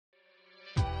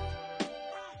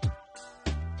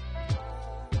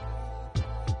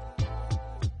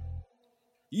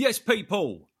Yes,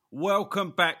 people,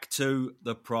 welcome back to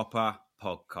the Proper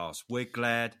Podcast. We're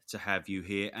glad to have you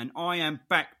here. And I am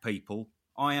back, people.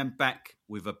 I am back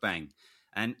with a bang.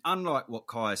 And unlike what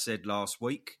Kaya said last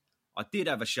week, I did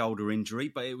have a shoulder injury,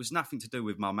 but it was nothing to do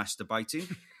with my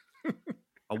masturbating.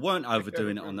 I weren't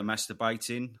overdoing it on the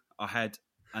masturbating. I had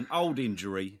an old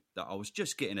injury that I was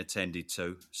just getting attended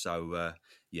to. So,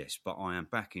 yes, but I am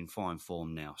back in fine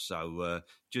form now. So,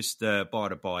 just by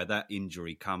the by, that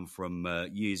injury come from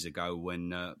years ago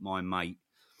when my mate,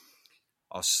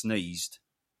 I sneezed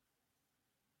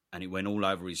and it went all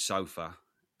over his sofa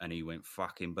and he went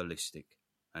fucking ballistic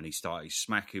and he started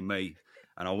smacking me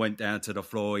and I went down to the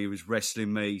floor. He was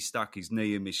wrestling me, stuck his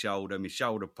knee in my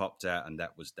shoulder popped out and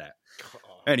that was that.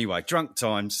 Anyway, drunk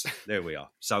times, there we are.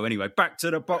 So anyway, back to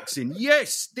the boxing.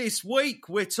 Yes, this week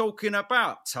we're talking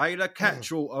about Taylor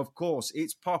Catterall, of course.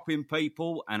 It's popping,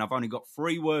 people, and I've only got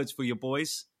 3 words for you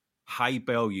boys. Hey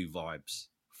Bellew vibes.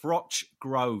 Froch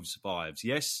Groves vibes,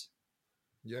 yes?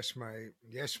 Yes, mate.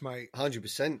 Yes, mate.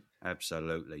 100%.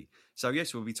 Absolutely. So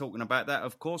yes, we'll be talking about that,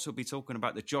 of course. We'll be talking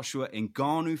about the Joshua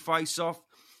Ngannou face-off.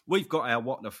 We've got our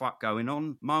what the fuck going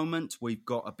on moment. We've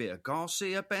got a bit of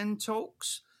Garcia Benn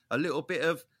talks. A little bit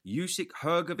of Usyk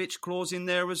Hrgovic clause in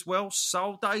there as well.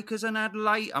 Soldakers and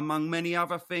Adelaide, among many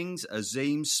other things.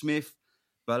 Azim Smith,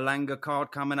 Berlanga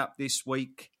card coming up this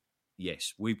week.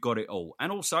 Yes, we've got it all.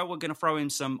 And also, we're going to throw in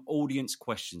some audience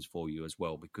questions for you as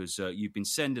well, because you've been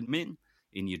sending them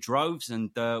in your droves, and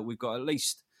we've got at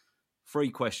least 3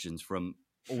 questions from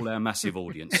all our massive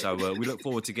audience. So we look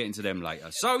forward to getting to them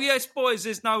later. So, yes, boys,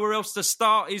 there's nowhere else to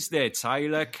start, is there?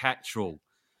 Taylor Catterall.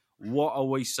 What are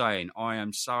we saying? I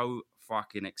am so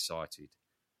fucking excited.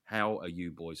 How are you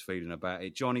boys feeling about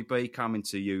it? Johnny B, coming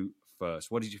to you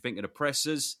first. What did you think of the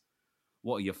pressers?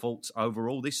 What are your thoughts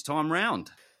overall this time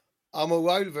round? I'm all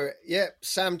over it. Yep,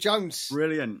 Sam Jones.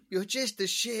 Brilliant. You're just a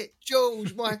shit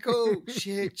George Michael.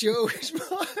 Shit George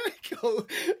Michael.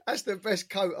 That's the best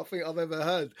quote I think I've ever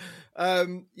heard.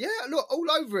 Yeah, look,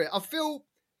 all over it. I feel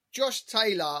Josh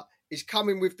Taylor is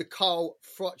coming with the Carl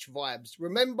Froch vibes.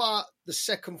 Remember the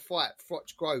second fight,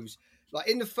 Froch Groves? Like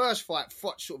in the first fight,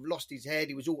 Froch sort of lost his head.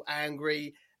 He was all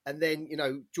angry. And then,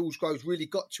 George Groves really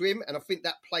got to him. And I think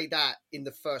that played out in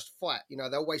the first fight. They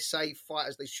always say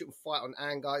fighters, they shouldn't fight on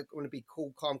anger. They want to be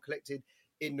cool, calm, collected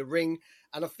in the ring.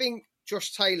 And I think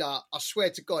Josh Taylor, I swear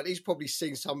to God, he's probably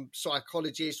seen some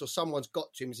psychologist or someone's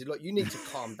got to him and said, look, you need to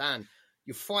calm down.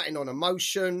 You're fighting on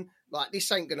emotion. Like, this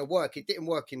ain't going to work. It didn't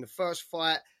work in the first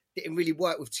fight. Didn't really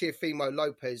work with Teofimo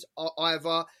Lopez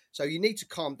either. So you need to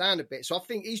calm down a bit. So I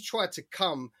think he's tried to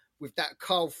come with that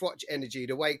Carl Froch energy,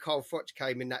 the way Carl Froch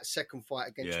came in that second fight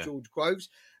against George Groves.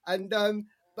 And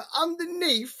but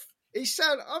underneath, he's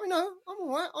saying, I'm all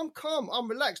right, I'm calm, I'm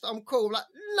relaxed, I'm cool. I'm like,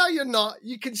 no, you're not.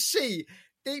 You can see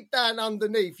deep down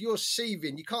underneath, you're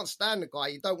seething. You can't stand the guy.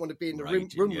 You don't want to be in the room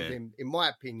with him, in my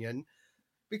opinion.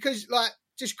 Because, like,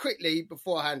 just quickly,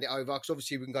 before I hand it over, because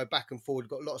obviously we can go back and forward,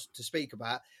 got lots to speak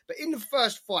about. But in the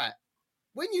first fight,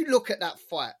 when you look at that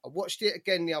fight, I watched it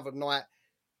again the other night,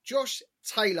 Josh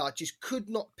Taylor just could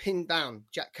not pin down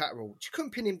Jack Catterall. Just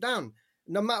couldn't pin him down.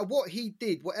 No matter what he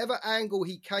did, whatever angle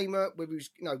he came at, whether he was,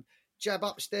 jab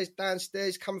upstairs,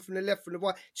 downstairs, coming from the left, from the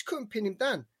right, just couldn't pin him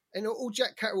down. And all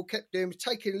Jack Catterall kept doing was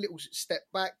taking a little step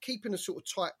back, keeping a sort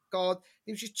of tight guard.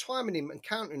 He was just timing him and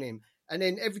countering him. And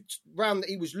then every round that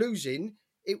he was losing,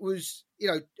 it was,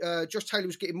 Josh Taylor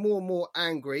was getting more and more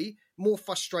angry, more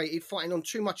frustrated, fighting on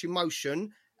too much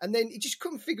emotion. And then he just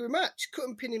couldn't figure him out. Just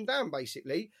couldn't pin him down,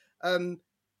 basically.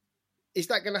 Is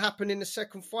that going to happen in the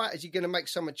second fight? Is he going to make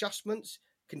some adjustments?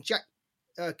 Can Jack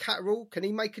Catterall, can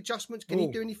he make adjustments? Can he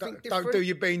do anything different? Don't do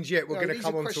your beans yet. We're going to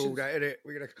come on to all that, innit?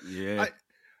 We're going to.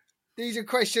 These are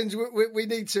questions we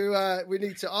need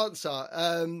to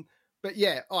answer. But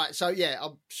yeah, all right. So yeah,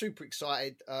 I'm super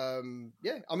excited. I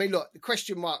mean, look, the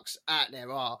question marks out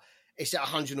there are: it's at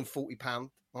 £140,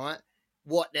 right?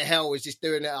 What the hell is this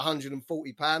doing at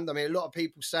 £140? I mean, a lot of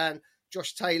people saying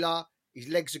Josh Taylor, his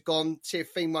legs are gone.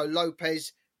 Teofimo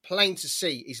Lopez, plain to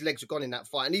see, his legs are gone in that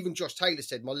fight. And even Josh Taylor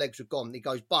said, my legs are gone. He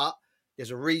goes, but there's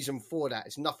a reason for that.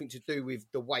 It's nothing to do with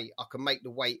the weight. I can make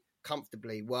the weight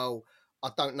comfortably. Well,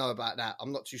 I don't know about that.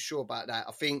 I'm not too sure about that.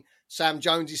 I think Sam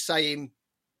Jones is saying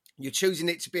you're choosing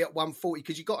it to be at 140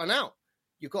 because you got an out.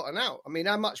 You got an out. I mean,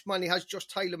 how much money has Josh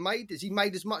Taylor made? Has he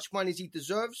made as much money as he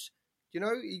deserves?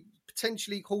 He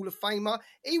potentially Hall of Famer.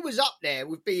 He was up there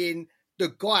with being the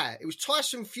guy. It was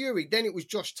Tyson Fury, then it was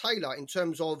Josh Taylor in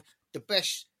terms of the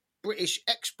best British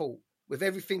export with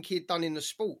everything he had done in the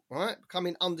sport, right?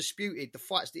 Becoming undisputed, the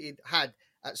fights that he'd had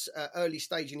at an early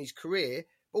stage in his career.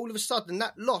 But all of a sudden,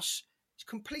 that loss has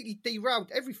completely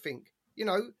derailed everything.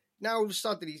 now all of a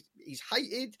sudden he's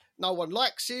hated. No one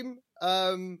likes him.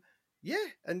 And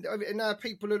now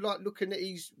people are like looking at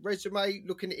his resume,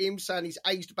 looking at him, saying he's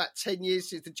aged about 10 years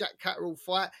since the Jack Catterall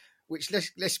fight. Which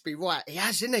let's be right, he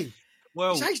has, isn't he?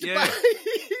 Well, he's aged about.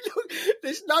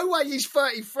 There's no way he's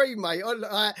 33, mate.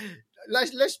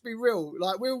 Let's be real.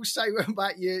 Like we all say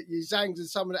about your Zangs and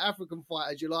some of the African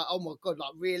fighters, you're like, oh my god,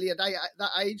 like really are they at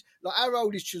that age? Like how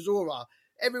old is Chisora?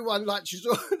 Everyone like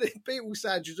Chisora. People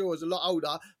saying Chisora's a lot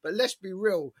older, but let's be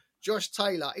real. Josh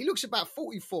Taylor, he looks about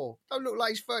 44. Don't look like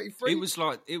he's 33.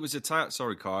 It was a tale.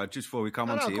 Sorry, Kai. Just before we come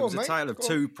on to you, it was a tale of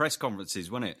two press conferences,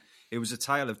 wasn't it? It was a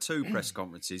tale of two press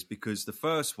conferences because the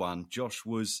first one, Josh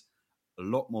was a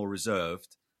lot more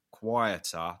reserved,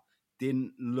 quieter,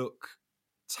 didn't look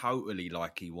totally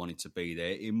like he wanted to be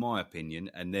there, in my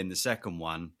opinion. And then the second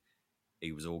one,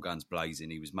 he was all guns blazing.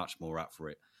 He was much more up for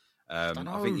it. I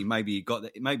think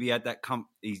he had that.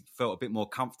 He felt a bit more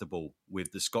comfortable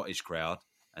with the Scottish crowd,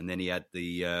 and then he had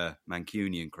the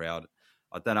Mancunian crowd.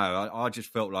 I don't know. I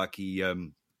just felt like he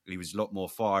was a lot more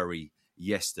fiery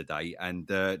yesterday. And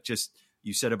just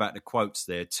you said about the quotes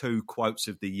there, 2 quotes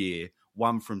of the year.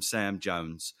 One from Sam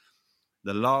Jones.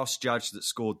 The last judge that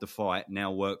scored the fight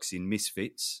now works in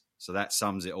Misfits. So that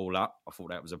sums it all up. I thought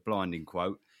that was a blinding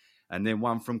quote. And then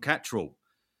one from Catterall.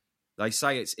 They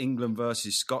say it's England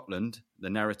versus Scotland, the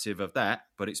narrative of that,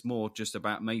 but it's more just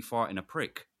about me fighting a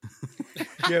prick.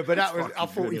 Yeah, but that was, I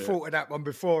thought he thought of that one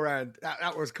beforehand.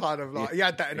 That was kind of like, he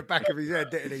had that in the back of his head,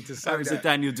 didn't he? To say that was a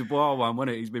Daniel Dubois one,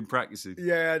 wasn't it? He's been practicing.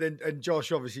 Yeah, and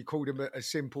Josh obviously called him a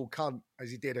simple cunt, as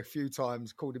he did a few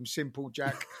times, called him Simple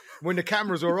Jack. When the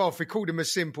cameras were off, he called him a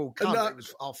simple cunt. I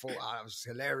thought, that was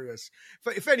hilarious.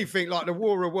 But if anything, like the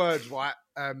war of words, right?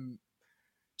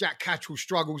 Jack Catterall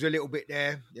struggles a little bit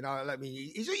there. You know, I mean,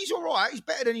 he's all right. He's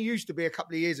better than he used to be a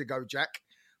couple of years ago, Jack.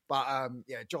 But,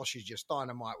 Josh is just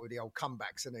dynamite with the old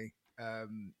comebacks, isn't he?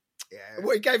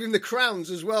 Well, he gave him the crowns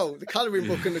as well, the colouring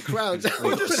book and the crowns.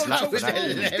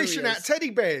 He's dishing out teddy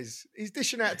bears. He's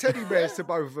dishing out teddy bears to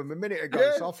both of them a minute ago.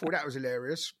 Yeah. So I thought that was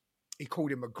hilarious. He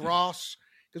called him a grass.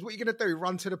 Because what are you going to do?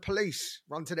 Run to the police?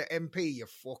 Run to the MP, you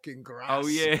fucking grass. Oh,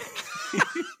 yeah.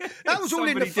 That was all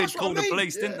in the first one. Somebody did call the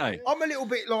police, didn't they? I'm a little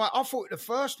bit like, I thought the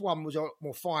first one was a lot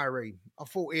more fiery. I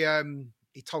thought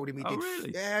he told him he did.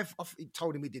 Really? Yeah, he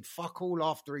told him he did fuck all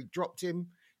after he dropped him.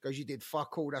 Goes, you did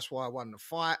fuck all. That's why I won the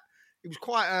fight. It was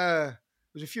quite there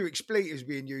was a few expletives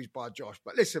being used by Josh.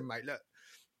 But listen, mate, look,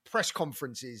 press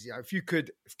conferences, you know,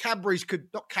 if Cadbury's could,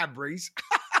 not Cadbury's,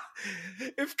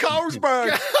 if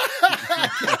Carlsberg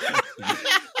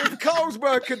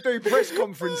could do press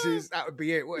conferences, that would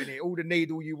be it, wouldn't it? All the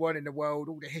needle you want in the world,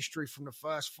 all the history from the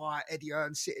first fight, Eddie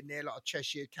Hearn sitting there like a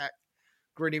Cheshire cat,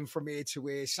 grinning from ear to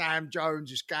ear, Sam Jones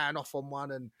just going off on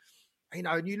one, and you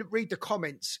know, and you read the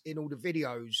comments in all the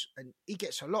videos, and he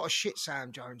gets a lot of shit,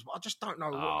 Sam Jones, but I just don't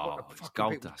know what the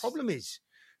fucking problem is.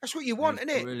 That's what you want, isn't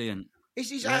it? Brilliant.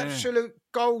 He's absolute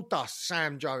gold dust,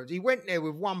 Sam Jones. He went there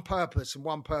with one purpose and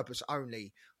one purpose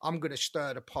only. I'm going to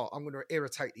stir the pot. I'm going to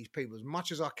irritate these people as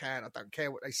much as I can. I don't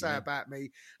care what they say about me.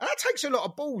 And that takes a lot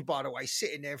of balls, by the way,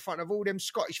 sitting there in front of all them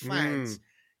Scottish fans,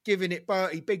 giving it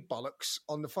Bertie big bollocks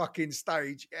on the fucking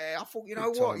stage. Yeah, I thought, you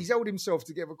know what? He's held himself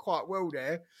together quite well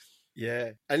there.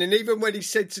 Yeah, and then even when he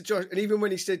said to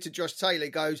Josh Taylor, he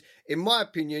goes, in my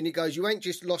opinion, he goes, you ain't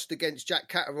just lost against Jack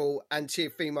Catterall and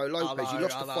Teofimo Lopez. You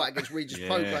lost the fight against Regis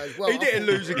Prograis as well. He didn't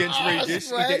lose against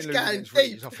Regis.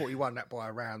 I thought he won that by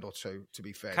a round or two, to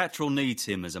be fair. Catterall needs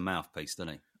him as a mouthpiece,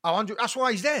 doesn't he? Oh, that's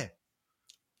why he's there.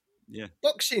 Yeah.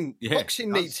 Boxing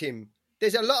needs him.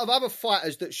 There's a lot of other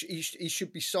fighters that he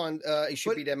should be signed. He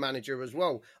should be their manager as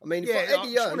well. I mean, I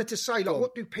just wanted to say, like,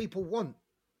 what do people want?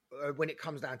 When it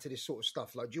comes down to this sort of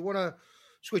stuff, like, do you want to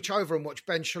switch over and watch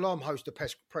Ben Shalom host a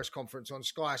press conference on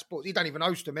Sky Sports? He don't even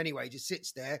host them anyway; he just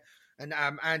sits there, and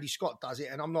Andy Scott does it.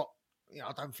 And I'm not,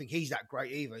 I don't think he's that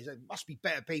great either. There must be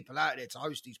better people out there to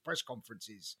host these press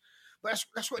conferences. But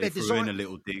that's what they're designed. Threw in a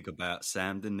little dig about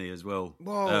Sam, didn't he, as well?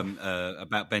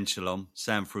 About Ben Shalom.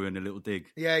 Sam threw in a little dig.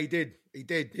 Yeah, he did.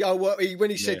 Yeah, well, when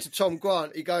he said to Tom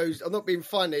Grant, he goes, "I'm not being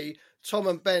funny. Tom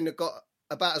and Ben have got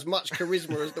about as much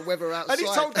charisma as the weather outside." And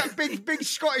he told that big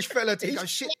Scottish fella to go,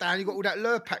 sit down, you got all that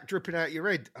Lurpak dripping out your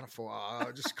head. And I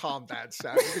thought, just calm down,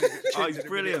 Sam. He's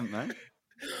brilliant, man.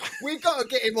 We've got to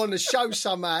get him on the show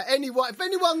somehow. If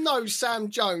anyone knows Sam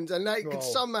Jones and they could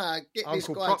somehow get this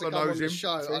guy to come on the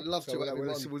show, I'd love to have him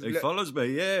on. He follows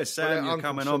me, yeah. Sam, you're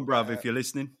coming on, bruv, if you're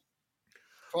listening.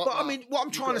 But I mean, what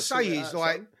I'm trying to say is,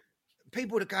 like,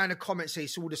 people that go in the comments say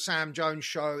it's all the Sam Jones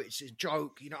show, it's a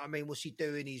joke, you know what I mean? What's he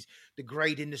doing? He's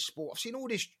degrading the sport. I've seen all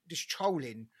this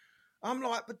trolling, I'm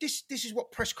like, but this is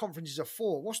what press conferences are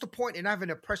for. What's the point in having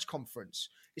a press conference?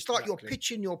 It's like you're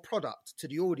pitching your product to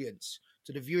the audience,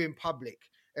 to the viewing public,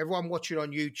 everyone watching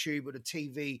on YouTube or the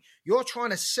TV. You're trying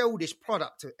to sell this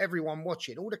product to everyone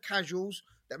watching, all the casuals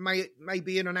that may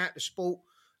be in and out the sport.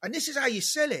 And this is how you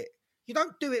sell it. You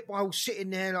don't do it by all sitting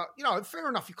there like, you know, fair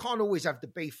enough, you can't always have the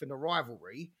beef and the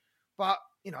rivalry, but,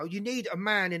 you know, you need a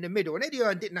man in the middle. And Eddie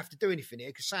Hearn didn't have to do anything here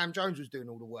because Sam Jones was doing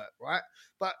all the work, right?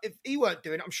 But if he weren't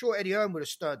doing it, I'm sure Eddie Hearn would have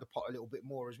stirred the pot a little bit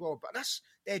more as well. But that's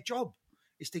their job,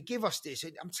 is to give us this.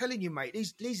 And I'm telling you, mate,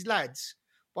 these lads,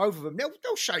 both of them,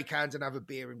 they'll shake hands and have a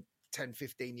beer in 10,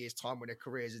 15 years' time when their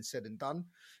careers are said and done.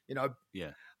 You know,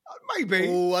 yeah. Maybe.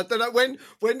 Oh, I don't know.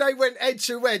 When they went head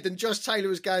to head and Josh Taylor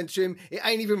was going to him, it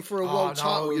ain't even for a world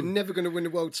title. You're never going to win a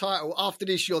world title. After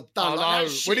this, you're done.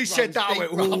 When he said that,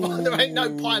 I went, there ain't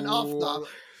no point after.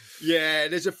 Yeah,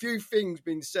 there's a few things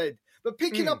been said. But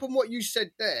picking up on what you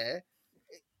said there,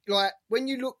 like when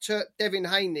you looked at Devin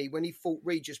Haney when he fought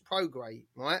Regis Prograis,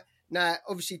 right? Now,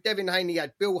 obviously, Devin Haney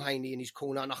had Bill Haney in his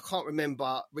corner, and I can't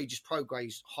remember Regis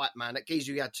Prograis' hype man, that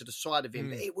geezer he had to the side of him.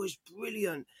 But it was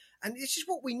brilliant. And this is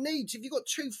what we need. So if you've got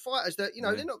two fighters that, you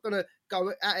know, they're not going to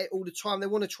go at it all the time. They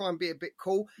want to try and be a bit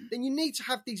cool. Then you need to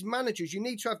have these managers. You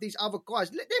need to have these other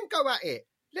guys. Let them go at it.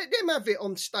 Let them have it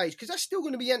on stage because that's still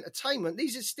going to be entertainment.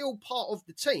 These are still part of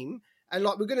the team. And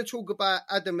like we're going to talk about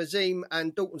Adam Azim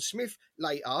and Dalton Smith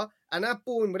later. And how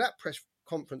boring would that press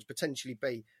conference potentially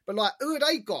be? But like, who have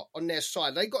they got on their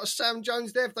side? They got a Sam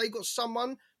Jones there. Have they got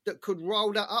someone that could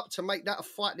roll that up to make that a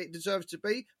fight that it deserves to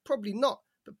be? Probably not.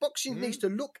 But boxing needs to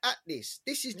look at this.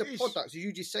 This is the product, as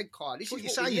you just said, Kyle. This is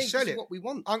what we need. This is what we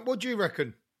want. What do you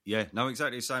reckon? Yeah, no,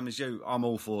 exactly the same as you. I'm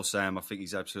all for Sam. I think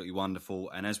he's absolutely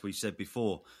wonderful. And as we said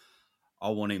before, I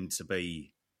want him to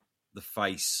be the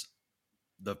face,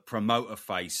 the promoter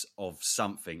face of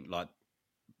something. Like,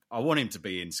 I want him to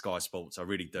be in Sky Sports. I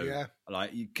really do. Yeah.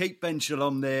 Like, you keep Ben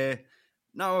Shalom there.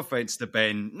 No offence to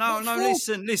Ben. No,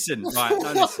 listen. Right,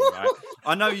 listen, right.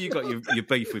 I know you got your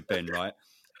beef with Ben, right?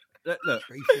 Look,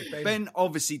 Ben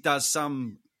obviously does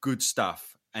some good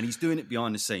stuff and he's doing it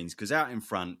behind the scenes because out in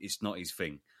front, it's not his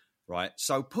thing, right?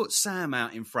 So put Sam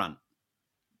out in front.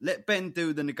 Let Ben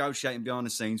do the negotiating behind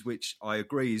the scenes, which I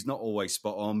agree is not always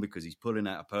spot on because he's pulling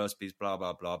out a purse piece, blah,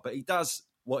 blah, blah. But he does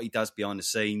what he does behind the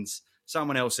scenes.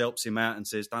 Someone else helps him out and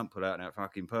says, don't put out that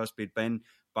fucking purse bid, Ben.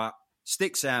 But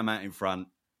stick Sam out in front.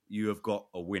 You have got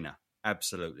a winner.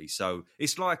 Absolutely. So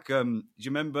it's like, do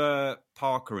you remember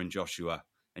Parker and Joshua?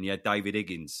 And you had David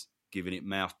Higgins giving it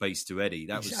mouthpiece to Eddie.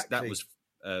 That was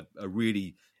a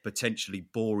really potentially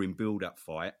boring build-up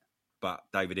fight, but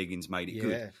David Higgins made it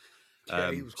good.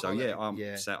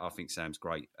 I think Sam's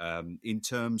great. In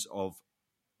terms of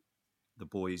the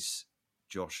boys,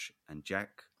 Josh and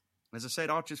Jack, as I said,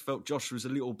 I just felt Josh was a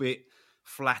little bit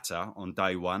flatter on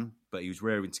day one, but he was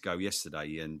raring to go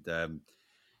yesterday, and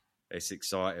it's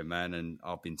exciting, man. And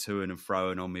I've been toing and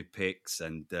froing on my picks,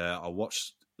 and I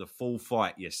watched the full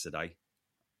fight yesterday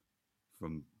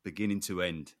from beginning to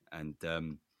end. And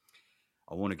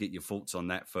I want to get your thoughts on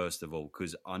that first of all,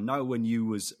 because I know when you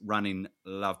was running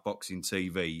Love Boxing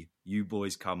TV, you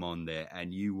boys come on there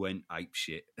and you went ape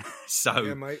shit.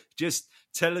 So just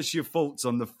tell us your thoughts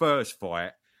on the first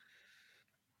fight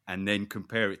and then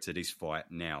compare it to this fight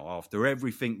now after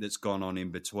everything that's gone on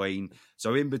in between.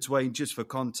 So in between, just for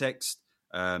context,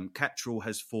 Catterall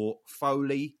has fought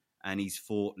Foley, and he's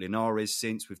fought Linares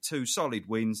since with 2 solid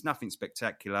wins, nothing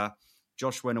spectacular.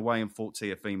 Josh went away and fought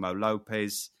Teofimo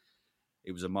Lopez.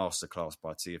 It was a masterclass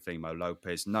by Teofimo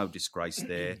Lopez. No disgrace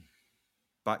there.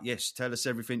 But yes, tell us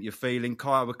everything you're feeling.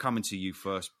 Kyle, we're coming to you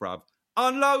first, bruv.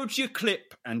 Unload your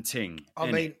clip and ting.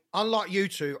 I mean, unlike you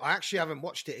two, I actually haven't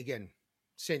watched it again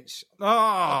since.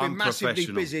 I've been massively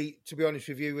busy, to be honest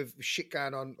with you, with shit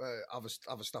going on,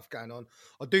 other stuff going on.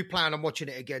 I do plan on watching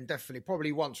it again, definitely,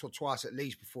 probably once or twice at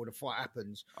least before the fight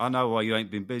happens. I know why you ain't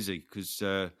been busy, because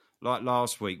like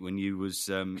last week when you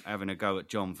was having a go at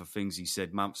John for things he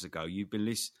said months ago, you've been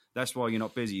listening. That's why you're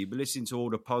not busy. You've been listening to all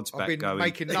the pods I've been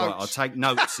making notes. Right, I'll take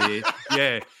notes here.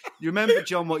 Yeah. You remember,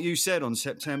 John, what you said on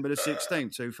September the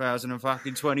 16th,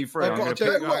 2023? I've got to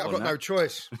do it, mate. I've got no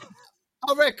choice.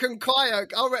 I reckon Kaya,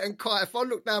 if I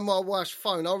look down my wife's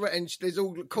phone, I reckon there's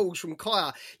all the calls from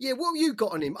Kaya. Yeah, what have you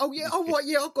got on him? Oh, yeah, right,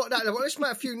 yeah, I've got that. Let's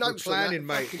make a few notes we're planning, on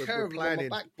that. Mate.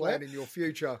 We're planning your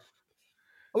future.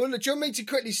 Well, look, do you want me to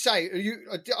quickly say,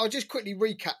 I'll just quickly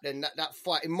recap then that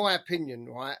fight, in my opinion,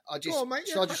 right? I'll just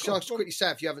quickly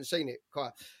say if you haven't seen it,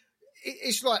 Kaya.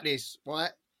 It's like this, right?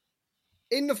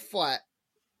 In the fight,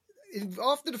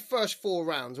 after the first 4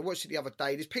 rounds, I watched it the other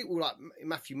day. There's people like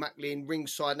Matthew Macklin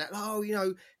ringside, and that,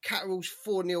 Catterall's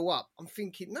 4-0 up. I'm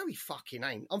thinking, no, he fucking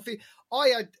ain't. I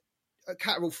had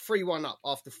Catterall 3-1 up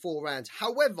after 4 rounds.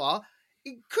 However,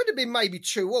 it could have been maybe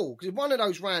 2-2 because in one of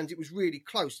those rounds it was really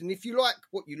close. And if you like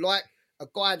what you like, a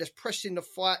guy that's pressing the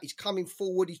fight, he's coming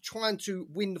forward, he's trying to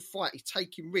win the fight, he's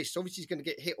taking risks. Obviously, he's going to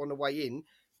get hit on the way in.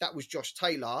 That was Josh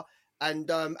Taylor.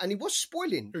 And he was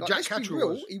spoiling. Like, Jack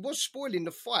Catterall he was spoiling the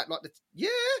fight.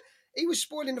 He was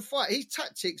spoiling the fight. His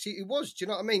tactics, he was. Do you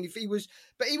know what I mean? He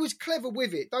was clever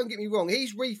with it. Don't get me wrong.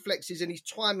 His reflexes and his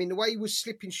timing, the way he was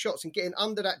slipping shots and getting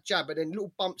under that jab and then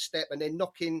little bump step and then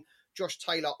knocking Josh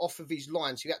Taylor off of his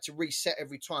line, so he had to reset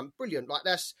every time. Brilliant. Like,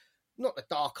 that's not the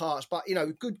dark arts, but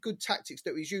good tactics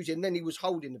that he was using. And then he was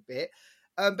holding a bit.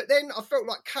 But then I felt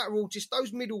like Catterall, just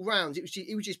those middle rounds,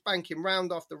 he was just banking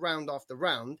round after round after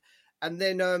round. And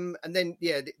then,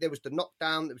 there was the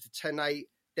knockdown, there was the 10-8,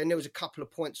 then there was a couple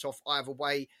of points off either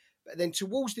way. But then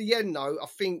towards the end, though, I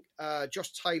think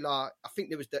Josh Taylor,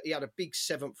 he had a big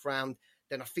 7th round.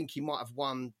 Then I think he might have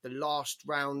won the last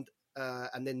round.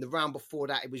 And then the round before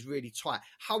that, it was really tight.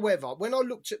 However, when I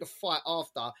looked at the fight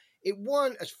after, it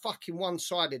weren't as fucking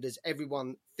one-sided as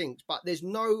everyone thinks. But there's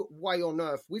no way on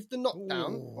earth with the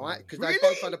knockdown, right? Because they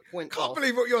both had a point off. Can't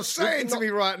believe what you're saying to me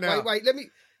right now. Wait,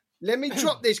 let me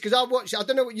drop this because I watched it. I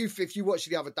don't know if you watched it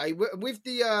the other day with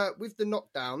the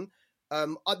knockdown.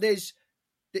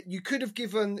 You could have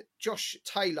given Josh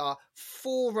Taylor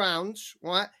 4 rounds,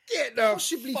 right? Get the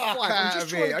possibly fuck 5. out I'm just of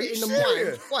trying here. to get in the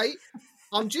mind. Wait,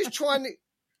 I'm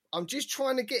just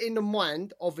trying to get in the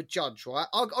mind of a judge, right?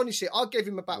 I gave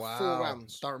him about 4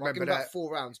 rounds. Don't remember that. About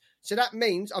 4 rounds. So that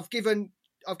means I've given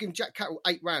Jack Catterall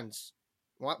 8 rounds.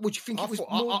 Right? Would you think it was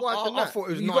more wide than that? I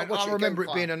thought it was 9. I remember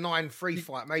it being a 9-3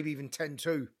 fight, maybe even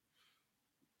 10-2.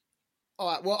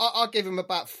 All right, well, I gave him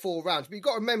about 4 rounds. But you've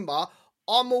got to remember,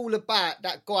 I'm all about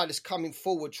that guy that's coming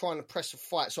forward trying to press a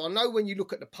fight. So I know when you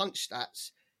look at the punch stats,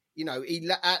 he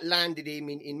outlanded him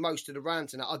in most of the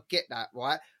rounds, and I get that,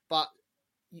 right? But,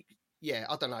 yeah,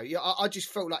 I don't know. I just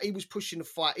felt like he was pushing the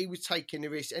fight. He was taking the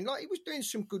risk. And, he was doing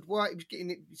some good work. He was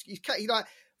getting it.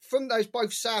 From those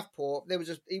both southpaw,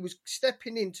 he was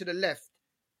stepping into the left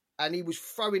and he was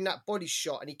throwing that body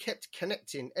shot and he kept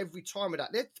connecting every time with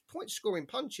that. They're point scoring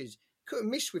punches. Couldn't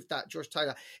miss with that, Josh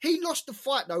Taylor. He lost the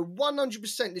fight though,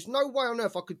 100%. There's no way on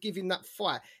earth I could give him that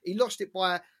fight. He lost it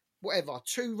by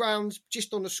 2 rounds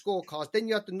just on the scorecards. Then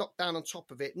you had the knockdown on top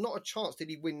of it. Not a chance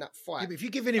did he win that fight. Yeah, but if you're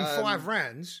giving him 5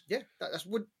 rounds, yeah, that's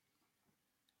what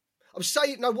I'm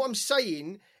saying. No, what I'm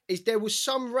saying is there was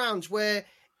some rounds where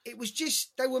it was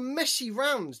just, they were messy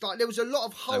rounds. Like there was a lot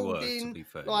of holding. They were, to be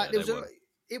fair. Like there was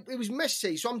it was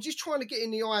messy. So I'm just trying to get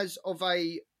in the eyes of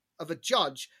a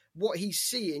judge what he's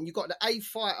seeing. You've got the A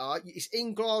fighter. It's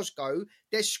in Glasgow.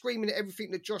 They're screaming at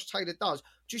everything that Josh Taylor does.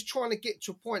 Just trying to get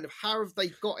to a point of how have they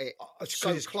got it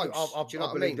so close. I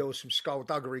believe there was some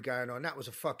skullduggery going on. That was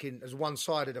as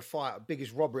one-sided a fight,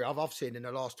 biggest robbery I've seen in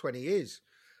the last 20 years.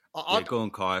 Go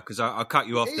on, Kai, because I cut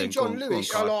you off then. John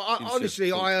Lewis.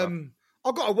 Honestly,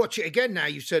 I've got to watch it again now.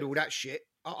 You said all that shit.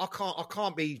 I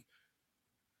can't be.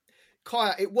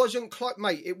 Kaya, it wasn't close,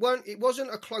 mate. It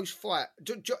wasn't a close fight.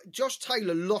 Josh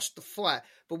Taylor lost the fight,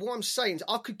 but what I'm saying is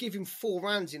I could give him 4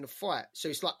 rounds in the fight, so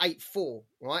it's like 8-4,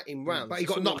 right, in rounds. But he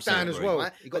got knocked down as well.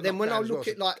 Right? But then when I look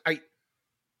at like 8.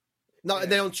 No,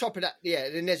 and then on top of that,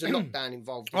 then there's a knockdown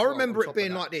involved. I remember it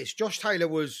being like this. Josh Taylor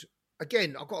was,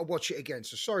 again, I've got to watch it again.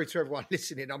 So sorry to everyone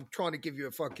listening. I'm trying to give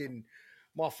you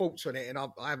my thoughts on it, and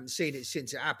I haven't seen it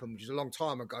since it happened, which is a long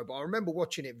time ago. But I remember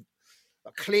watching it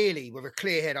clearly with a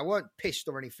clear head. I weren't pissed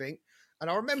or anything. And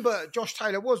I remember Josh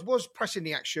Taylor was pressing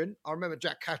the action. I remember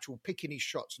Jack Catterall picking his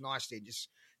shots nicely and just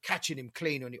catching him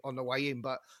clean on the way in.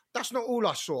 But that's not all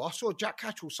I saw. I saw Jack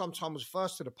Catterall sometimes was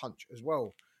first to the punch as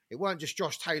well. It weren't just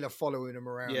Josh Taylor following him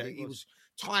around. Yeah, he was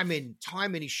timing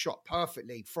his shot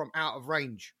perfectly from out of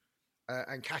range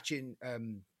and catching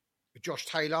Josh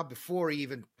Taylor before he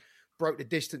even broke the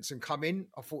distance and come in.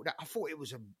 I thought it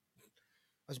was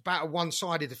as about a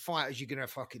one-sided fight as you're going to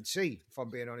fucking see, if I'm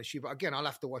being honest with you. But again, I'll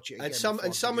have to watch it again.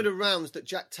 And some of the rounds that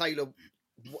Jack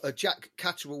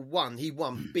Catterall won, he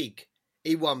won big.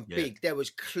 He won big. There was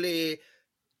clear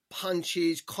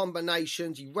punches,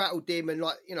 combinations. He rattled him, and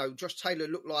Josh Taylor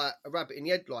looked like a rabbit in the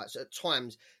headlights at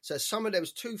times. So there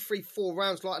was 2, 3, 4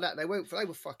 rounds like that. They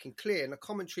were fucking clear, and the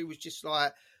commentary was just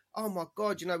like, "Oh my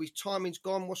god, his timing's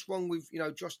gone. What's wrong with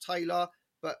Josh Taylor?"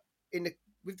 But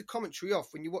with the commentary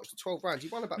off, when you watch the 12 rounds, he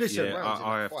won about 4 rounds.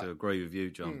 I have to agree with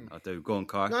you, John. I do. Go on,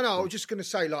 Kai. No, I was just going to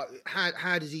say,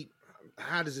 how does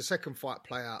the second fight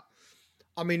play out?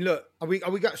 I mean, look, are we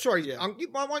got? Sorry, Yeah.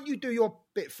 why don't you do your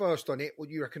bit first on it? What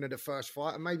you reckon of the first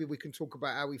fight, and maybe we can talk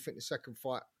about how we think the second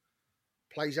fight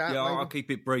plays out. Yeah, maybe? I'll keep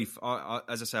it brief.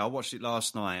 As I say, I watched it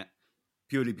last night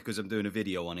purely because I'm doing a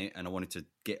video on it and I wanted to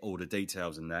get all the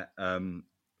details in that.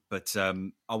 But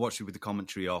I watched it with the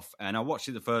commentary off, and I watched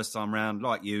it the first time round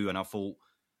like you, and I thought,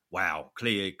 wow,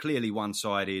 clearly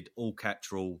one-sided, all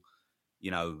Catterall.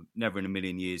 Never in a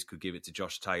million years could give it to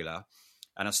Josh Taylor.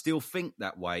 And I still think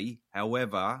that way.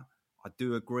 However, I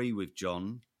do agree with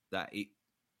John that it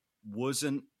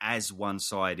wasn't as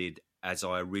one-sided as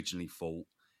I originally thought,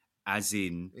 as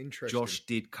in Josh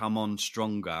did come on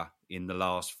stronger in the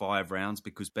last 5 rounds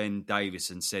because Ben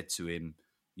Davison said to him,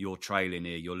 you're trailing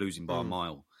here, you're losing by a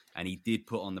mile. And he did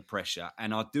put on the pressure.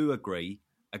 And I do agree,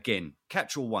 again,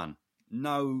 Catterall won.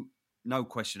 No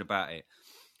question about it.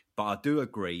 But I do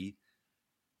agree,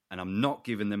 and I'm not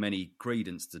giving them any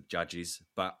credence to judges,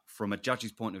 but from a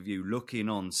judge's point of view, looking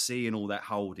on, seeing all that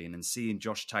holding and seeing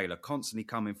Josh Taylor constantly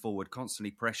coming forward,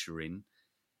 constantly pressuring,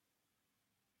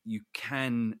 you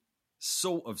can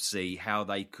sort of see how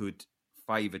they could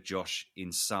favour Josh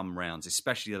in some rounds,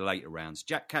 especially the later rounds.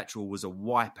 Jack Catterall was a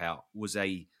wipeout,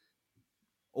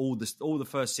 all the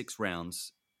first 6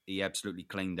 rounds, he absolutely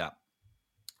cleaned up.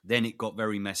 Then it got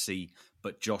very messy,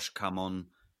 but Josh come on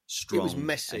strong. It was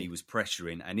messy. And he was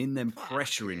pressuring. And in them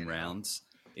pressuring rounds,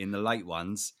 in the late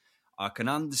ones, I can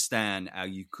understand how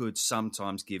you could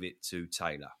sometimes give it to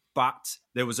Taylor. But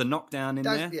there was a knockdown in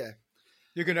there. Yeah.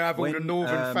 You're going to have all the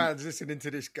Northern fans listening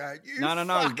to this guy.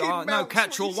 No,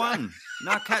 Catterall won.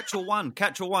 No, Catterall won.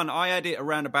 Catterall won. I had it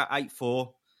around about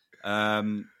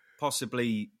 8-4,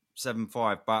 possibly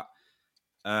 7-5. But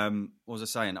what was I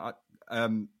saying?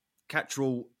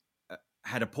 Catterall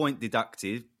had a point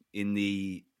deducted in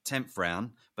the 10th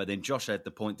round, but then Josh had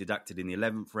the point deducted in the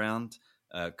 11th round,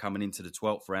 coming into the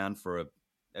 12th round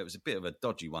it was a bit of a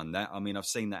dodgy one, that. I mean, I've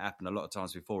seen that happen a lot of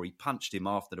times before. He punched him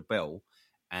after the bell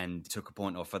and took a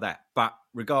point off for that. But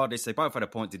regardless, they both had a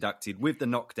point deducted. With the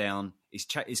knockdown, it's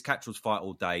Catterall's fight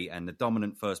all day, and the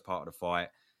dominant first part of the fight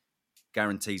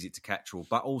guarantees it to Catterall.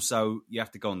 But also, you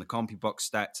have to go on the CompuBox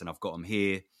stats, and I've got them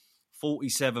here.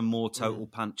 47 more total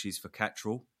punches for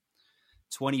Catterall,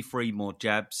 23 more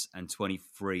jabs, and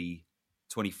 24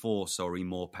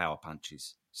 more power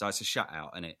punches. So it's a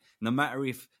shutout, isn't it? No matter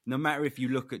if you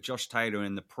look at Josh Taylor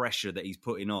and the pressure that he's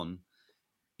putting on,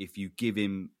 if you give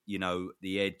him,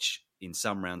 the edge in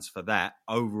some rounds for that,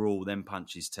 overall, them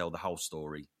punches tell the whole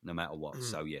story, no matter what.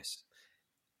 So, yes.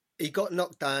 He got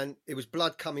knocked down. It was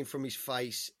blood coming from his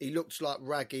face. He looked like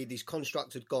ragged. His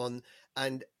construct had gone.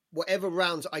 And whatever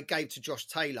rounds I gave to Josh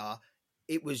Taylor,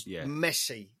 it was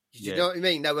messy. You know what I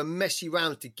mean? They were messy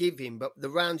rounds to give him, but the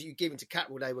rounds you give him to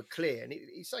Catterall, they were clear. And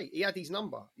he had his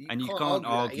number. You can't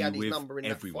argue with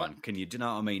everyone, can you? Do you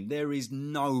know what I mean? There is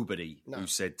nobody who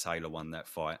said Taylor won that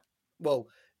fight. Well,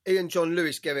 Ian John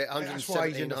Lewis gave it 117, that's why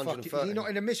he's in 130. He's not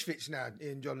in the Misfits now,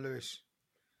 Ian John Lewis.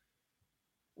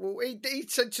 Well, he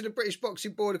said to the British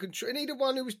Boxing Board of Control, and he the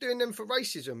one who was doing them for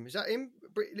racism. Is that him,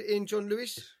 Ian John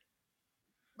Lewis?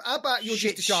 How about you're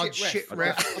just a shit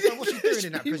ref? I don't know what's he doing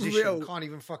in that position. Real. Can't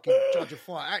even fucking judge a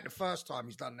fight. Ain't the first time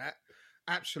he's done that.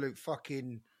 Absolute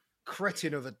fucking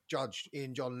cretin of a judge,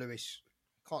 Ian John Lewis.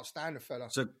 Can't stand the fella.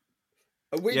 So,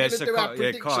 are we going to do our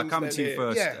predictions? Kyle, come to you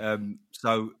first. Yeah.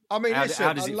 So, I mean, how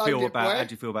does it feel about? How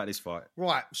do you feel about this fight?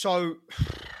 Right. So,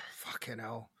 fucking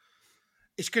hell,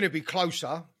 it's going to be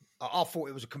closer. I thought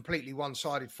it was a completely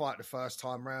one-sided fight the first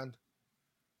time round.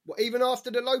 Well, even after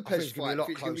the Lopez fight, it's going to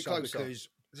be a lot closer because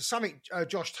there's something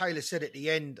Josh Taylor said at the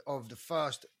end of the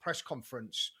first press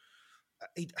conference.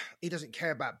 He doesn't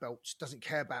care about belts, doesn't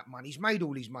care about money. He's made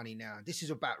all his money now. This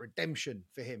is about redemption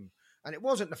for him. And it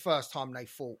wasn't the first time they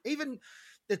fought. Even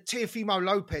the Teofimo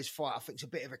Lopez fight, I think, is a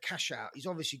bit of a cash out. He's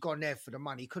obviously gone there for the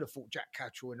money. He could have fought Jack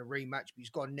Catterall in a rematch, but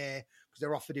he's gone there because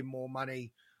they're offered him more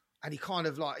money. And he kind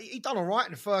of he done all right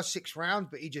in the first 6 rounds,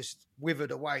 but he just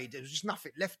withered away. There was just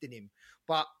nothing left in him.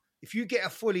 But if you get a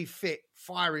fully fit,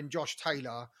 firing Josh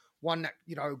Taylor, one that,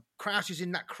 crouches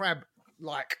in that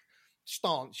crab-like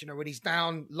stance, when he's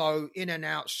down low, in and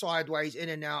out, sideways, in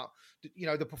and out,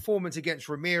 the performance against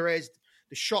Ramirez,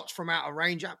 the shots from out of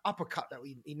range, uppercut that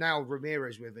he nailed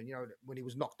Ramirez with, and, when he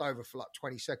was knocked over for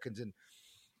 20 seconds, and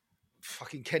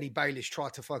fucking Kenny Bayless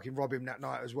tried to fucking rob him that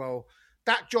night as well.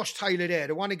 That Josh Taylor there,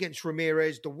 the one against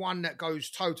Ramirez, the one that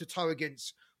goes toe-to-toe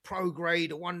against Prograis,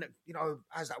 the one that,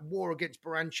 has that war against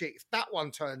Baranchik, if that one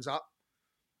turns up,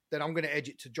 then I'm going to edge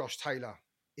it to Josh Taylor.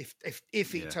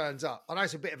 If he turns up. I know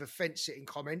it's a bit of a fence-sitting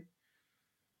comment.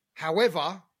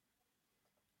 However,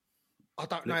 I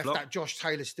don't know if that Josh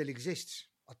Taylor still exists.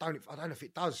 I don't know if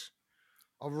it does.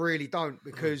 I really don't,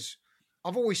 because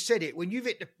I've always said it, when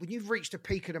you've reached the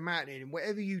peak of the mountain, and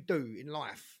whatever you do in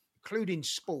life, including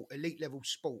sport, elite level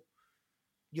sport,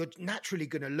 you're naturally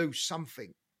going to lose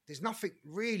something. There's nothing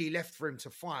really left for him to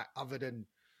fight other than,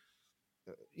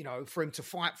 for him to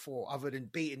fight for, other than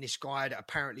beating this guy that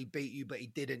apparently beat you, but he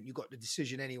didn't. You got the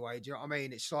decision anyway. Do you know what I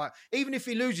mean? It's like, even if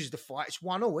he loses the fight, it's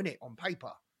 1-1, isn't it, on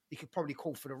paper? He could probably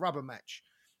call for the rubber match.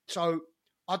 So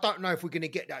I don't know if we're going to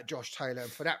get that Josh Taylor.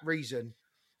 And for that reason,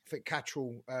 I think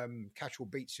Catterall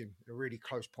beats him in a really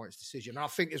close points decision. And I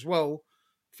think as well,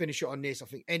 finish it on this, I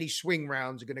think any swing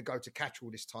rounds are going to go to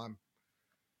Catterall this time,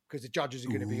 because the judges are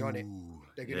going to be on it.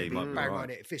 They're going to be bang on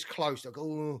it. If it's close, they'll go,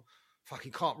 oh,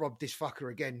 fucking can't rob this fucker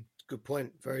again. Good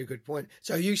point. Very good point.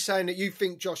 So are you saying that you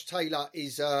think Josh Taylor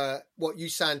is, what you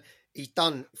saying, he's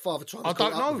done Father Time? I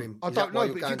don't know. I don't know.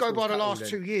 But if you go by the last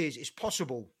 2 years, it's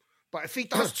possible. But if he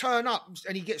does turn up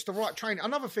and he gets the right training,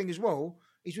 another thing as well,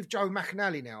 he's with Joe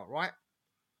McAnally now, right?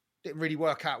 Didn't really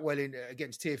work out well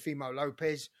against Teofimo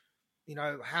Lopez.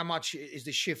 How much is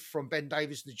the shift from Ben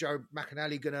Davis to Joe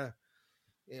McAnally going to,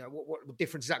 what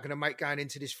difference is that going to make going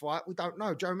into this fight? We don't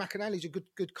know. Joe McAnally's a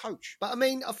good coach. But I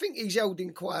mean, I think he's held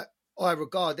in quite high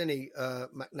regard, isn't he,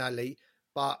 McNally?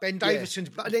 But Ben Davison's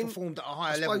performed at a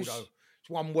higher level, though. He's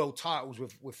won world titles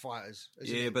with fighters.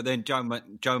 Yeah, but then Joe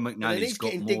McNally's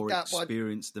got more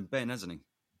experience than Ben, hasn't he?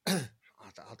 I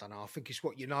don't know. I think it's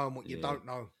what you know and what you don't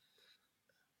know.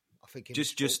 I think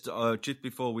just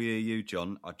before we hear you,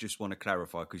 John, I just want to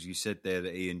clarify, because you said there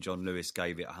that Ian John Lewis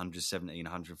gave it 117,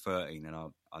 113, and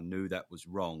I knew that was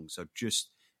wrong. So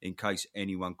just in case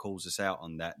anyone calls us out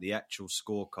on that, the actual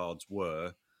scorecards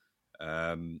were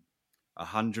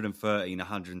 113,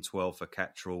 112 for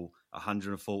Catterall,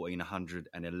 114,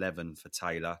 111 for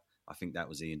Taylor. I think that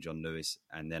was Ian John Lewis,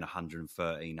 and then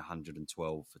 113,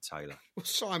 112 for Taylor.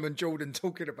 What's Simon Jordan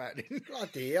talking about?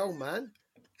 Bloody hell, man.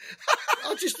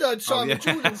 I just heard Simon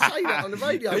Jordan say that on the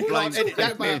radio.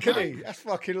 That's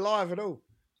fucking live and all.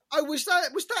 Oh, was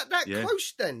that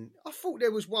close then? I thought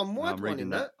there was one wide one in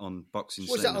that. On Boxing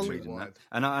Scene. I'm reading that.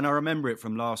 And I remember it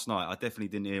from last night. I definitely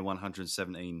didn't hear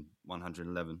 117,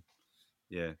 111.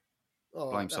 Yeah.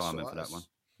 Blame Simon for that one.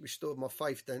 Restored my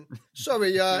faith then.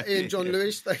 Sorry, Ian John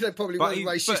Lewis. They probably weren't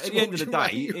racist. But at the end of the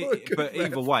day,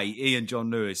 either way, Ian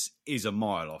John Lewis is a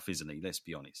mile off, isn't he? Let's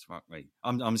be honest. Fuck me.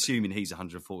 I'm assuming he's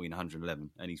 114, 111,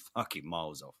 and he's fucking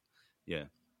miles off. Yeah.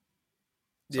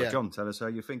 So, John, tell us how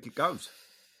you think it goes.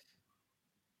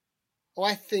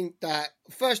 I think that,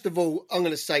 first of all, I'm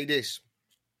going to say this.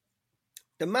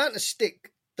 The amount of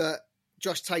stick that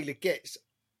Josh Taylor gets,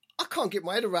 I can't get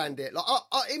my head around it. Like,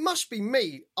 it must be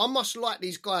me. I must like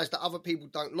these guys that other people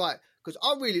don't like, because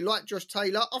I really like Josh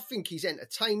Taylor. I think he's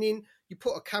entertaining. You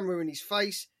put a camera in his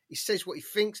face, he says what he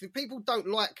thinks. If people don't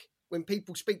like when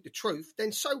people speak the truth,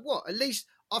 then so what? At least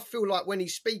I feel like when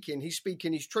he's speaking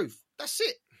his truth. That's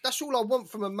it. That's all I want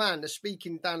from a man that's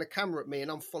speaking down the camera at me and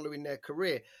I'm following their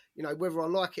career. Whether I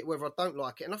like it, whether I don't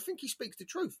like it. And I think he speaks the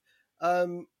truth. I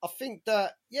think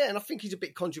that, and I think he's a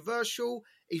bit controversial.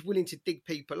 He's willing to dig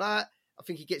people out. I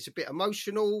think he gets a bit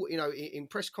emotional, in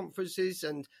press conferences.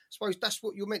 And I suppose that's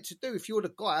what you're meant to do. If you're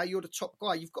the guy, you're the top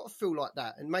guy, you've got to feel like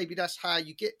that. And maybe that's how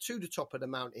you get to the top of the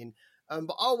mountain.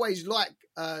 But I always like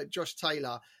Josh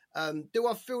Taylor. Do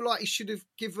I feel like he should have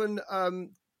given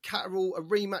Catterall a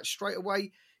rematch straight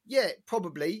away? Yeah,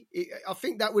 probably. I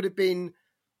think that would have been,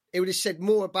 it would have said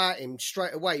more about him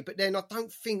straight away. But then I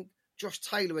don't think Josh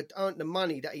Taylor had earned the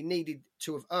money that he needed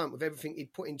to have earned with everything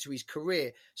he'd put into his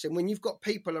career. So when you've got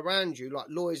people around you, like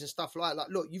lawyers and stuff like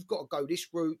look, you've got to go this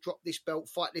route, drop this belt,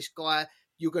 fight this guy,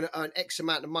 you're going to earn X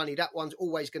amount of money. That one's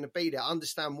always going to be there. I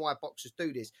understand why boxers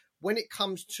do this. When it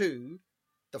comes to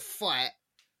the fight,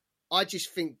 I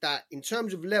just think that in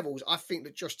terms of levels, I think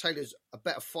that Josh Taylor's a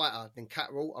better fighter than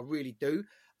Catterall. I really do.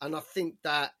 And I think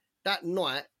that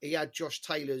night he had Josh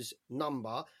Taylor's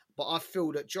number, but I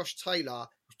feel that Josh Taylor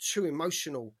was too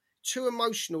emotional.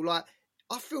 Like,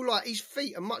 I feel like his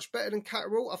feet are much better than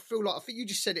Catterall. I think you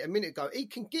just said it a minute ago. He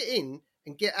can get in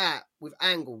and get out with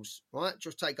angles, right?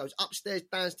 Josh Taylor goes upstairs,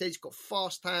 downstairs. He's got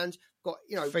fast hands, got,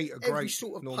 feet are every great,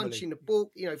 sort of normally. punch in the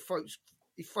book, he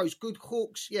throws good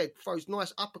hooks, throws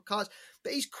nice uppercuts.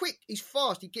 But he's quick, he's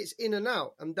fast, he gets in and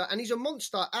out. And he's a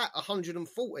monster at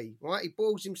 140, right? He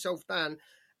boils himself down.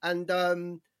 And, I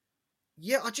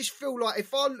just feel like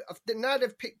now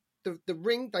they've picked the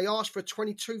ring, they asked for a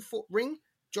 22-foot ring.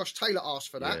 Josh Taylor asked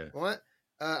for that, right?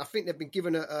 I think they've been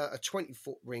given a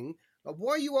 20-foot ring. Like,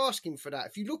 why are you asking for that?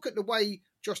 If you look at the way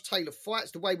Josh Taylor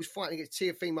fights, the way he was fighting against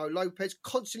Teofimo Lopez,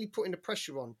 constantly putting the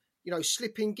pressure on,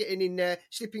 slipping, getting in there,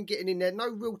 no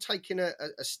real taking a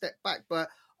step back. But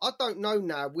I don't know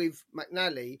now with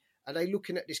McNally, are they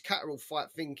looking at this Catterall fight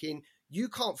thinking, you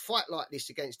can't fight like this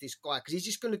against this guy because he's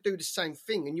just going to do the same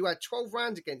thing. And you had 12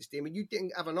 rounds against him and you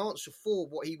didn't have an answer for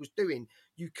what he was doing.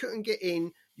 You couldn't get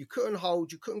in, you couldn't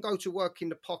hold, you couldn't go to work in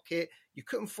the pocket, you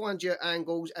couldn't find your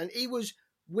angles. And he was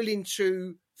willing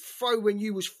to throw when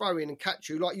you was throwing and catch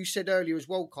you. Like you said earlier as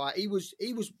well, Kai, he was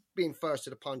being first to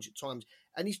the punch at times.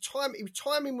 And his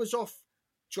timing was off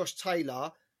Josh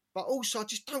Taylor. But also, I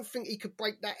just don't think he could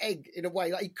break that egg in a way.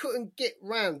 Like, he couldn't get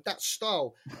round that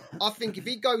style. I think if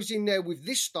he goes in there with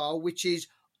this style, which is,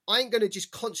 I ain't going to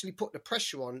just constantly put the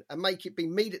pressure on and make it be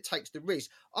me that takes the risk.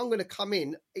 I'm going to come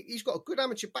in. He's got a good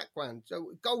amateur background.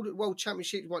 So gold at World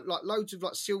Championships, like loads of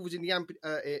like silvers in the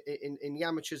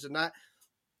amateurs and that.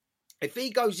 If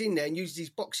he goes in there and uses his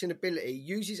boxing ability,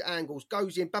 uses angles,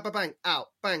 goes in, bang,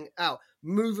 out,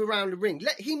 move around the ring.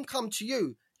 Let him come to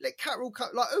you. Let Catterall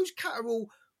come. Like, who's Catterall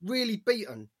really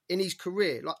beaten in his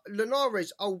career? Like,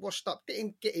 Linares, old washed up,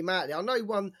 didn't get him out there. I know he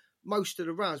won most of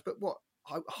the rounds, but what,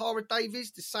 O'Hara Davies,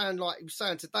 to sound like he was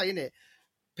saying today, innit?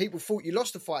 People thought you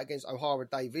lost the fight against O'Hara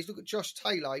Davies. Look at Josh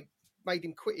Taylor, he made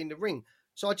him quit in the ring.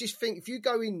 So I just think if you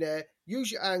go in there,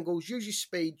 use your angles, use your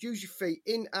speed, use your feet,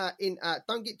 in, out.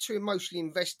 Don't get too emotionally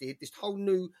invested. This whole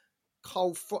new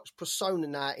Cole Fox persona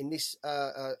now in this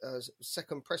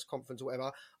second press conference or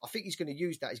whatever, I think he's going to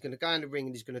use that. He's going to go in the ring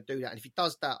and he's going to do that. And if he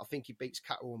does that, I think he beats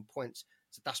Catterall on points.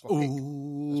 So that's my pick.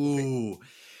 Ooh.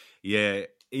 Yeah,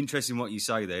 interesting what you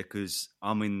say there, because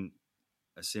I'm in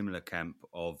a similar camp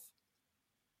of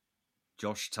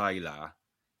Josh Taylor.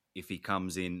 If he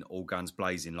comes in all guns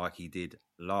blazing like he did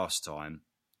last time,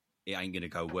 it ain't going to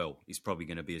go well. It's probably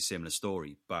going to be a similar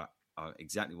story. But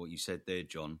exactly what you said there,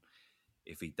 John.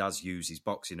 If he does use his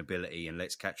boxing ability and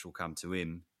lets Catterall come to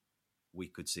him, we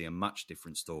could see a much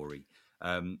different story.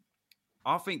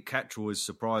 I think Catterall has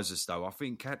surprised us, though. I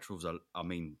think Catterall's,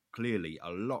 clearly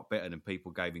a lot better than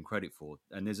people gave him credit for.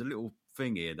 And there's a little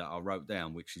thing here that I wrote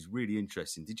down, which is really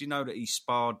interesting. Did you know that he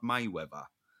sparred Mayweather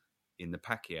in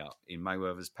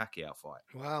Mayweather's Pacquiao fight?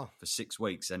 Wow. For 6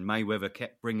 weeks. And Mayweather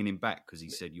kept bringing him back because he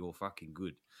said, "You're fucking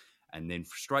good." And then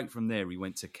straight from there, he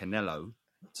went to Canelo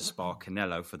to spar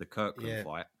Canelo for the Kirkland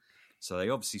fight. So they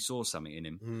obviously saw something in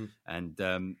him. And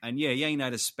he ain't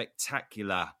had a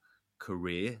spectacular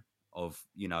career of,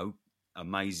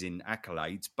 amazing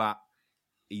accolades, but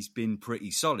he's been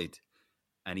pretty solid.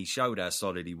 And he showed how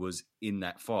solid he was in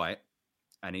that fight.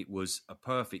 And it was a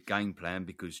perfect game plan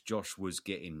because Josh was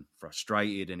getting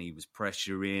frustrated and he was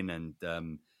pressuring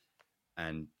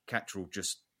and Catterall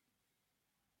just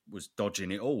was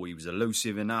dodging it all. He was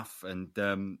elusive enough and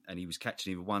he was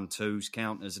catching either 1-2s,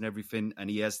 counters and everything. And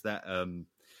he has that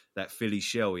Philly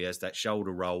shell. He has that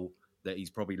shoulder roll that he's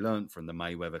probably learnt from the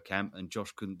Mayweather camp, and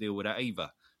Josh couldn't deal with that either.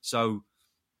 So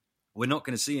we're not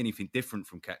going to see anything different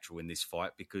from Catterall in this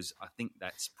fight because I think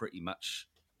that's pretty much,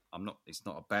 it's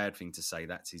not a bad thing to say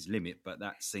that's his limit, but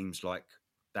that seems like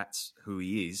that's who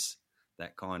he is,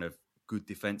 that kind of good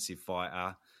defensive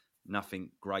fighter,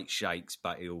 nothing great shakes,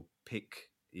 but he'll pick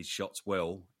his shots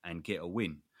well and get a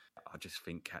win. I just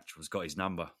think Catterall's got his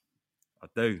number. I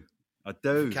do. I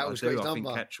think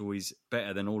Catterall is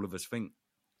better than all of us think.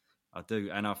 I do.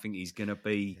 And I think he's going to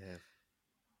be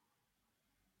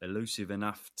elusive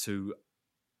enough to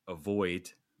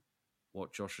avoid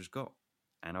what Josh has got.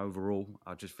 And overall,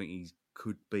 I just think he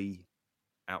could be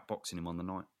outboxing him on the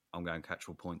night. I'm going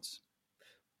Catterall points.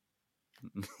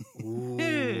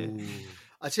 Ooh.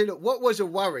 I tell you, what was a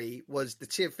worry was the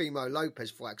Teofimo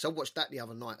Lopez fight, because I watched that the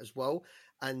other night as well.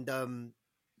 And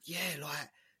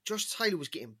Josh Taylor was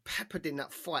getting peppered in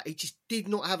that fight. He just did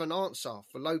not have an answer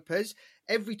for Lopez.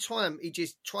 Every time he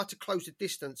just tried to close the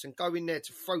distance and go in there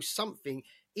to throw something,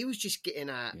 he was just getting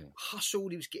out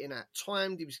hustled. He was getting out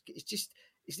timed.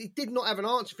 He did not have an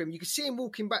answer for him. You could see him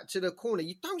walking back to the corner.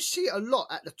 You don't see it a lot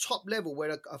at the top level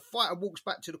where a fighter walks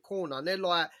back to the corner and they're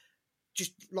like,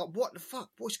 just like, what the fuck?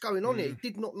 What's going on here? He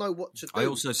did not know what to do. I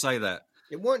also say that.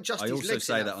 It weren't just his legs. I also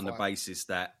say that on the basis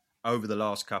that over the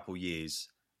last couple of years,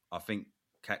 I think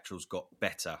Catterall's got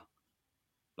better.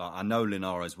 Like, I know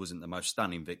Linares wasn't the most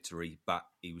stunning victory, but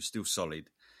he was still solid.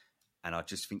 And I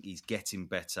just think he's getting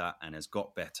better and has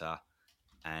got better.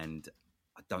 And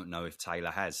I don't know if Taylor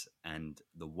has. And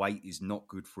the weight is not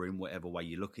good for him, whatever way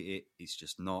you look at it. It's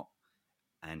just not.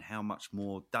 And how much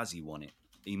more does he want it?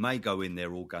 He may go in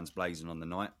there all guns blazing on the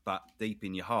night, but deep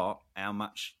in your heart, how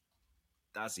much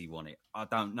does he want it? I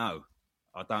don't know.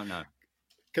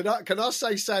 Can I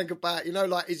say something about,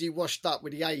 like, is he washed up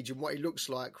with the age and what he looks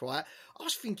like, right? I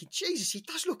was thinking, Jesus, he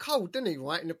does look old, doesn't he,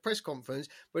 right, in the press conference?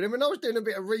 But then when I was doing a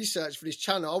bit of research for this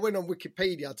channel, I went on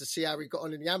Wikipedia to see how he got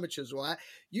on in the amateurs, right?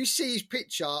 You see his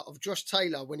picture of Josh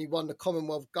Taylor when he won the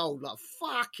Commonwealth gold, like,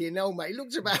 fucking hell, mate. He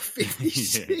looks about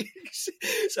 56.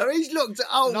 So he's looked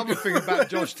old. Another thing about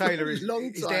Josh Taylor is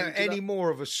there any know?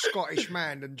 more of a Scottish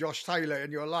man than Josh Taylor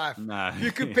in your life? No. If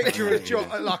you could picture if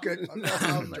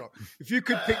you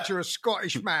could picture a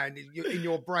Scottish man in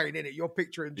your brain, innit, you're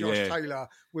picturing Josh Taylor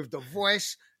with the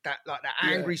voice, that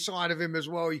angry side of him as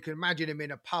well. You can imagine him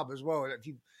in a pub as well. If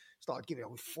you started giving,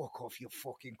 fuck off, you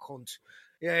fucking cunt.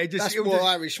 Yeah, that's more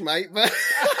Irish, mate. But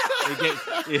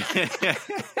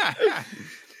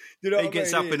he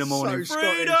gets up in the morning. So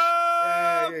Freedom!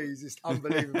 Yeah, he's just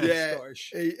unbelievably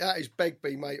Scottish. That is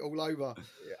Begbie, mate, all over.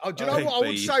 Yeah. Oh, do you know what I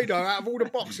would say, though? Out of all the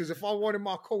boxers, if I want in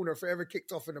my corner, if it ever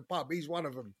kicked off in a pub, he's one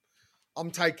of them.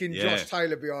 I'm taking Josh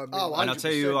Taylor behind me. Oh, and I'll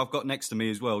tell you who I've got next to me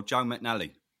as well, Joe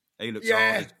McNally. He looks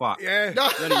hard as fuck. Yeah. You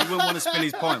wouldn't want to spill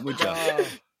his pint, would you?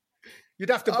 You'd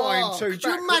have to buy him two. Could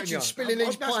you imagine spilling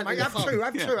his pint? Have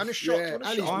two, and a shot.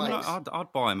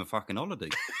 I'd buy him a fucking holiday.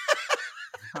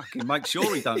 Fucking make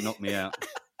sure he don't knock me out.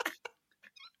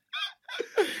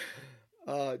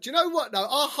 Do you know what, though?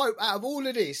 I hope out of all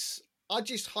of this, I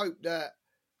just hope that,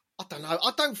 I don't know,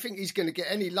 I don't think he's going to get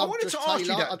any love. I wanted to ask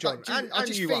you that, John, I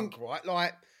just think, right,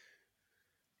 like,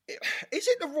 is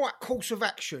it the right course of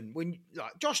action when,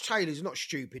 like, Josh Taylor's not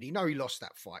stupid. He knows he lost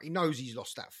that fight. He knows he's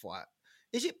lost that fight.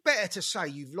 Is it better to say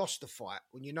you've lost the fight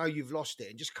when you know you've lost it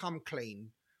and just come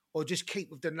clean, or just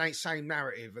keep with the same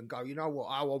narrative and go, you know what,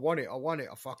 I won it,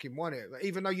 I fucking won it,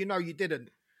 even though you know you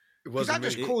didn't? Because that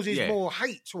just causes more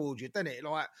hate towards you, doesn't it?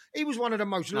 Like, he was one of the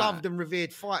most loved and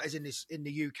revered fighters in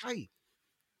the UK.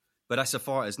 But that's a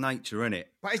fighter's nature, isn't it?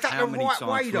 But is that How the many right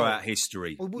times way, though? Throughout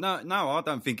history? No, I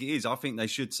don't think it is. I think they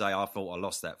should say, I thought I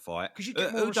lost that fight. Because you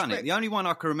get more Who done it? respect. The only one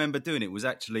I can remember doing it was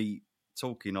actually,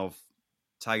 talking of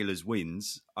Taylor's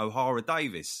wins, O'Hara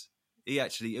Davis.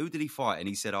 Who did he fight? And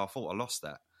he said, I thought I lost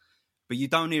that. But you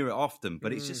don't hear it often,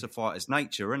 but it's just a fighter's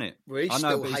nature, isn't it? Well, I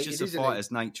know, but it's just a fighter's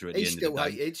nature at the end of the day. He's still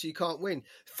hated, so you can't win.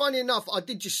 Funny enough, I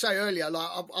did just say earlier, like,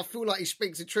 I feel like he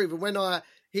speaks the truth. And when I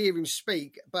hear him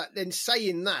speak, but then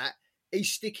saying that,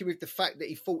 he's sticking with the fact that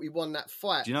he thought he won that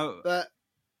fight. Do you know? But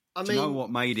I mean, do you know what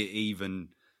made it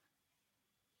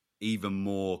even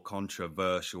more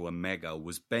controversial and mega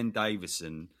was Ben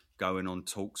Davison going on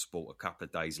TalkSport a couple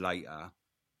of days later.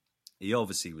 He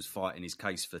obviously was fighting his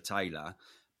case for Taylor,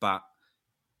 but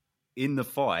in the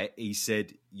fight, he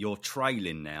said, you're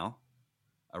trailing now,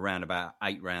 around about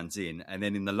 8 rounds in. And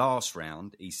then in the last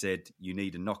round, he said, you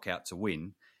need a knockout to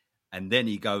win. And then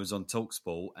he goes on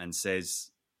TalkSport and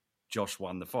says, Josh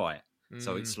won the fight.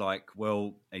 So it's like,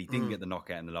 well, he didn't get the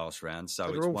knockout in the last round,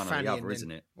 so it's one or the other, isn't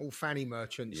it? All fanny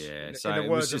merchants. Yeah, so it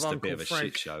was just a bit of a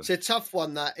shit show. It's a tough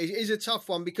one, that. It is a tough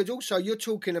one, because also you're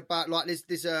talking about, like,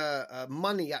 there's a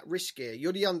money at risk here.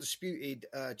 You're the undisputed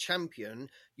champion.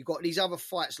 You've got these other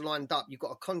fights lined up. You've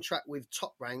got a contract with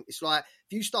Top Rank. It's like,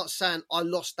 if you start saying, I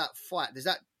lost that fight, does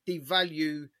that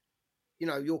devalue,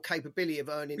 your capability of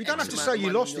earning? You don't have to say you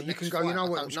lost it. You can go, you know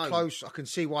what, it was close. I can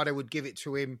see why they would give it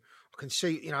to him. I can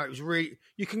see, it was really...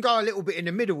 You can go a little bit in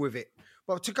the middle with it.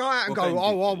 But to go out and go,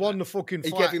 I won the fucking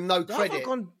fight. He gave him no credit.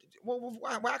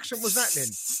 What accent was that then?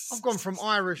 I've gone from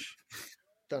Irish...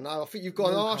 Don't know. I think you've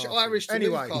gone Irish to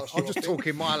anyway, Newcastle. I'm just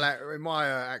talking in my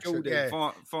accent. Yeah.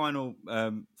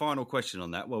 Final question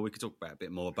on that. Well, we could talk about it a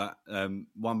bit more, but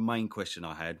one main question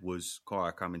I had was,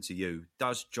 Kaya, coming to you.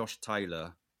 Does Josh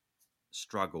Taylor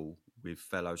struggle with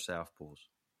fellow Southpaws?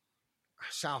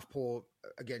 Southpaw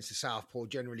against the Southpaw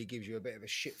generally gives you a bit of a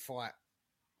shit fight.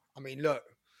 I mean, look,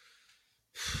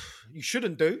 you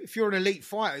shouldn't do. If you're an elite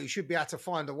fighter, you should be able to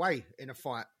find a way in a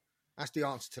fight. That's the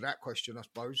answer to that question, I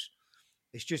suppose.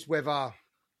 It's just whether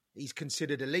he's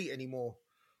considered elite anymore,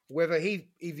 whether he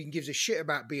even gives a shit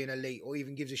about being elite, or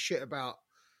even gives a shit about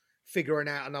figuring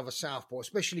out another Southpaw,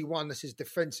 especially one that's as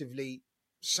defensively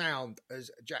sound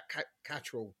as Jack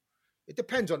Catterall. It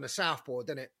depends on the Southpaw,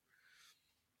 doesn't it?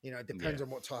 It depends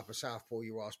on what type of Southpaw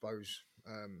you are, I suppose.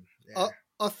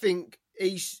 I think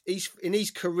he's in his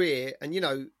career, and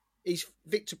he's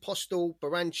Victor Postel,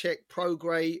 Baranchek,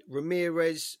 Prograis,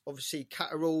 Ramirez, obviously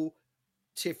Catterall,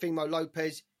 Teofimo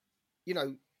Lopez.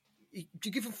 You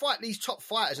give him fight these top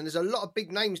fighters, and there's a lot of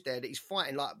big names there that he's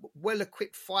fighting, like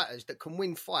well-equipped fighters that can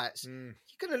win fights. You're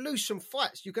going to lose some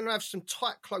fights. You're going to have some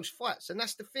tight, close fights, and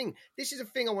that's the thing. This is a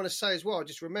thing I want to say as well. I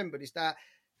just remembered, is that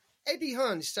Eddie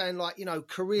Hearn is saying, like, you know,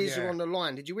 careers are on the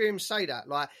line. Did you hear him say that?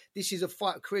 Like, this is a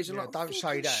fight of careers. Yeah, Like, don't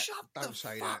say that. Shut don't the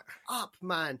say fuck that. up,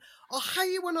 man. I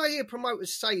hate it when I hear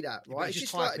promoters say that, right? It's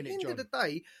just like, at the end of the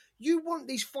day, you want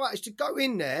these fighters to go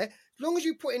in there. As long as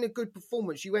you put in a good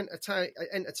performance, you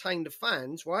entertain the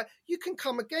fans, right? You can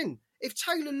come again. If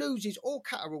Taylor loses or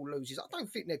Catterall loses, I don't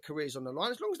think their career's on the line.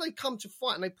 As long as they come to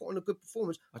fight and they put on a good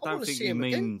performance, I want to see them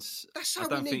again. That's how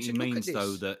we need to look at this.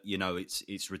 Though, that, you know,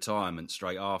 it's retirement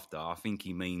straight after. I think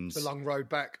he means the long road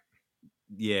back.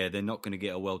 Yeah, they're not going to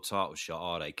get a world title shot,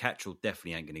 are they? Catterall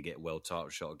definitely ain't going to get a world title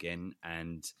shot again.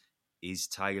 And is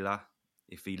Taylor?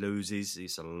 If he loses,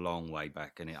 it's a long way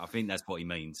back, isn't it? I think that's what he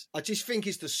means. I just think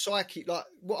it's the psyche. Like,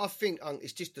 what I think,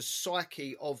 it's just the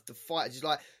psyche of the fighters. It's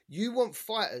like, you want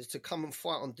fighters to come and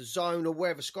fight on DAZN or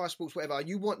wherever, Sky Sports, whatever.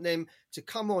 You want them to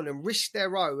come on and risk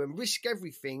their own and risk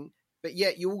everything, but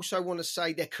yet you also want to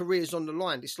say their career's on the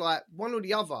line. It's like one or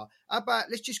the other. How about,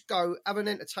 let's just go, have an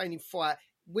entertaining fight,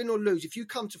 win or lose. If you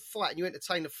come to fight and you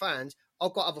entertain the fans,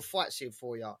 I've got other fights here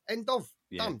for you. End of.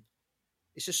 Yeah. Done.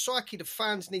 It's a psyche the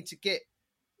fans need to get,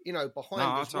 you know, behind. No,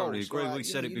 I as well. totally agree. Like, we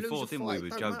said it before, didn't we,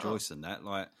 with Joe matter. Joyce and that?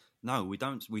 Like, no, we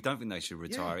don't think they should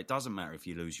retire. It doesn't matter if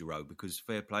you lose your road, because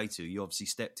fair play to you, you obviously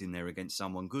stepped in there against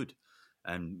someone good,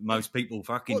 and most people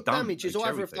fucking what don't. What damage is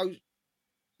either of those?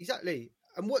 Exactly.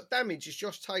 And what damage is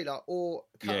Josh Taylor or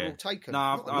Catterall taken?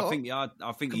 No,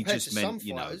 I think he just meant,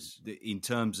 you know, fighters. In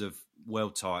terms of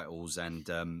world titles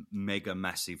and mega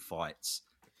massive fights,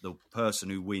 the person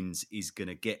who wins is going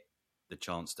to get the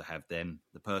chance to have them.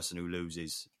 The person who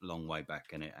loses, long way back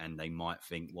in it, and they might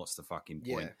think, what's the fucking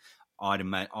point?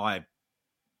 I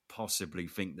possibly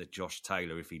think that Josh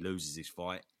Taylor, if he loses this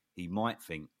fight, he might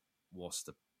think, what's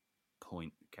the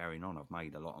point carrying on? I've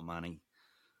made a lot of money.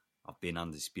 I've been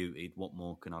undisputed. What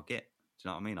more can I get? Do you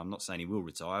know what I mean? I'm not saying he will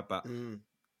retire, but do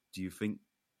you think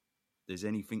there's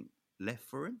anything left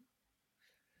for him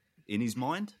in his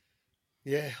mind?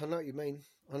 Yeah, I know what you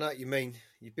mean.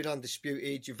 You've been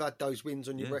undisputed. You've had those wins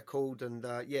on your record, and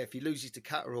if he loses to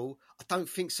Catterall, I don't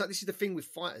think so. This is the thing with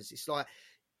fighters. It's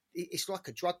like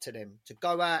a drug to them to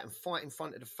go out and fight in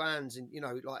front of the fans, and you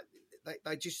know, like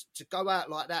they just to go out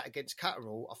like that against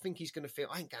Catterall. I think he's going to feel,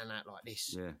 I ain't going out like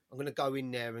this. Yeah. I'm going to go in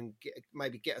there and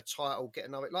maybe get a title, get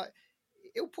another. Like,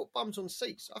 he'll put bums on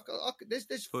seats.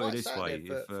 There's fights out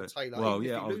there for Taylor. Well,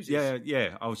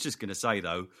 I was just going to say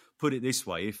though, put it this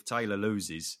way: if Taylor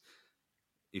loses,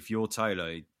 if you're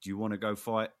Taylor, do you want to go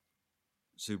fight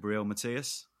Subriel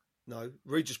Matias? No,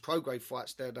 Regis Prograde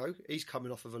fights there though. He's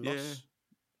coming off of a loss.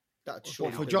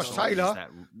 For Josh Taylor,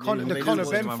 the Conor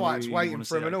Benn fight's waiting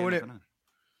for him and all, isn't it?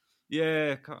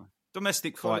 Yeah,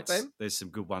 domestic fights. There's some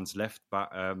good ones left,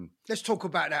 but let's talk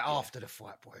about that after the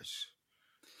fight, boys.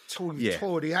 Tore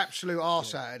the absolute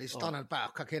arse out of it. It's done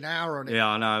about an hour on it. Yeah,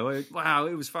 I know. Wow,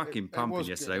 it was fucking pumping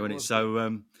yesterday, wasn't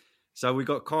it? So we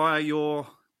got Kai, you're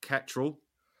Catterall.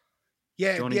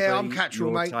 Yeah, Johnny B, I'm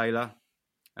Catterall, mate. Taylor,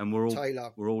 and we're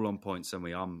all on points, and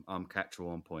I'm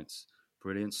Catterall on points.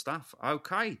 Brilliant stuff.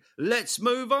 Okay, let's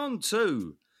move on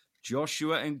to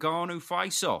Joshua and Ngannou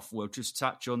face-off. We'll just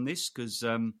touch on this because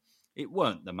it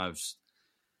weren't the most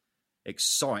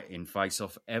exciting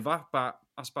face-off ever, but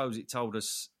I suppose it told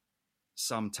us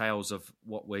some tales of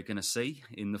what we're going to see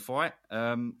in the fight.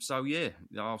 So, yeah,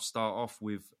 I'll start off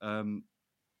with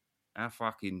how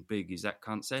fucking big is that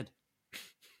cunt's head?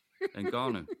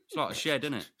 Ngannou. It's like a shed,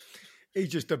 isn't it? He's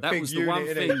just a big unit. That was the one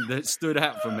thing that stood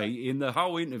out for me. In the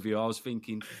whole interview, I was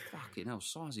thinking, fucking hell,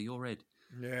 size of your head.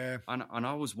 Yeah. And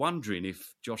I was wondering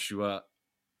if Joshua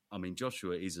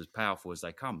is as powerful as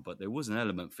they come, but there was an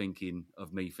element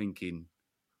of me thinking,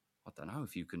 I don't know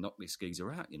if you can knock this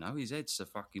geezer out, you know, his head's so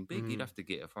fucking big, he'd have to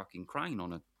get a fucking crane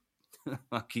on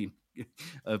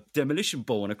a demolition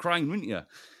ball on a crane, wouldn't you?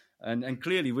 And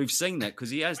clearly we've seen that because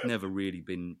he's never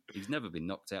been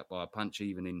knocked out by a punch,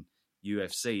 even in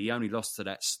UFC. He only lost to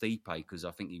that Stipe because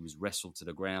I think he was wrestled to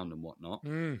the ground and whatnot.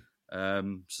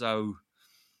 So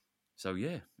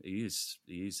yeah, he is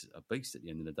a beast at the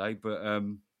end of the day. But a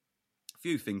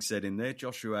few things said in there.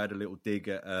 Joshua had a little dig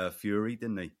at Fury,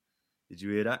 didn't he? Did you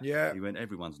hear that? Yeah. He went,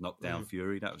 everyone's knocked down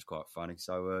Fury. That was quite funny.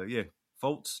 So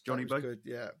thoughts, Johnny B? Good,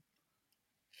 yeah.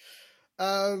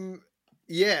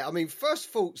 Yeah, I mean, first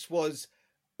thoughts was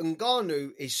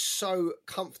Ngannou is so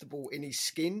comfortable in his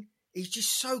skin. He's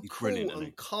just so cool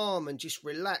and calm and just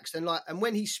relaxed. And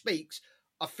when he speaks,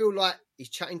 I feel like he's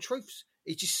chatting truths.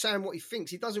 He's just saying what he thinks.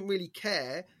 He doesn't really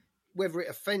care whether it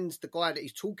offends the guy that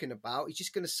he's talking about. He's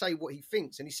just going to say what he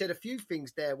thinks. And he said a few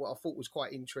things there what I thought was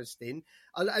quite interesting.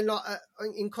 And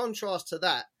in contrast to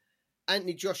that,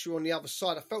 Anthony Joshua on the other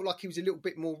side, I felt like he was a little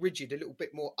bit more rigid, a little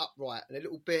bit more upright, and a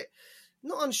little bit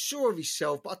not unsure of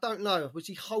himself, but I don't know. Was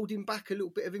he holding back a little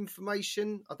bit of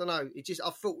information? I don't know. I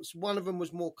thought one of them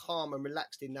was more calm and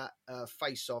relaxed in that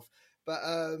face-off. But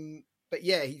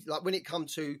yeah, when it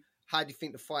comes to how do you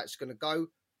think the fight's going to go,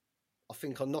 I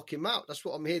think I'll knock him out. That's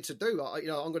what I'm here to do.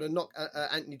 I'm going to knock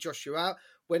Anthony Joshua out.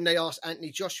 When they ask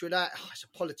Anthony Joshua that, it's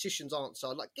a politician's answer.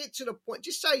 Like, get to the point.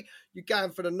 Just say you're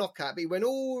going for the knockout. But he went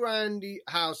all around the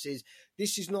houses.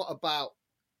 This is not about,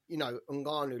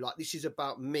 Ngannou. Like, this is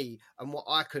about me and what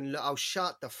I can... Oh,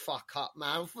 shut the fuck up,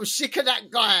 man. I'm sick of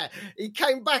that guy. He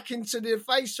came back into the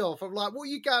face-off. I'm like, what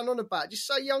are you going on about? Just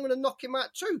say, yeah, I'm going to knock him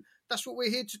out too. That's what we're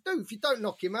here to do. If you don't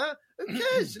knock him out, who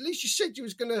cares? At least you said you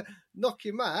was going to knock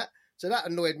him out. So that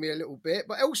annoyed me a little bit.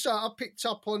 But also, I picked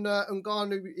up on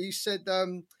Ngannou. He said,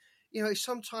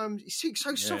 sometimes he speaks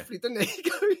so softly, doesn't he? He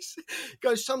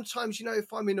goes, sometimes,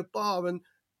 if I'm in a bar and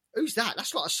who's that?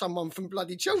 That's like someone from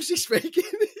bloody Chelsea speaking.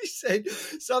 He said,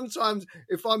 sometimes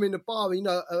if I'm in a bar,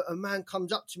 a man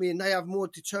comes up to me and they have more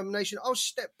determination, I'll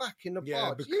step back in the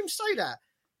bar. Did you even say that?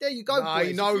 There you go, boys.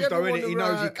 He knows, though, innit? He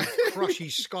knows he can crush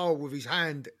his skull with his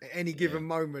hand at any given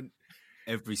moment.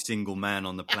 Every single man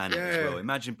on the planet as well.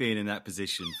 Imagine being in that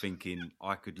position thinking,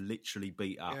 I could literally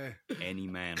beat up any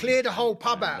man. Clear the whole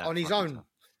pub out on his own. Tough.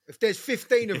 If there's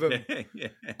 15 of them,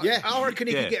 I reckon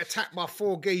he could get attacked by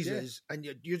 4 geezers and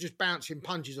you're just bouncing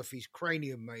punches off his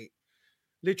cranium, mate.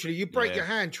 Literally, you break your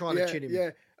hand trying to chin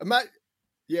him.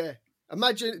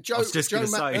 Imagine Joe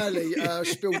McNally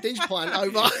spilled his pint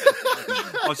over.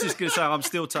 I was just going to say, I'm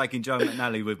still taking Joe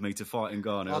McNally with me to fight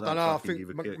Ngannou. I don't know. I think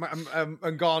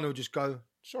Ngannou will just go,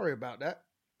 sorry about that.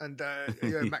 And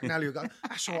McNally will go,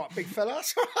 that's all right, big fella.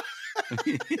 That's all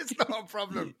right. It's not a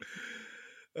problem.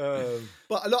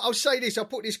 But look, I'll say this. I'll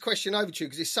put this question over to you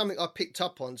because it's something I picked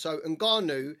up on. So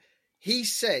Ngannou, he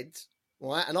said,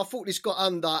 right, and I thought this got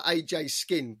under AJ's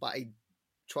skin, but he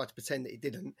tried to pretend that he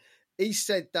didn't. He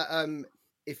said that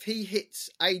if he hits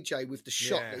AJ with the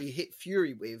shot that he hit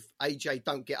Fury with, AJ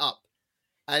don't get up.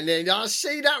 And then I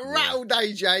see that rattled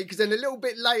AJ because then a little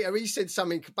bit later he said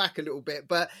something back a little bit.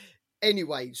 But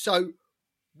anyway, so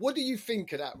what do you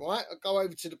think of that, right? I'll go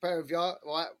over to the pair of you,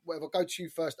 right? Whatever, I'll go to you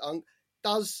first, Unk.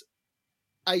 Does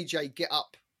AJ get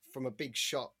up from a big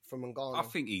shot from Ngannou? I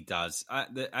think he does.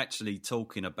 Actually,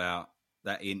 talking about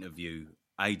that interview,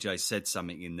 AJ said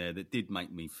something in there that did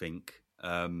make me think.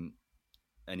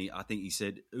 And I think he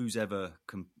said, who's ever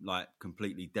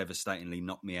completely devastatingly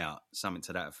knocked me out? Something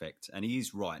to that effect. And he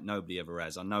is right. Nobody ever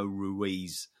has. I know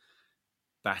Ruiz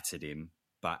battered him,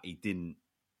 but he didn't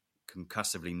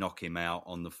concussively knock him out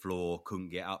on the floor, couldn't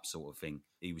get up sort of thing.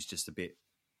 He was just a bit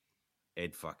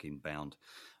head fucking bound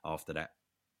after that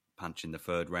punch in the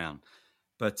 3rd round.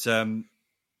 But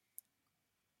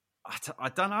I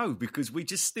don't know, because we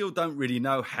just still don't really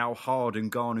know how hard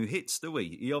Ngannou hits, do we?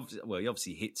 He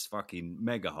obviously hits fucking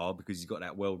mega hard because he's got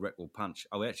that world record punch.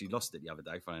 Oh, he actually lost it the other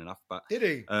day, funny enough. But did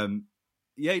he?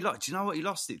 Yeah, do you know what? He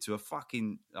lost it to a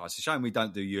fucking... Oh, it's a shame we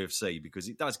don't do UFC because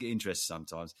it does get interesting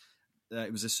sometimes.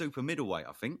 It was a super middleweight,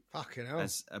 I think. Fucking hell.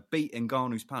 As a beat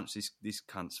Ngannou's punch. This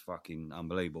cunt's fucking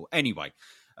unbelievable. Anyway,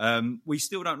 we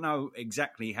still don't know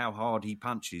exactly how hard he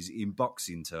punches in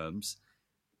boxing terms,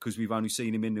 because we've only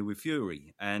seen him in there with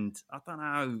Fury. And I don't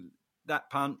know, that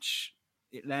punch,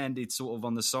 it landed sort of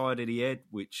on the side of the head,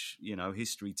 which,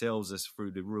 history tells us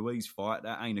through the Ruiz fight,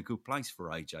 that ain't a good place for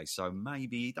AJ. So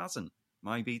maybe he doesn't.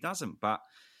 But,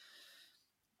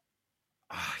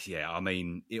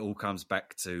 it all comes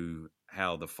back to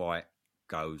how the fight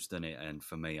goes, doesn't it? And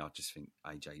for me, I just think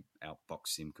AJ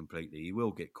outboxes him completely. He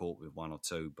will get caught with 1 or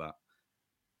 2, but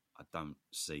I don't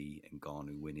see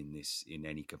Ngannou winning this in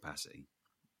any capacity.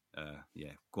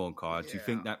 Go on, Kai. Do you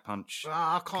think that punch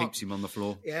keeps him on the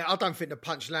floor? Yeah, I don't think the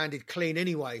punch landed clean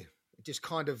anyway. It just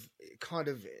it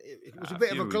was a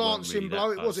bit of a glancing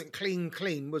blow. It wasn't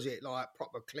clean, was it? Like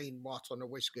proper clean, right on the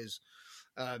whiskers.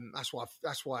 That's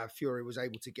why Fury was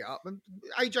able to get up. And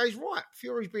AJ's right.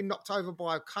 Fury's been knocked over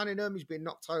by Cunningham. He's been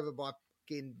knocked over by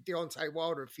Deontay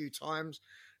Wilder a few times.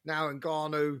 Now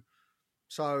Ngannou.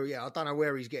 So yeah, I don't know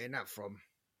where he's getting that from.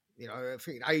 I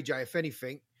think AJ, if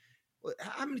anything.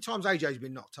 How many times AJ's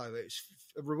been knocked over? It's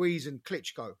Ruiz and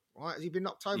Klitschko, right? Has he been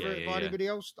knocked over by anybody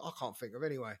else? I can't think of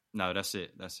anyway. No, that's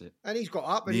it. And he's got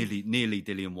up. And nearly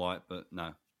Dillian White, but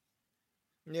no.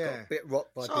 Yeah. Got a bit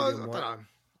rocked by Dillian White. I don't know.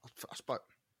 I spoke.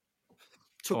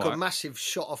 Took a massive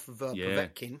shot off of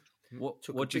Povetkin. What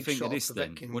do you think of this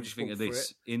then? What do you think of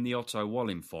this? In the Otto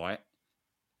Wallin fight,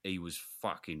 he was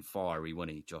fucking fiery,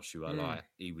 wasn't he, Joshua? Like,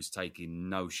 he was taking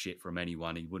no shit from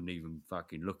anyone. He wouldn't even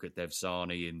fucking look at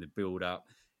Devsani in the build-up.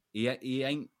 He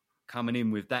ain't coming in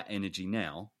with that energy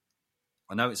now.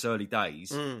 I know it's early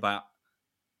days, but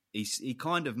he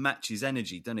kind of matches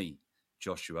energy, doesn't he,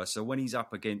 Joshua? So when he's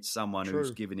up against someone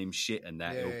who's giving him shit and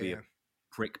that, he'll be a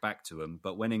prick back to him.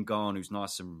 But when Ngannou's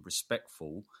nice and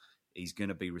respectful, he's going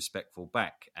to be respectful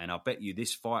back. And I bet you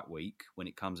this fight week, when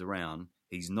it comes around,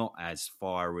 he's not as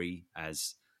fiery,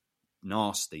 as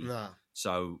nasty. Nah.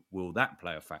 So will that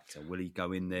play a factor? Will he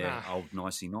go in there, old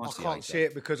nicey? I can't see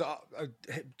it because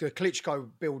the Klitschko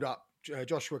build-up,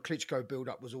 Joshua Klitschko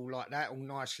build-up was all like that, all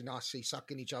nicey,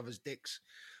 sucking each other's dicks.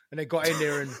 And they got in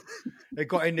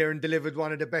there and delivered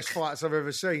one of the best fights I've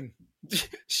ever seen.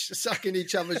 Sucking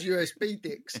each other's USB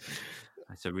dicks.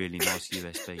 That's a really nice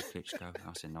USB, Klitschko.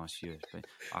 That's a nice USB.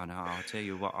 I know. I'll tell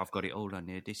you what. I've got it all on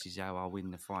here. This is how I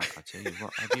win the fight. I tell you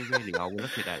what. I do really. I will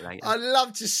look at that later. I'd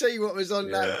love to see what was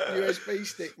on that USB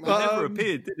stick, man. It never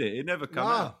appeared, did it? It never came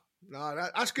out. No,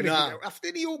 that's going to be...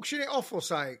 Did he auction it off or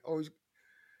something? Or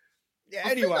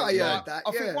anyway,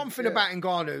 I think one thing about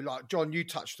Ngannou, like John, you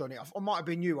touched on it. I might have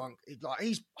been you, like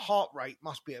his heart rate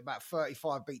must be at about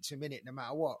 35 beats a minute, no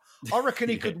matter what. I reckon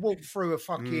he could walk through a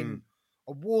fucking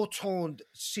a war-torn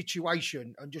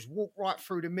situation and just walk right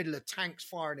through the middle of tanks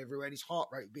firing everywhere, and his heart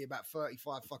rate would be about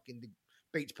 35 fucking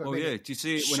beats per minute. Oh yeah, do you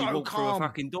see it when he walked through a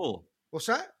fucking door? What's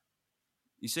that?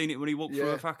 You seen it when he walked through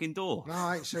a fucking door? No,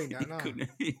 I ain't seen that. No.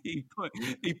 He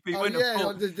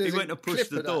went to push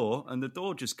the door, and the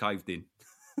door just caved in.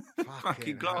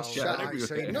 Fucking glass shattered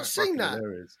everywhere. I've not seen that.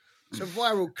 Hilarious. It's a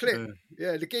viral clip.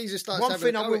 Yeah, the geezer starts. One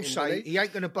thing I will say, he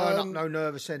ain't going to burn up no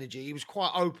nervous energy. He was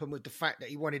quite open with the fact that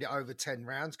he wanted it over 10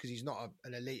 rounds because he's not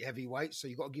an elite heavyweight, so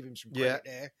you've got to give him some credit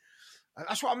there. And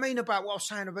that's what I mean about what I was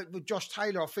saying about with Josh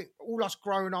Taylor. I think all us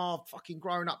grown up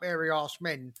airy ass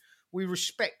men, we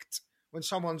respect when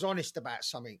someone's honest about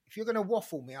something. If you're going to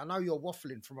waffle me, I know you're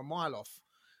waffling from a mile off.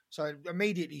 So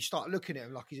immediately you start looking at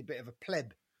him like he's a bit of a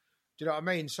pleb. Do you know what I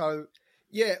mean? So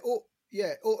or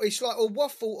it's like, or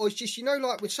waffle, or it's just,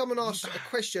 like when someone asks a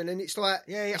question and it's like,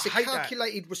 it's a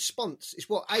calculated response. It's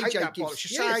what AJ gives.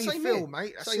 Just say how you feel,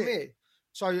 mate. That's it. Here.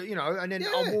 So, and then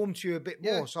I'll warm to you a bit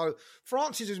more. So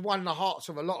Francis has won the hearts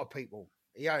of a lot of people.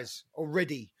 He has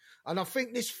already. And I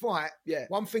think this fight,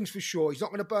 one thing's for sure, he's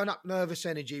not going to burn up nervous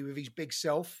energy with his big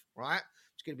self, right?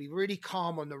 He's going to be really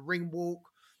calm on the ring walk.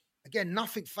 Again,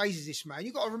 nothing phases this man.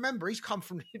 You've got to remember, he's come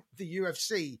from the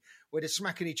UFC where they're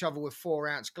smacking each other with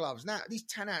 4-ounce gloves. Now, these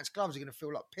 10-ounce gloves are going to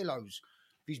feel like pillows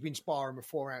if he's been sparring with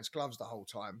 4-ounce gloves the whole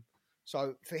time.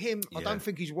 So for him, I don't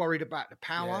think he's worried about the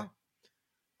power.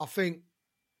 I think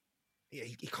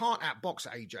he can't outbox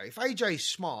AJ. If AJ is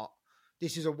smart,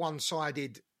 this is a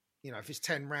one-sided, if it's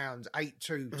 10 rounds,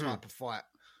 8-2 type of fight.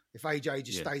 If AJ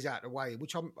just stays out of the way,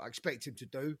 which I expect him to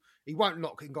do, he won't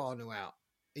knock Ngannou out.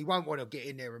 He won't want to get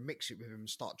in there and mix it with him and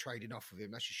start trading off with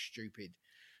him. That's just stupid.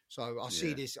 So I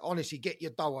see this. Honestly, get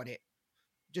your dough on it.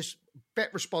 Just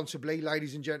bet responsibly,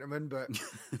 ladies and gentlemen. But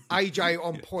AJ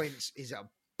on points is a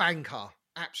banker.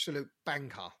 Absolute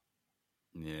banker.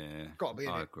 Yeah. Got to be in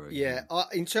I it. agree. Yeah.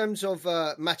 In terms of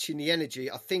matching the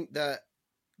energy, I think that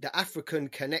the African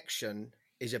connection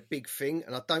is a big thing.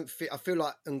 And I feel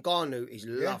like Ngannou is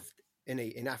loved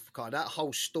in Africa, that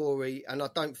whole story, and I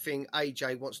don't think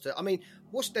AJ wants to. I mean,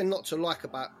 what's there not to like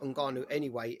about Ngannou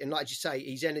anyway? And like you say,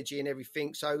 his energy and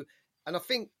everything. So, and I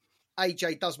think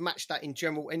AJ does match that in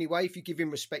general anyway. If you give him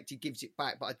respect, he gives it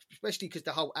back. But especially because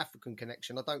the whole African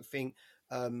connection, I don't think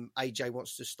AJ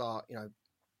wants to start,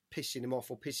 pissing him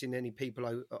off or pissing any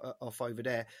people off over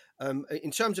there.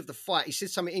 In terms of the fight, he said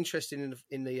something interesting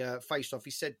in the face-off.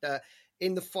 He said that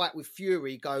in the fight with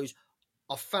Fury, he goes,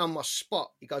 I found my spot.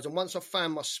 He goes, and once I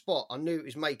found my spot, I knew it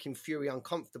was making Fury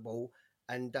uncomfortable,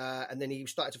 and then he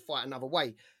started to fight another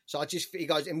way. So he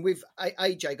goes, and with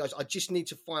AJ, he goes, I just need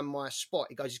to find my spot.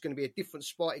 He goes, it's going to be a different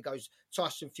spot. He goes,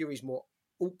 Tyson Fury's more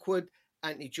awkward.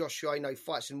 Anthony Joshua,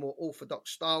 fights in a more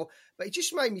orthodox style. But it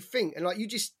just made me think, and like you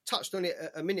just touched on it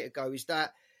a minute ago, is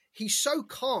that he's so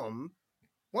calm.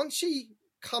 Once he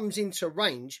comes into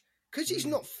range, because he's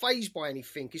not fazed by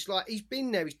anything. It's like he's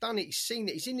been there, he's done it, he's seen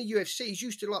it. He's in the UFC. He's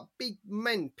used to like big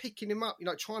men picking him up,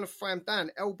 trying to throw him down,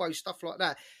 elbows, stuff like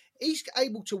that. He's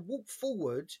able to walk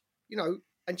forward,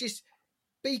 and just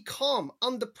be calm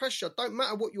under pressure. Don't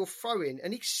matter what you're throwing,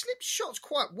 and he slips shots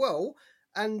quite well.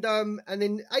 And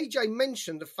then AJ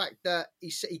mentioned the fact that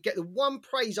he get the one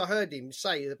praise I heard him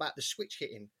say about the switch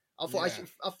hitting. I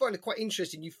find it quite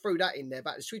interesting you threw that in there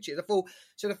about the switch hitting. I thought,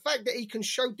 so the fact that he can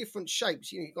show different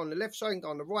shapes, you go on the left side and go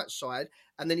on the right side,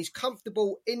 and then he's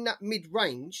comfortable in that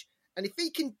mid-range. And if he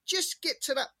can just get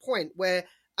to that point where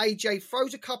AJ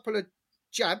throws a couple of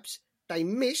jabs, they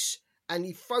miss, and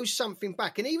he throws something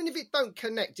back. And even if it don't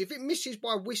connect, if it misses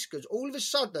by whiskers, all of a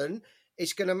sudden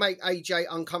it's going to make AJ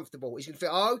uncomfortable. He's going to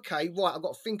think, oh, okay, right, I've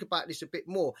got to think about this a bit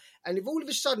more. And if all of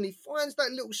a sudden he finds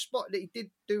that little spot that he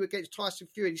did do against Tyson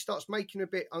Fury, he starts making him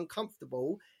a bit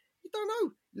uncomfortable, you don't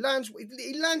know.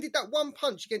 He landed that one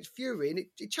punch against Fury and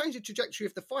it changed the trajectory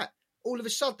of the fight. All of a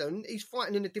sudden, he's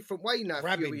fighting in a different way now.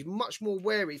 Fury. He's much more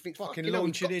wary. He thinks, fucking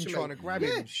launching in, trying to grab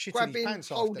him, shitting his pants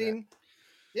holding.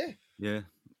 Yeah.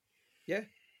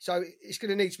 So it's going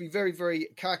to need to be very, very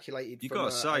calculated. You've got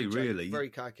to say, AJ. really, very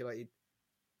calculated.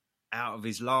 Out of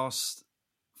his last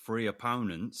 3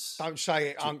 opponents, don't say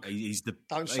it, Unc. He's the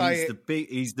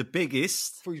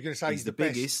biggest. I thought you were going to say he's the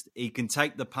biggest. He can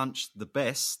take the punch the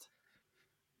best,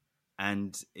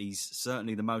 and he's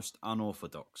certainly the most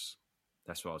unorthodox.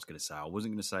 That's what I was going to say. I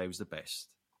wasn't going to say he was the best,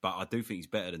 but I do think he's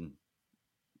better than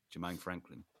Jermaine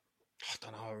Franklin. I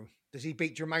don't know. Does he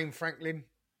beat Jermaine Franklin?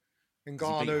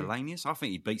 Does he beat Helenius? I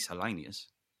think he beats Helenius.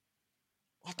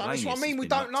 I don't know. That's what I mean. We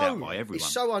don't know.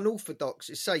 It's so unorthodox.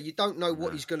 It's say you don't know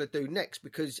what he's going to do next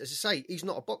because, as I say, he's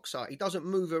not a boxer. He doesn't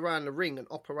move around the ring and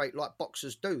operate like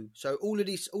boxers do. So all of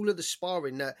the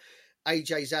sparring that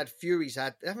AJ's had, Fury's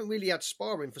had, they haven't really had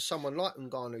sparring for someone like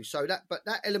Ngannou. So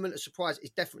that element of surprise is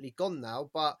definitely gone now.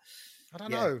 But I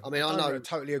don't know. I mean, I don't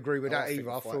totally agree with that either.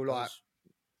 I feel like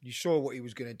you saw what he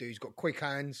was going to do. He's got quick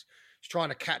hands. He's trying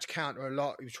to catch counter a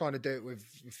lot. He was trying to do it with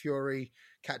Fury,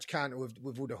 catch counter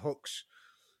with all the hooks.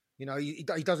 You know, he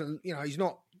doesn't. You know, he's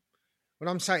not. When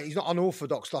I'm saying he's not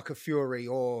unorthodox like a Fury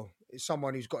or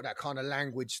someone who's got that kind of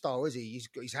language style, is he? He's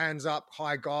got his hands up,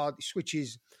 high guard. He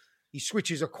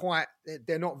switches are quite.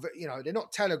 They're not. You know, they're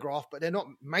not telegraphed, but they're not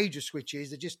major switches.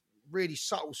 They're just really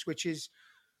subtle switches.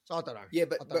 So I don't know. Yeah,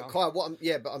 but Kai,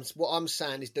 what I'm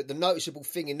saying is that the noticeable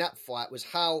thing in that fight was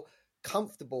how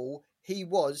comfortable he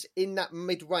was in that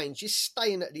mid range, just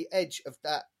staying at the edge of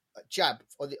that jab,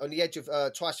 on the edge of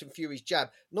Tyson Fury's jab.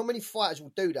 Not many fighters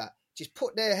will do that. Just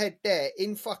put their head there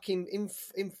in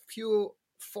pure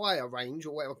fire range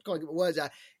or whatever. I can't get my words out.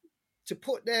 To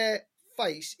put their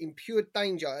face in pure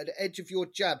danger at the edge of your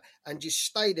jab and just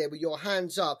stay there with your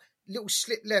hands up. Little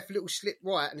slip left, little slip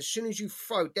right, and as soon as you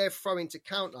throw, they're throwing to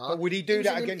counter. But would he do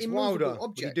that against Wilder?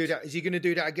 Would he do that? Is he going to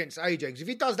do that against AJ? Because if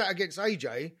he does that against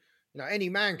AJ, you know, any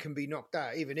man can be knocked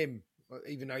out, even him,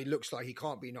 even though he looks like he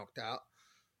can't be knocked out.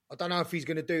 I don't know if he's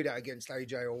going to do that against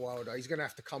AJ or Wilder. He's going to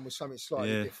have to come with something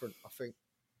slightly different, I think.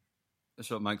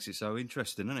 That's what makes it so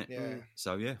interesting, isn't it? Yeah.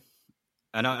 So, yeah.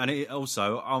 And it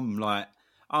also,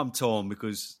 I'm torn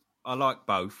because I like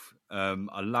both.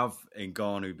 I love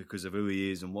Ngannou because of who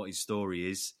he is and what his story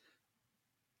is,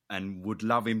 and would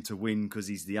love him to win because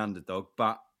he's the underdog.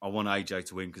 But I want AJ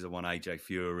to win because I want AJ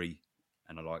Fury,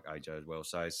 and I like AJ as well.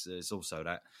 So it's also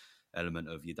that element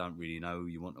of you don't really know who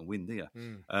you want to win, do you?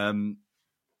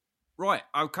 Right,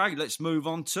 okay, let's move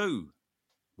on to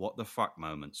what the fuck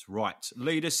moments. Right,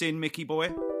 lead us in, Mickey boy.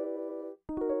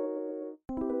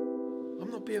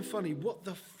 I'm not being funny. What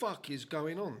the fuck is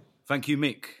going on? Thank you,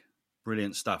 Mick.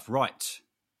 Brilliant stuff. Right,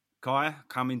 Kaya,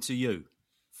 coming to you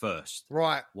first.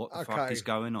 Right. What the fuck is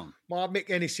going on? My Mick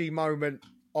Hennessy moment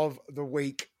of the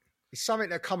week is something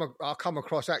that I come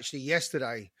across actually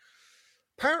yesterday.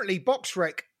 Apparently,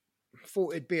 BoxRec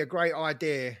thought it'd be a great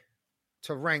idea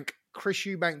to rank Chris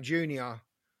Eubank Jr.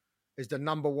 as the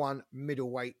number 1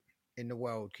 middleweight in the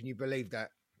world. Can you believe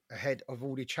that? Ahead of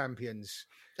all the champions.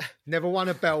 Never won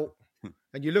a belt.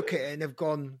 And you look at it and they've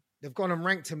gone and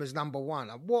ranked him as number 1.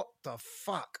 Like, what the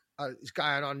fuck is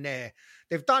going on there?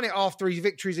 They've done it after his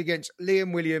victories against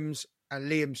Liam Williams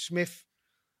and Liam Smith.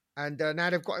 And now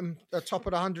they've got him atop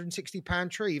of the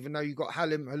 160-pound tree, even though you've got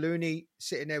Halim Hallouni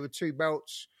sitting there with 2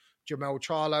 belts. Jamel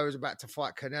Charlo is about to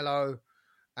fight Canelo.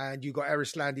 And you've got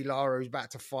Erislandy Lara who's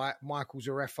about to fight Michael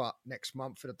Zarefa next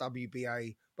month for the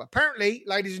WBA. But apparently,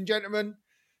 ladies and gentlemen,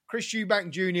 Chris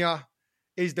Eubank Jr.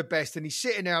 is the best. And he's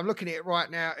sitting there, I'm looking at it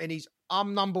right now, and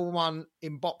I'm number 1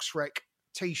 in BoxRec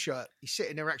t-shirt. He's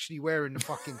sitting there actually wearing the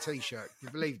fucking t-shirt. Can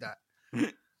you believe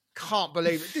that? Can't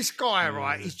believe it. This guy,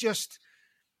 right,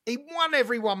 he won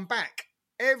everyone back.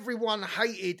 Everyone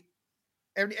hated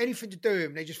anything to do with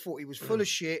him. They just thought he was full of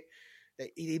shit.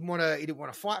 He didn't want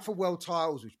to fight for world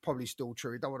titles, which is probably still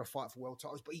true. He don't want to fight for world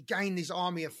titles, but he gained this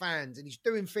army of fans, and he's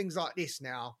doing things like this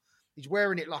now. He's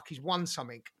wearing it like he's won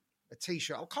something, a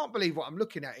t-shirt. I can't believe what I'm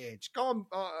looking at here. Just go on.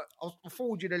 I'll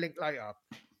forward you the link later,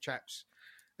 chaps.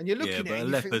 And you're looking at it, and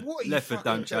you think, what are you leopard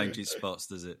don't doing? change its spots,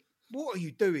 does it? What are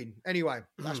you doing? Anyway,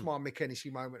 that's my Mick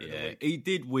Hennessy moment of the week. He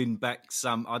did win back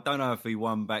some. I don't know if he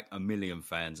won back 1 million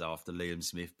fans after Liam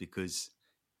Smith, because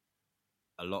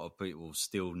a lot of people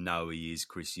still know he is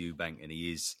Chris Eubank, and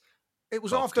he is. It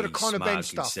was after the Conor Benn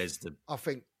stuff. I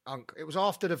think It was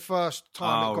after the first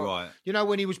time. Oh, right. You know,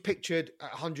 when he was pictured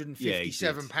at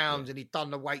 157 pounds yeah. and he'd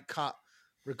done the weight cut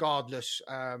regardless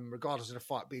of the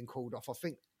fight being called off. I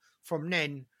think from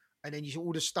then, and then you saw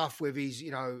all the stuff with his,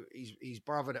 you know, his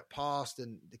brother that passed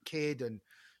and the kid and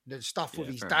the stuff with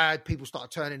his dad. People started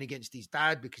turning against his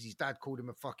dad because his dad called him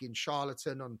a fucking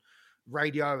charlatan on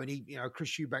radio, and he, you know,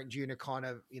 Chris Eubank Jr. kind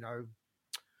of, you know,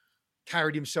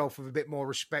 carried himself with a bit more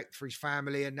respect for his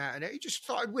family and that, and he just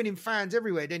started winning fans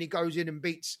everywhere. Then he goes in and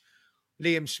beats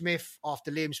Liam Smith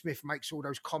after Liam Smith makes all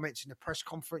those comments in the press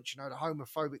conference, you know, the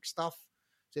homophobic stuff.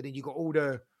 So then you got all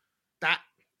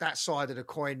that side of the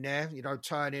coin there, you know,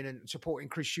 turning and supporting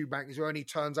Chris Eubank as well. And he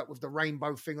turns up with the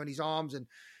rainbow thing on his arms, and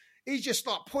he's just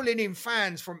like pulling in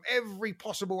fans from every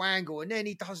possible angle. And then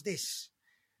he does this.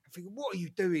 I think, what are you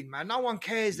doing, man? No one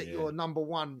cares that you're number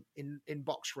one in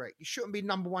box rec. You shouldn't be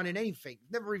number one in anything.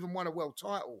 You've never even won a world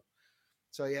title.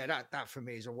 So yeah, that for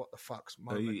me is a what the fuck's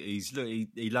moment.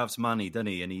 He loves money, doesn't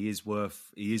he? And he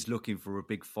is looking for a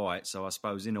big fight. So I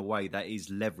suppose in a way that is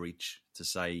leverage to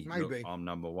say, maybe look, I'm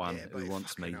number one. Yeah, who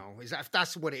wants me? If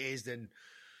that's what it is, then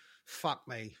fuck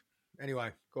me.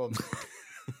 Anyway, go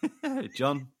on.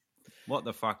 John, what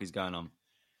the fuck is going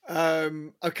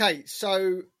on? Okay,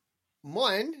 so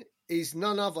mine is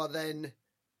none other than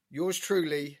yours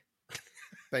truly,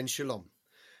 Benn Shalom.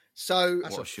 So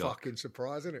that's a fucking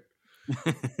surprise, isn't it?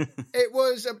 It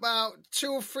was about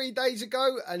 2 or 3 days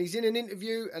ago, and he's in an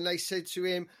interview, and they said to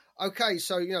him, okay,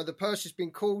 so, you know, the purse has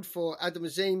been called for Adam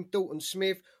Azim, Dalton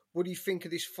Smith. What do you think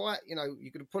of this fight? You know,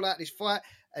 you're going to pull out this fight.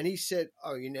 And he said,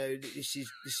 oh, you know, this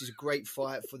is a great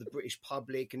fight for the British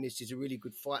public, and this is a really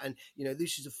good fight. And, you know,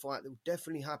 this is a fight that will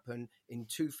definitely happen in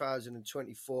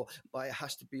 2024, but it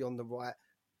has to be on the right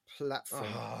platform.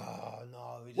 Oh,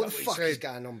 no. What the fuck is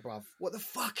going on, bruv? What the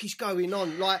fuck is going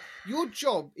on? Like, your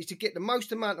job is to get the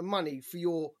most amount of money for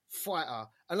your fighter.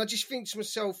 And I just think to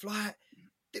myself, like,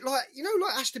 you know,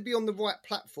 like, it has to be on the right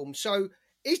platform. So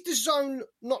is DAZN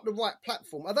not the right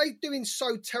platform? Are they doing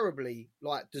so terribly,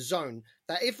 like DAZN,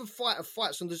 that if a fighter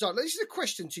fights on DAZN, this is a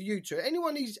question to you two.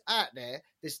 Anyone who's out there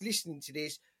that's listening to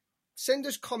this, send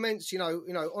us comments, you know,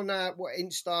 on our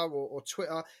Insta or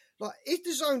Twitter. Like, is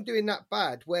DAZN doing that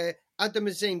bad where Adam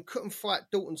Azim couldn't fight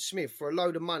Dalton Smith for a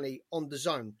load of money on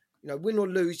DAZN? You know, win or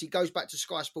lose, he goes back to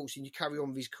Sky Sports and you carry on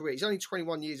with his career. He's only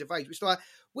 21 years of age. It's like,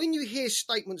 when you hear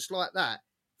statements like that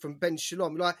from Benn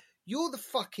Shalom, like, you're the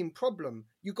fucking problem.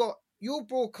 You got your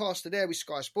broadcaster there with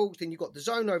Sky Sports, then you got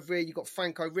DAZN over here, you got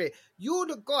Frank over here. You're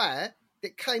the guy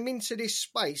that came into this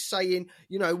space saying,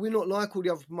 you know, we're not like all the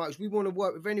other promoters. We want to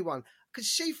work with anyone. I can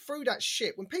see through that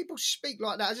shit. When people speak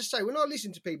like that, as I say, when I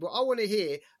listen to people, I want to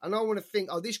hear and I want to think,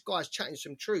 oh, this guy's chatting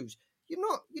some truths. You're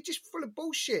not. You're just full of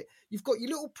bullshit. You've got your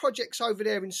little projects over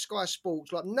there in Sky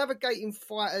Sports, like navigating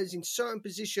fighters in certain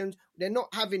positions. They're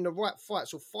not having the right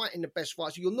fights or fighting the best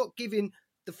fights. You're not giving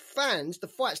the fans the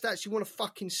fights they actually want to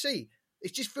fucking see.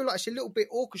 It just feels like it's a little bit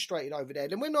orchestrated over there.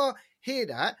 And when I hear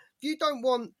that, if you don't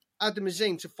want Adam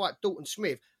Azim to fight Dalton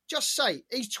Smith, just say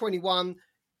he's 21.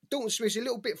 Dalton Smith's a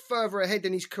little bit further ahead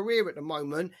in his career at the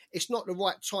moment. It's not the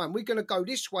right time. We're going to go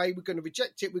this way. We're going to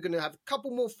reject it. We're going to have a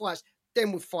couple more fights.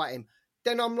 Then we'll fight him.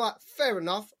 Then I'm like, fair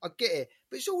enough. I get it.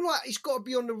 But it's all like, it's got to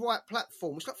be on the right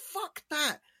platform. It's like, fuck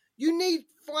that. You need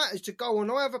fighters to go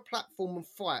on either platform and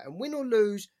fight. And win or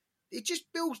lose, it just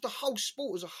builds the whole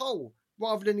sport as a whole.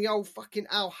 Rather than the old fucking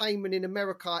Al Heyman in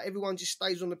America, everyone just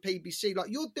stays on the PBC. Like,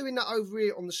 you're doing that over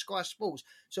here on the Sky Sports.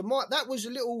 So that was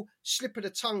a little slip of the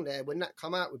tongue there when that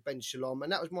come out with Benn Shalom.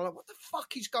 And that was more like, what the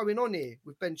fuck is going on here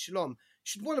with Benn Shalom? You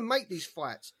should want to make these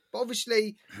fights. But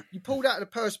obviously, you pulled out of the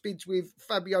purse bids with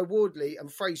Fabio Wardley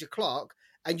and Fraser Clark,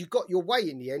 and you got your way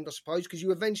in the end, I suppose, because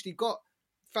you eventually got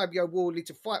Fabio Wardley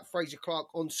to fight Fraser Clark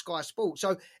on Sky Sports.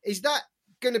 So is that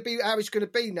going to be how it's going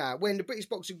to be now? When the British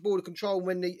Boxing Board of Control,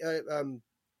 when the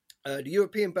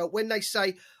European belt, when they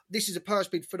say this is a purse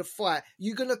bid for the fight,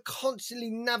 you're going to constantly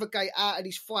navigate out of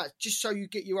these fights just so you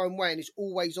get your own way, and it's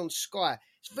always on Sky.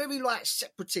 It's very like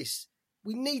separatists.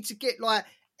 We need to get like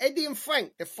Eddie and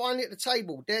Frank. They're finally at the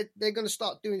table. They're going to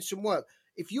start doing some work.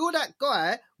 If you're that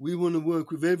guy, we want to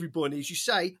work with everybody, as you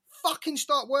say, fucking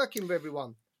start working with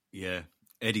everyone. Yeah,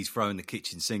 Eddie's throwing the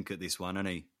kitchen sink at this one, isn't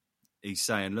he? He's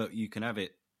saying, look, you can have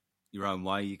it your own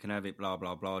way. You can have it, blah,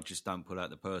 blah, blah. Just don't pull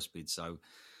out the purse bid. So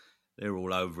they're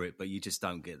all over it, but you just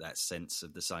don't get that sense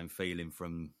of the same feeling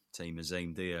from Team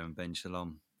Azim, do you, and Benn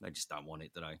Shalom? They just don't want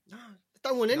it, do they? No, they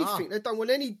don't want anything. No. They don't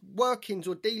want any workings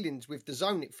or dealings with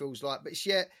DAZN, it feels like. But it's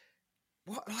yet,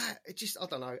 what, like, it just, I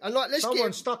don't know. And like,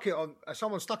 someone stuck it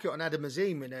on Adam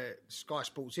Azim in a Sky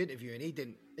Sports interview, and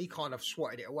he kind of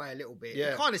swatted it away a little bit.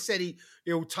 Yeah. He kind of said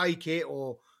he'll take it,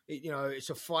 or it's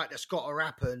a fight that's got to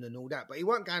happen and all that. But he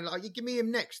weren't going like, you give me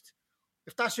him next.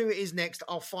 If that's who it is next,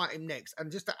 I'll fight him next.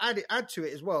 And just to add to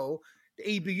it as well,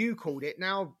 the EBU called it.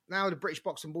 Now the British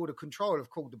Boxing Board of Control have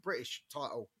called the British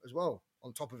title as well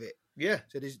on top of it. Yeah.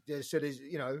 So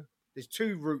there's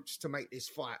two routes to make this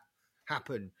fight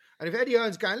happen. And if Eddie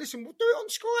Hearn's going, listen, we'll do it on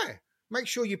Sky. Make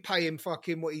sure you pay him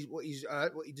fucking what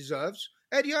he deserves.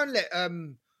 Eddie Hearn let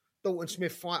Dalton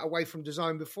Smith fight away from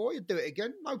DAZN before. You do it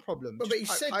again, no problem. But he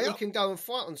said he can go and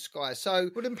fight on Sky. So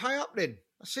well, then pay up then.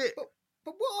 That's it.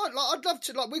 But what I'd love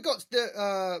to we got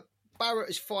the Barrett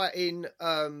is fighting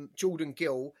Jordan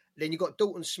Gill. Then you got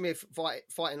Dalton Smith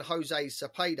fighting Jose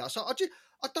Cepeda. So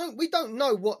we don't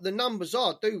know what the numbers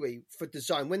are, do we, for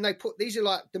DAZN when they put these are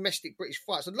like domestic British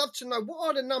fights. I'd love to know what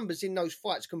are the numbers in those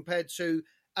fights compared to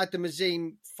Adam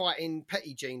Azim fighting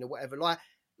Petty Jean or whatever.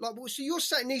 So you're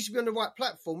saying it needs to be on the right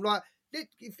platform. Like,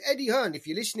 if Eddie Hearn, if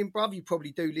you're listening, bruv, you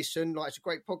probably do listen. Like, it's a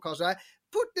great podcast. Like,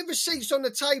 put the receipts on the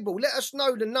table. Let us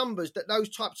know the numbers that those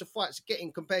types of fights are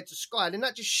getting compared to Sky. And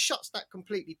that just shuts that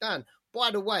completely down. By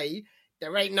the way,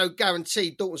 there ain't no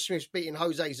guarantee Dalton Smith's beating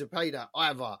Jose Cepeda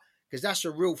either. Because that's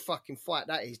a real fucking fight,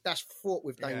 that is. That's fraught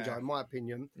with danger, in my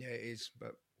opinion. Yeah, it is.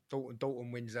 But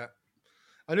Dalton wins that.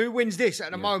 And who wins this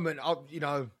at the moment?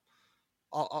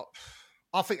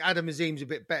 I think Adam Azim's a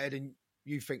bit better than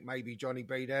you think maybe, Johnny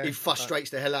B there. He frustrates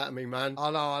the hell out of me, man. I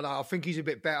know. I think he's a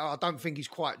bit better. I don't think he's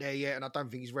quite there yet, and I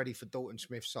don't think he's ready for Dalton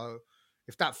Smith. So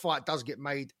if that fight does get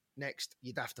made next,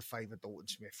 you'd have to favour Dalton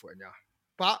Smith, wouldn't you?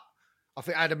 But I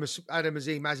think Adam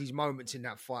Azim has his moments in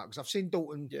that fight because I've seen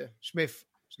Dalton Smith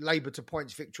labour to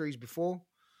points victories before,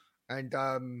 and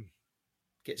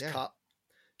gets cut.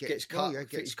 Gets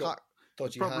cut.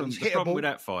 Dodgy the problem with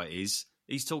that fight is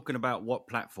he's talking about what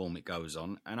platform it goes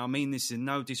on, and I mean this in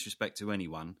no disrespect to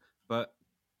anyone, but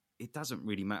it doesn't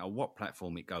really matter what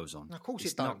platform it goes on. Of course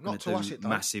it's it don't. Not to us it don't.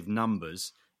 Massive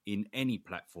numbers in any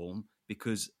platform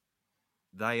because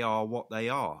they are what they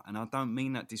are, and I don't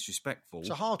mean that disrespectful. It's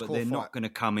a hardcore but they're fight. not going to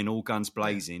come in all guns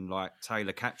blazing like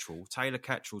Taylor Catterall. Taylor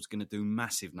Catterall's going to do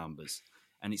massive numbers,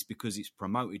 and it's because it's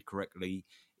promoted correctly.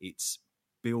 It's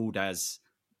billed as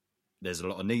there's a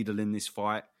lot of needle in this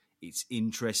fight. It's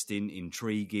interesting,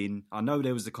 intriguing. I know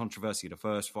there was the controversy of the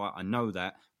first fight. I know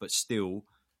that, but still,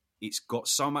 it's got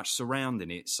so much surrounding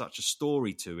it, such a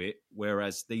story to it,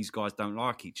 whereas these guys don't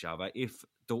like each other. If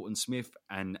Dalton Smith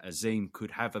and Azim could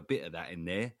have a bit of that in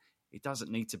there, it doesn't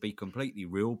need to be completely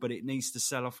real, but it needs to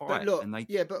sell a fight, and they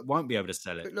won't be able to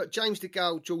sell it. But look, James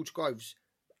DeGale, George Groves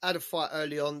had a fight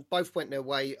early on. Both went their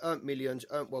way, earned millions,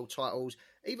 earned world titles.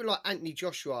 Even like Anthony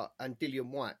Joshua and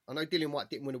Dillian White. I know Dillian White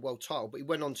didn't win a world title, but he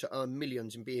went on to earn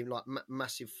millions and be in like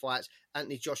massive fights.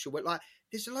 Anthony Joshua went like,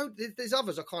 there's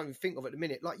others I can't even think of at the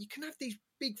minute. Like, you can have these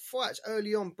big fights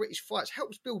early on, British fights,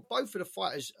 helps build both of the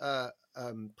fighters'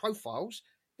 profiles,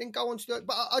 then go on to do it.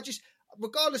 But I just,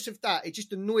 regardless of that, it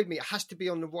just annoyed me. It has to be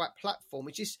on the right platform.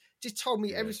 It just told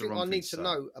me everything I need to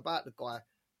know about the guy.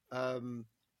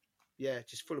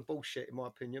 Just full of bullshit, in my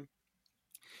opinion.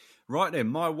 Right then,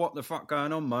 my what the fuck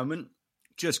going on moment.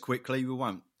 Just quickly, we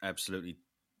won't absolutely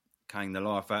cane the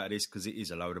life out of this because it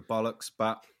is a load of bollocks,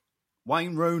 but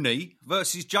Wayne Rooney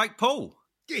versus Jake Paul.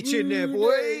 Get in there,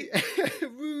 boy.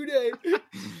 Rooney.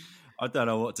 I don't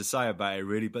know what to say about it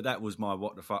really, but that was my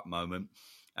what the fuck moment.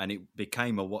 And it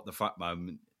became a what the fuck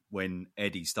moment when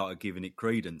Eddie started giving it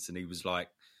credence and he was like,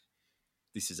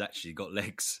 this has actually got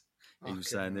legs. He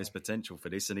was saying there's potential for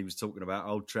this, and he was talking about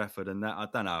Old Trafford and that. I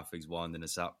don't know if he's winding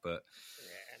us up, but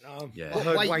I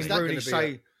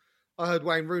heard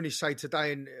Wayne Rooney say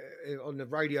today on the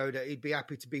radio that he'd be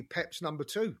happy to be Pep's number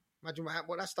 2. Imagine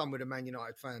what that's done with the Man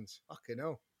United fans. Fucking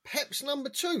hell. Pep's number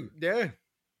 2? Yeah.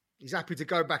 He's happy to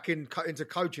go back into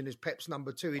coaching as Pep's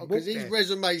number 2. Because his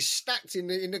resume's stacked in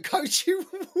the coaching.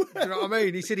 Do you know what I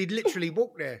mean? He said he'd literally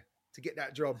walk there to get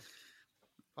that job.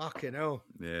 Fucking hell.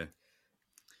 Yeah.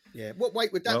 Yeah, what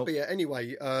weight would that be at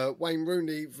anyway? Wayne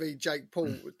Rooney v Jake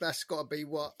Paul. That's got to be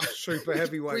what? Super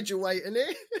heavyweight. Bridgerweight, in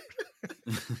it?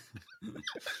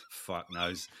 Fuck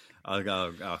knows. I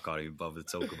can't even bother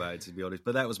to talk about it, to be honest.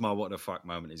 But that was my what the fuck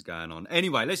moment is going on.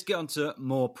 Anyway, let's get on to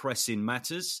more pressing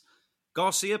matters.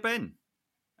 Garcia, Benn.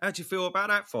 How do you feel about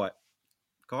that fight,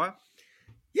 Kaya?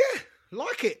 Yeah,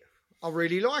 like it. I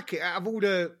really like it. Out of all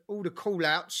the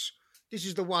call-outs, this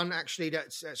is the one actually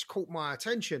that's caught my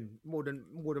attention more than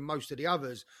most of the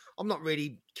others. I'm not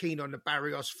really keen on the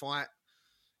Barrios fight.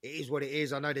 It is what it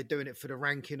is. I know they're doing it for the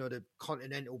ranking or the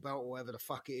Continental belt or whatever the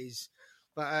fuck it is.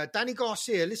 But Danny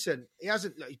Garcia, listen,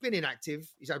 he's been inactive.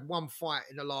 He's had one fight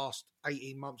in the last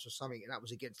 18 months or something, and that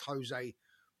was against Jose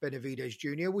Benavidez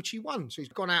Jr., which he won. So he's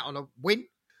gone out on a win.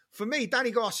 for me,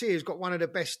 Danny Garcia has got one of the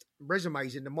best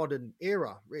resumes in the modern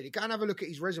era. Really, go and have a look at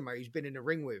his resume. He's been in the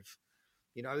ring with.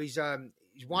 You know, he's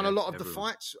won a lot of the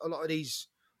fights, a lot of these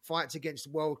fights against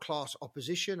world-class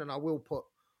opposition, and I will put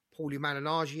Paulie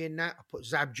Malignaggi in that. I put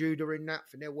Zab Judah in that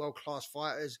for their world-class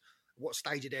fighters. What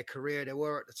stage of their career they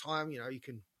were at the time, you know, you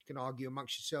can argue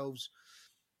amongst yourselves.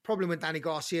 Problem with Danny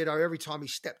Garcia, though, every time he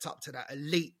stepped up to that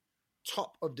elite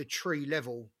top of the tree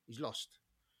level, he's lost.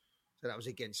 So that was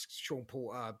against Sean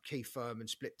Porter, Keith Thurman,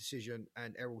 split decision,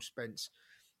 and Errol Spence.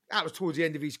 That was towards the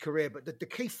end of his career. But the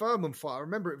Keith Thurman fight, I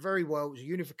remember it very well. It was a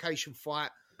unification fight.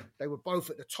 They were both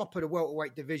at the top of the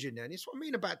welterweight division then. It's what I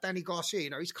mean about Danny Garcia. You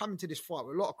know, he's coming to this fight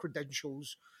with a lot of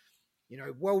credentials, you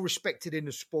know, well respected in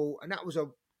the sport. And that was a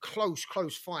close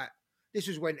fight. This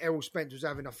was when Errol Spence was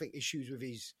having, I think, issues with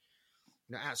his,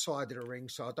 you know, outside of the ring.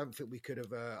 So I don't think we could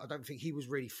have, I don't think he was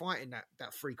really fighting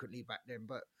that frequently back then.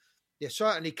 But yeah,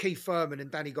 certainly Keith Thurman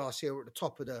and Danny Garcia were at the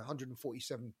top of the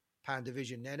 147-pound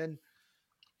division then. And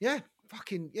yeah,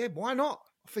 why not?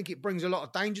 I think it brings a lot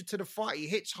of danger to the fight. He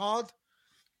hits hard.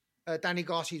 Danny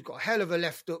Garcia's got a hell of a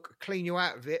left hook, clean you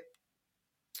out of it.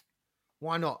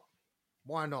 Why not?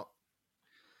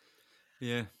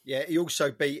 Yeah. Yeah, he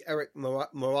also beat Eric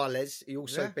Morales. He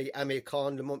also beat Amir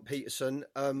Khan, Lamont Peterson.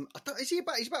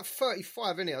 He's about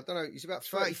 35, isn't he? I don't know. He's about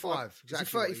 35.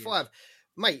 Exactly. 35.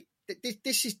 Mate,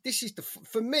 this is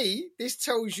for me, this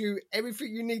tells you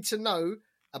everything you need to know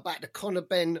about the Conor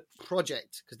Benn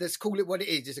project. Because let's call it what it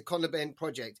is. It's a Conor Benn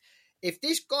project. If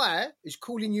this guy is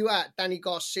calling you out, Danny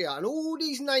Garcia, and all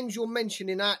these names you're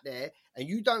mentioning out there, and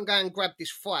you don't go and grab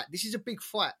this fight, this is a big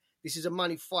fight. This is a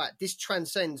money fight. This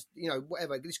transcends, you know,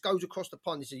 whatever. This goes across the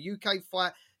pond. This is a UK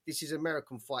fight. This is an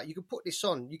American fight. You can put this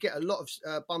on. You get a lot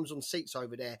of bums on seats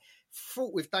over there.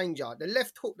 Fraught with danger. The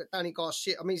left hook that Danny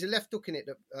Garcia, I mean, he's a left hook in it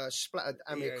that splattered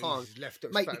Amir Khan.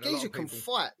 Mate, the geezer can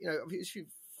fight. You know, he's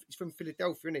from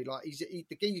Philadelphia, isn't he? Like,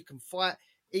 the geezer can fight.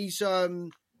 He's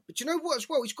but you know what as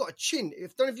well? He's got a chin. I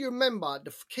don't know if you remember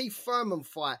the Keith Thurman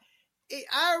fight.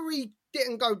 Harry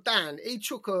didn't go down. He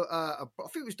took I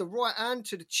think it was the right hand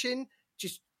to the chin,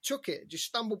 just took it, just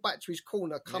stumbled back to his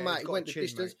corner, come out, he went the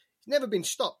distance. Mate. He's never been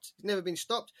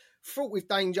stopped. Fraught with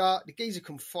danger. The geezer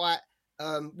can fight.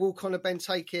 Will Conor Benn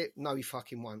take it? No, he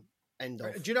fucking won't. End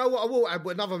of. Do you know what I will add?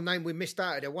 Another name we missed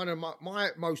out of there. One of my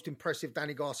most impressive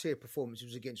Danny Garcia performances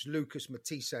was against Lucas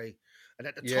Matisse. And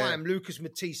at the time, Lucas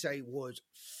Matisse was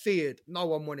feared. No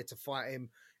one wanted to fight him.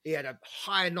 He had a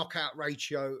high knockout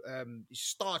ratio. He's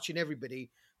starching everybody.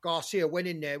 Garcia went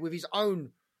in there with his own,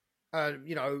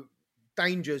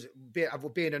 dangers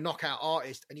of being a knockout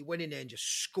artist, and he went in there and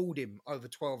just schooled him over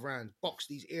 12 rounds, boxed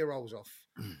these ear rolls off.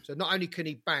 So not only can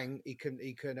he bang, he can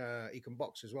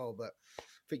box as well. But I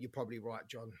think you're probably right,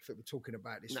 John. I think we're talking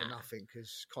about this for nothing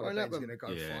because Conor Benn's going to go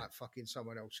fight fucking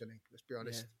someone else, isn't he? Let's be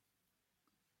honest. Yeah.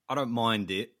 I don't mind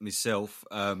it myself.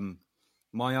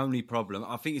 My only problem,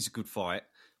 I think it's a good fight.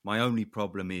 My only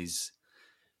problem is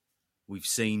we've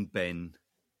seen Benn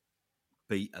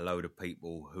beat a load of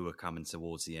people who are coming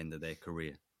towards the end of their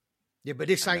career. Yeah, but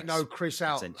this ain't no Chris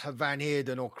Van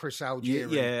Heerden or Chris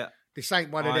Algieri. Yeah. This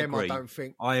ain't one of them, I don't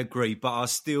think. I agree, but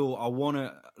I want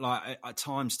to, like, at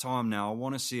time now, I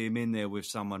want to see him in there with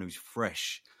someone who's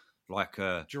fresh, like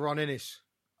Jaron Ennis.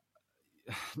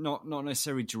 Not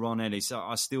necessarily Jaron Ennis.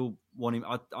 I still want him.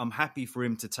 I'm happy for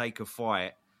him to take a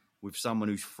fight with someone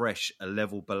who's fresh, a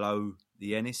level below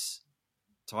the Ennis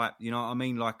type. You know what I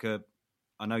mean? Like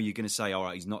I know you're going to say, all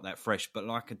right, he's not that fresh, but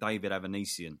like a David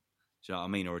Avanesian, do you know what I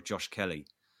mean? Or a Josh Kelly.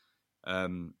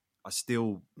 I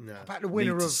still about the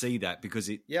winner need to of, see that because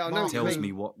it tells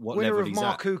me what winner level he's at. Winner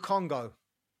of Marku Congo.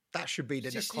 That should be the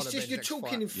next Conor Benn. You're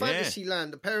talking in fantasy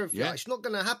land, the pair of you. It's not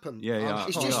going to happen.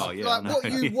 It's just like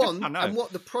what you want and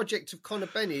what the project of Conor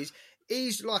Benn is.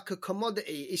 He's like a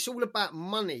commodity. It's all about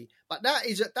money. But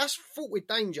that's fraught with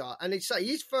danger. And they say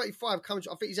he's 35. I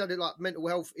think he's had like mental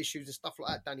health issues and stuff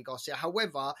like that, Danny Garcia.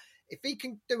 However, if he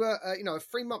can do a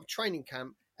 3-month training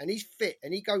camp and he's fit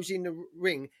and he goes in the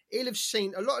ring, he'll have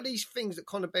seen a lot of these things that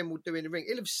Conor Benn will do in the ring.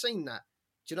 He'll have seen that.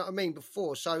 Do you know what I mean?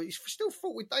 Before, so it's still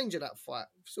fraught with danger. That fight,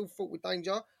 still fraught with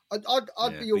danger. I'd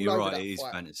be all over that fight. It is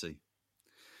fantasy.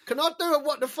 Can I do a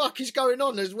what the fuck is going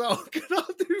on as well? Can I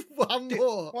do one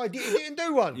more? Why, you didn't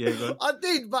do one? Yeah, go on. I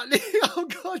did, but oh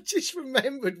God, I just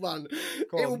remembered one.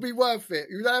 It will be worth it.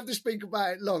 You don't have to speak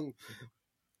about it long.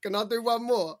 Can I do one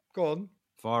more? Go on.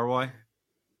 Fire away.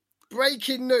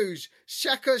 Breaking news.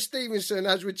 Shaka Stevenson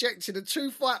has rejected a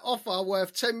 2-fight offer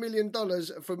worth $10 million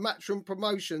from Matchroom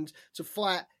Promotions to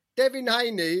fight Devin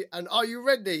Haney. And are you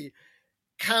ready?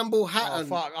 Campbell Oh, Hatton.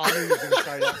 fuck. I knew you were going to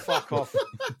say that. Fuck off.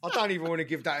 I don't even want to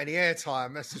give that any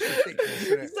airtime. That's just ridiculous,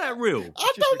 isn't it? Is that real?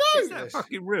 I don't know. Is that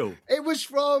fucking real? It was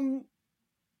from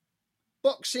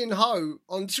Boxing Ho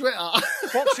on Twitter.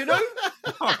 Boxing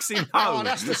who? Boxing Oh, Ho.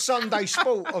 that's the Sunday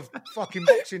sport of fucking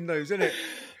boxing news, isn't it?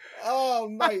 Oh,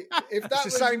 mate. If that It's the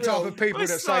was same real, type of people that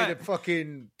It's say like- that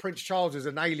fucking Prince Charles is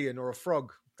an alien or a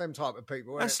frog. Them type of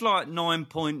people. Isn't That's like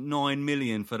 9.9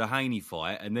 million for the Haney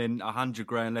fight, and then 100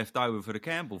 grand left over for the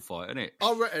Campbell fight, isn't it?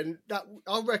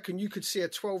 I reckon you could see a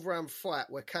 12-round fight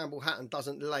where Campbell Hatton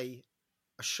doesn't lay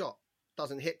a shot,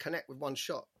 doesn't connect with one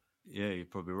shot. Yeah, you're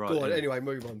probably right. Go on. yeah. Anyway,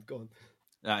 move on. Go on.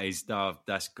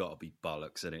 That's got to be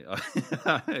bollocks, isn't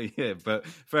it? Yeah, but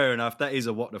fair enough. That is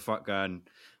a what the fuck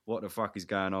is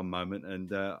going on moment,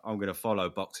 and I'm going to follow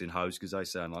Boxing Hoes because they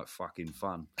sound like fucking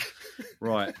fun.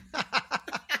 Right.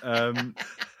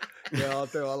 Yeah, I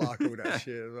do. I like all that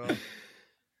shit as well.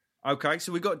 Okay,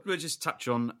 so we'll just touch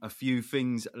on a few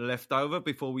things left over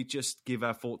before we just give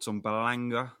our thoughts on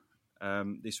Balanga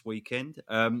this weekend.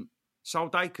 Sol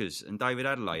Dakers and David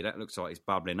Adelaide, that looks like it's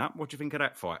bubbling up. What do you think of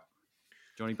that fight?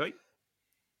 Johnny B?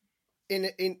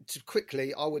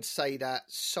 Quickly, I would say that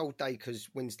Sol Dakers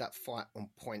wins that fight on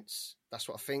points. That's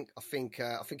what I think. I think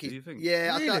Do you think?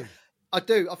 Yeah, Really? I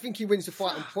do. I think he wins the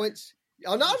fight on points.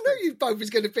 I knew you both was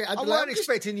going to pick I Adelaide. weren't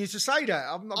expecting you to say that.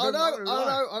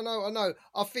 I know.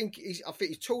 I think he's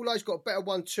taller. He's got a better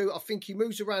 1-2. I think he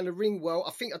moves around the ring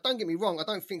well. Don't get me wrong. I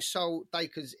don't think Sol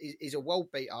Dakers is a world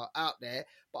beater out there,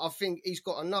 but I think he's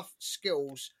got enough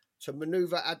skills to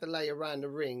manoeuvre Adelaide around the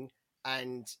ring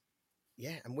and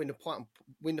win the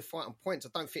fight on points. I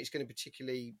don't think it's going to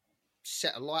particularly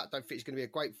set alight. I don't think it's going to be a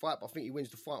great fight, but I think he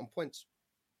wins the fight on points.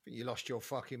 I think you lost your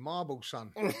fucking marbles, son.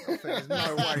 I think there's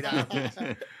no way that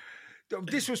happens.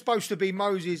 This was supposed to be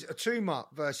Moses Atuma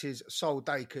versus Sol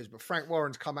Dakers, but Frank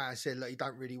Warren's come out and said, look, he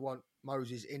don't really want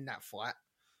Moses in that fight.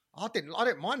 I didn't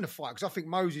mind the fight because I think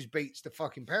Moses beats the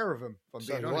fucking pair of them, if I'm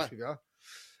being honest with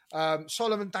you.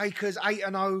 Solomon Dakers,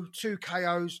 8-0, 2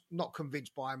 KOs, not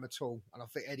convinced by him at all. And I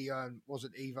think Eddie Hearn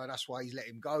wasn't either. That's why he's let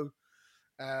him go.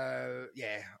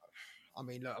 I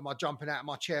mean, look, am I jumping out of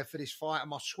my chair for this fight?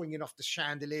 Am I swinging off the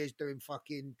chandeliers doing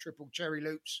fucking triple cherry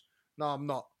loops? No, I'm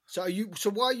not. So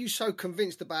why are you so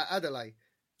convinced about Adelaide?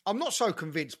 I'm not so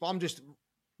convinced, but I'm just...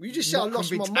 You just said I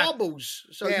lost my marbles.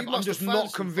 So yeah, you but I'm must just have found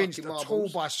not some convinced at fucking all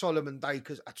marbles. by Solomon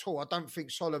Dakers at all. I don't think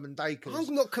Solomon Dakers...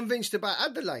 I'm not convinced about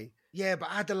Adelaide. Yeah, but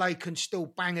Adelaide can still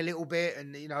bang a little bit.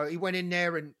 And, you know, he went in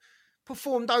there and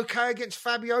performed okay against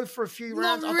Fabio for a few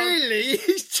rounds. Not really.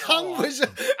 His tongue was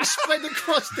spread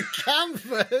across the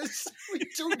canvas. What are you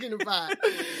talking about?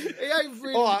 He ain't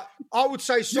really... All right, I would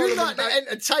say Solomon You like the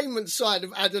entertainment side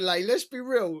of Adelaide, let's be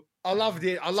real. I loved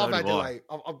it. I love do I. Adelaide.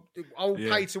 I'll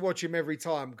pay to watch him every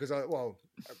time because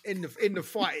in the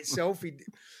fight itself, he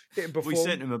didn't perform. We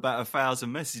sent him about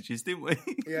 1,000 messages, didn't we?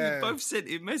 Yeah. We both sent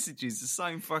him messages, the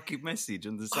same fucking message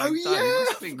on the same Oh, day. yeah, He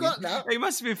must I think- forgot that. He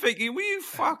must have been thinking, will you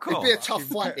fuck It'd off? be a tough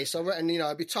fight, this. I reckon,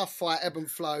 it'd be a tough fight, ebb and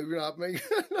flow, you know what I mean?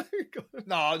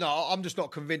 No, I'm just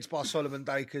not convinced by Solomon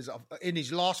Dakers. In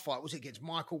his last fight, was it against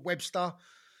Michael Webster?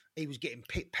 He was getting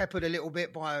peppered a little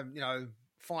bit by,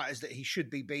 fighters that he should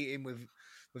be beating with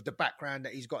the background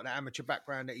that he's got, the amateur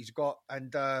background that he's got.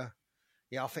 And, I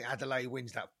think Adelaide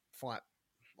wins that fight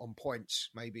on points,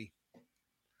 maybe.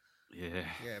 Yeah.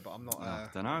 Yeah, but I'm not... I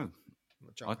don't know. I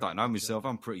jumping don't know out. myself.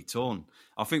 I'm pretty torn.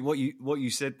 I think what you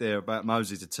said there about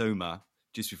Moses Atuma,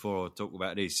 just before I talk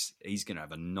about this, he's going to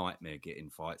have a nightmare getting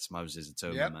fights, Moses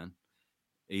Atuma, Yep. man.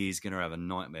 He is going to have a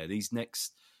nightmare. His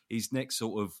next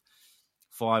sort of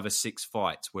 5 or 6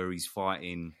 fights where he's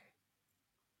fighting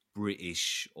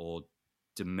British or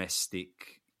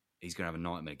domestic, he's going to have a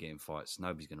nightmare getting fights.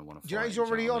 Nobody's going to want to fight. Do you know he's him, do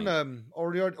already you know what I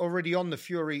mean? already on the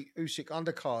Fury Usyk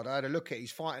undercard? I had a look at.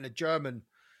 He's fighting a German,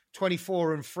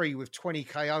 24-3 with 20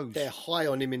 KOs. They're high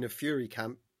on him in the Fury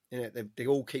camp. They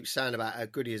all keep saying about how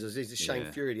good he is. There's Shane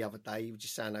Yeah. Fury the other day. He was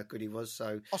just saying how good he was.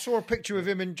 So I saw a picture of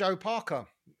him and Joe Parker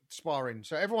sparring.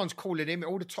 So everyone's calling him.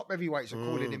 All the top heavyweights are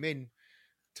calling him in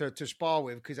to spar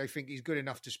with because they think he's good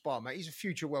enough to spar. Mate, he's a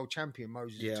future world champion.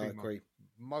 Moses. yeah, I Atuma. agree.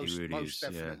 Most He really is,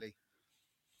 definitely.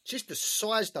 Just the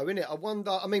size, though, innit? I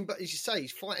wonder. I mean, but as you say,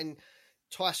 he's fighting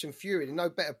Tyson Fury. There's no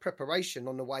better preparation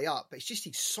on the way up. But it's just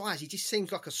his size. He just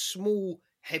seems like a small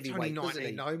He's only heavyweight, doesn't 19.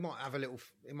 he? No, he might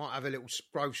have a little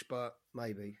growth spurt.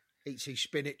 Maybe Eats his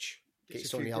spinach.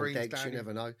 gets a on few the old greens eggs. down You him.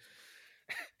 never know.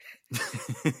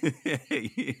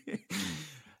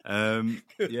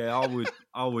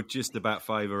 I would just about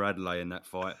favour Adelaide in that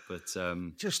fight, but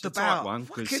Just it's a about tight one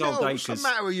because Fucking Sol hell, what's the Dakers.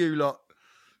 matter with you lot?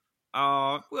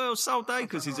 Well, Sol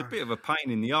Dakers is a bit of a pain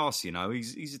in the arse, you know.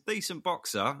 He's a decent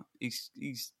boxer.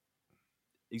 He's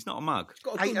He's not a mug. He's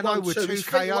got a good 8-0 with 1-2. 2 He's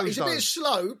KOs. He's a bit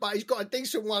slow, but he's got a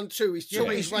decent 1-2. He's tall,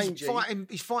 he's rangy.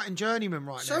 He's fighting journeyman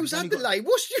right now. So's Adelaide.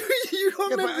 What's you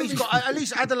remember? But he's got at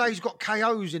least Adelaide's got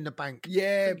KOs in the bank.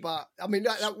 Yeah, but I mean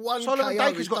that one. Solomon KO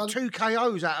Baker's got 2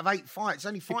 KOs out of 8 fights.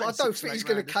 Only fighting. But I don't think he's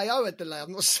going to KO Adelaide.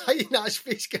 I'm not saying that. I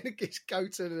think he's going to go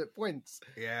to the points.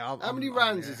 Yeah. How many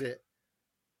rounds is it?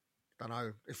 I don't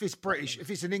know. If it's British, if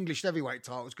it's an English heavyweight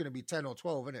title, it's going to be 10 or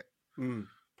 12, isn't it?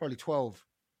 Probably 12.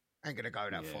 Ain't going to go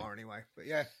that far anyway. But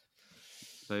yeah.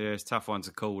 So yeah, it's a tough one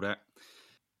to call that.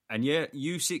 And yeah,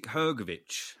 Usyk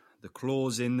Hrgovic, the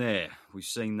clause in there. We've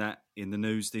seen that in the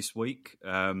news this week.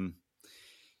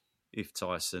 If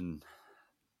Tyson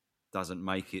doesn't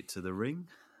make it to the ring.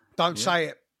 Don't say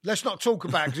it. Let's not talk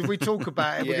about it, because if we talk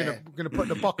about it, we're going to put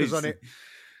the bockers on it.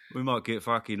 We might get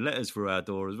fucking letters through our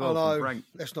door as well. Hello. From Frank.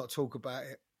 Let's not talk about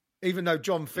it. Even though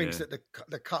John thinks that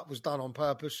the cut was done on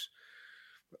purpose.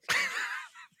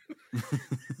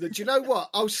 Do you know what?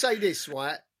 I'll say this,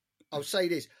 right? I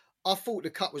thought the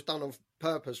cut was done on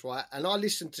purpose, right? And I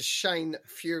listened to Shane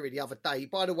Fury the other day.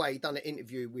 By the way, he done an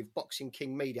interview with Boxing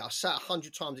King Media. I sat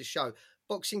 100 times his show.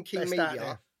 Boxing King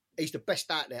Media. He's the best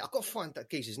out there. I've got to find that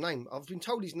geezer's name. I've been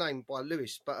told his name by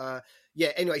Lewis. But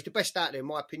anyway, he's the best out there in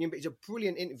my opinion. But it's a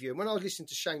brilliant interview. And when I was listening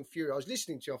to Shane Fury, I was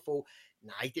listening to it, I thought,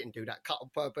 nah, he didn't do that cut on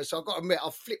purpose. So I've got to admit, I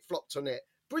flip-flopped on it.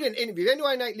 Brilliant interview.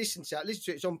 Anyone ain't listened to it, listen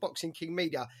to it. It's on Boxing King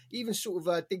Media. He even sort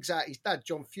of digs out his dad,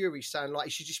 John Fury, saying like he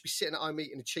should just be sitting at home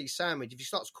eating a cheese sandwich. If he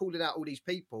starts calling out all these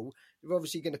people, they're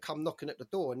obviously going to come knocking at the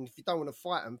door. And if you don't want to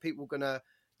fight them, people are going to,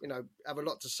 have a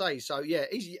lot to say. So yeah,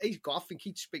 he's got. I think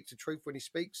he'd speak the truth when he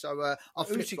speaks. So I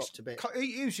flip-flopped a bit.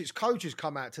 Usyk's coach has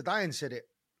come out today and said it.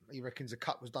 He reckons the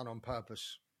cut was done on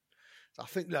purpose. So I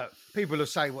think, look, people will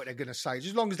say what they're going to say.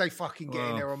 Just as long as they fucking get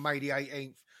in there on May the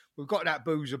 18th. We've got that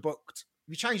boozer booked.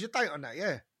 You changed the date on that,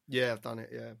 yeah? Yeah, I've done it,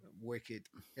 yeah. Wicked.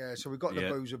 Yeah, so we've got the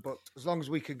boozer booked. As long as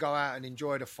we can go out and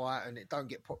enjoy the fight and it don't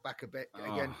get put back a bit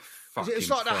again. It's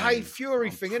like the Hay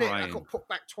Fury thing, isn't it? That got put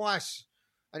back twice.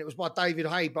 And it was by David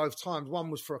Hay both times. One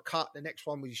was for a cut. The next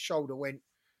one was his shoulder went.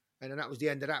 And then that was the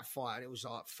end of that fight. And it was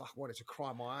like, fuck, I wanted to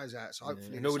cry my eyes out. So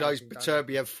hopefully... And all those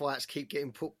Beterbiev fights keep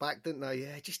getting put back, didn't they?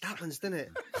 Yeah, it just happens, doesn't it?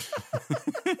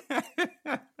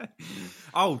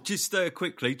 Just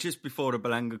quickly, just before the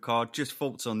Belanga card, just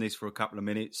thoughts on this for a couple of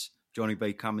minutes. Johnny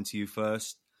B, coming to you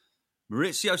first.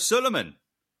 Maurizio Sulaiman.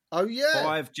 Oh, yeah.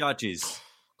 5 judges.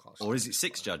 Or is it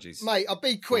 6 judges? Mate, I'll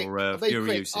be quick.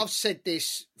 Usyk. I've said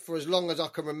this for as long as I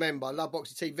can remember. I love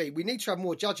Boxing TV. We need to have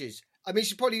more judges. I mean,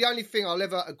 it's probably the only thing I'll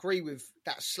ever agree with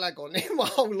that slag on in my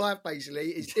whole life, basically,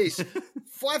 is this.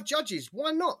 5 judges.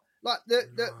 Why not? Like,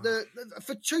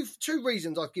 for two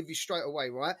reasons I'll give you straight away,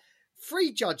 right?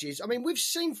 3 judges. I mean, we've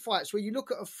seen fights where you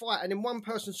look at a fight and then one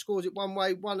person scores it one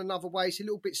way, one another way. It's a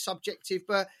little bit subjective,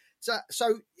 but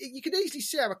so you could easily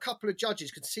see how a couple of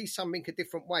judges could see something a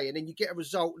different way, and then you get a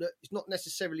result that is not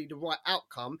necessarily the right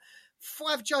outcome.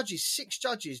 5 judges, 6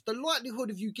 judges. The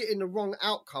likelihood of you getting the wrong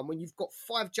outcome when you've got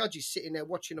 5 judges sitting there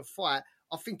watching a fight,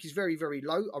 I think is very, very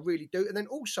low. I really do. And then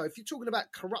also, if you're talking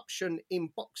about corruption in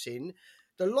boxing,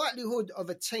 the likelihood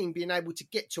of a team being able to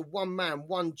get to one man,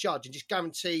 one judge, and just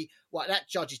guarantee, well, that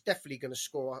judge is definitely going to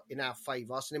score in our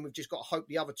favour, and then we've just got to hope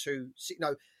the other two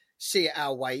see it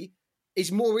our way,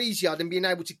 is more easier than being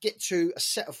able to get to a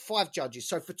set of 5 judges.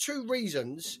 So for 2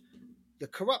 reasons, the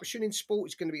corruption in sport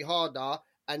is going to be harder,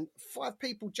 and 5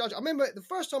 people judge. I remember the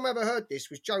first time I ever heard this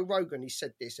was Joe Rogan. He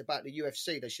said this about the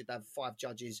UFC. They should have 5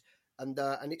 judges, and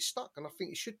it stuck, and I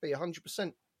think it should be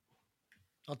 100%.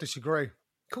 I disagree. Of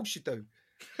course you do.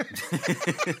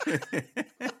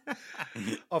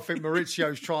 I think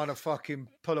Maurizio's trying to fucking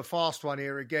pull a fast one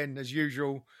here again, as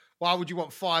usual. Why would you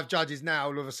want 5 judges now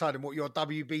all of a sudden? What, you're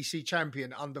WBC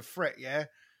champion under threat, yeah?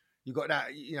 You got that,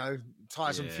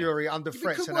 Tyson Fury under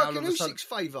threat. It could work in Usyk's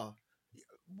favour.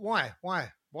 Why? Why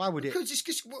would it? Because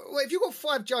if you've got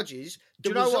 5 judges,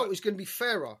 the result is going to be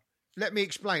fairer. Let me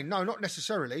explain. No, not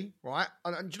necessarily, right?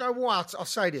 And do you know why I'll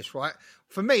say this, right?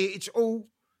 For me, it's all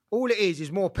it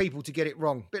is more people to get it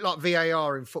wrong. A bit like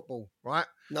VAR in football, right?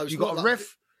 No, you've got a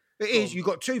ref. It is. You've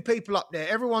got 2 people up there.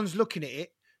 Everyone's looking at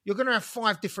it. You're going to have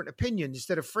 5 different opinions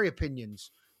instead of 3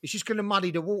 opinions. It's just going to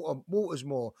muddy the waters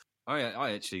more.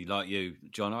 I actually, like you,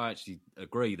 John, I actually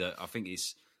agree that I think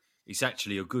it's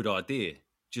actually a good idea,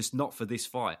 just not for this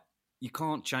fight. You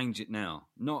can't change it now.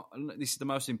 This is the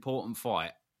most important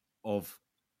fight of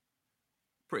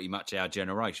pretty much our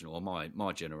generation, or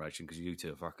my generation, because you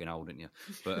 2 are fucking old, aren't you?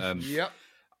 But yep.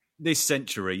 This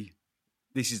century,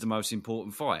 this is the most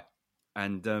important fight.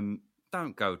 And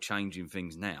don't go changing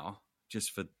things now.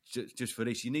 Just for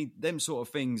this, you need them sort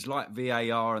of things like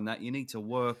VAR and that. You need to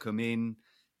work them in,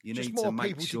 You Just need more to make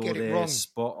people to sure get it they're wrong.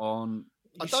 spot on.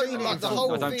 I You've don't seen it like in the football.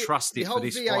 whole. I don't trust it the for whole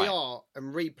this VAR fight.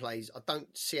 and replays. I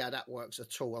don't see how that works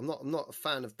at all. I'm not a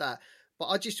fan of that. But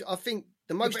I think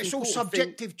the most but it's all important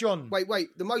subjective, thing, John.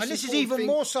 Wait. The most And this is important even thing,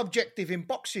 more subjective in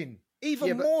boxing,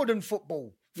 even more than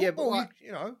football. Football, but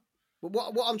you know.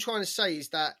 But what I'm trying to say is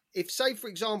that if, say, for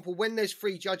example, when there's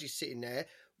 3 judges sitting there,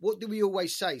 what do we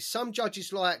always say? Some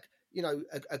judges like,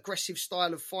 aggressive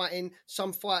style of fighting.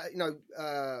 Some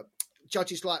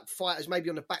judges like fighters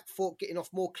maybe on the back foot, getting off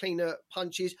more cleaner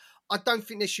punches. I don't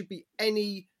think there should be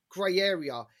any grey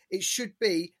area. It should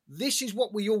be, this is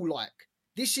what we all like.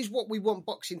 This is what we want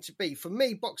boxing to be. For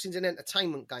me, boxing's an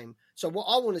entertainment game. So what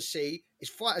I want to see is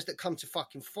fighters that come to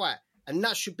fucking fight. And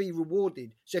that should be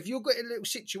rewarded. So if you're in a little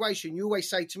situation, you always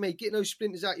say to me, get those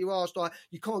splinters out your arse, like,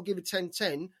 you can't give a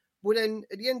 10-10. Well, then,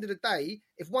 at the end of the day,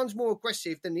 if one's more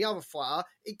aggressive than the other fighter,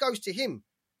 it goes to him.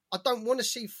 I don't want to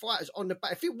see fighters on the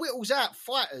back. If it whittles out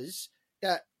fighters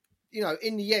that,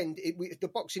 in the end, if the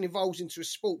boxing evolves into a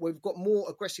sport where we've got more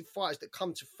aggressive fighters that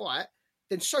come to fight,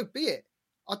 then so be it.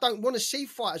 I don't want to see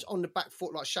fighters on the back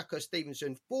foot like Shakur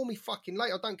Stevenson. Bore me fucking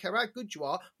late. I don't care how good you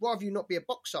are. Rather you not be a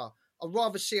boxer. I'd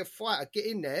rather see a fighter get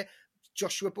in there,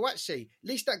 Joshua Buatsi. At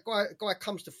least that guy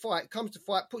comes to fight,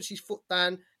 puts his foot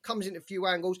down, comes in a few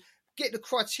angles, get the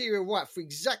criteria right for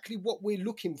exactly what we're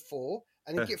looking for,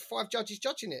 and then get 5 judges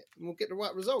judging it, and we'll get the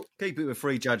right result. Keep it with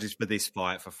 3 judges for this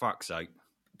fight, for fuck's sake.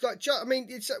 I mean,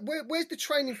 where's the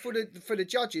training for the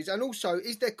judges, and also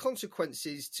is there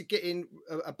consequences to getting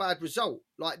a bad result?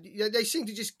 Like, they seem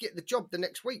to just get the job the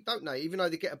next week, don't they? Even though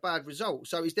they get a bad result.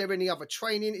 So, is there any other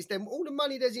training? Is there all the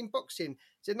money there's in boxing?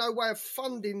 Is there no way of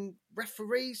funding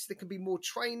referees? There can be more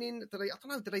training. I don't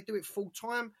know. Do they do it full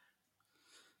time?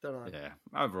 Don't know. Yeah.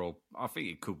 Overall, I think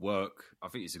it could work. I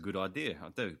think it's a good idea. I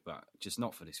do, but just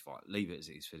not for this fight. Leave it as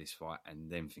it is for this fight,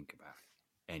 and then think about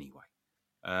it.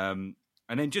 Anyway.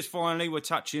 And then just finally, we're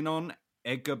touching on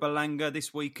Edgar Berlanga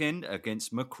this weekend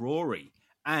against McCrory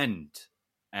and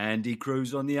Andy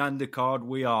Cruz on the undercard.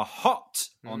 We are hot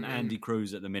on Andy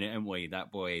Cruz at the minute, aren't we?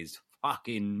 That boy is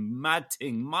fucking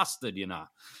matting mustard,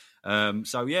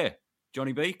 So, yeah,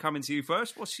 Johnny B, coming to you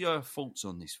first. What's your thoughts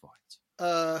on this fight?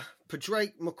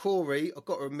 Padraig McCrory, I've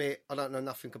got to admit, I don't know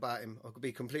nothing about him. I could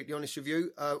be completely honest with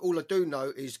you. All I do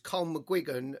know is Cole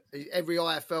McGuigan, every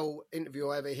IFL interview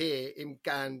I ever hear, him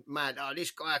going mad,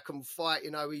 this guy can fight,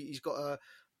 he's got a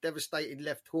devastating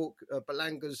left hook.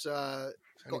 Berlanga's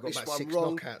got this about one 6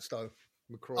 wrong. knockouts, though.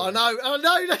 McCrory. I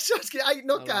know, that's just 8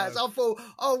 knockouts. I thought,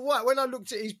 right, when I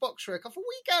looked at his box rec, I thought,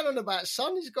 what are you going on about,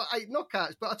 son? He's got 8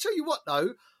 knockouts. But I tell you what,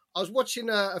 though, I was watching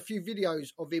a few videos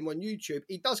of him on YouTube.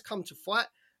 He does come to fight.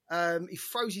 He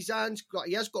throws his hands.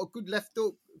 He has got a good left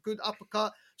hook, good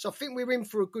uppercut. So I think we're in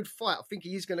for a good fight. I think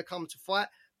he is going to come to fight.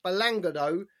 Berlanga,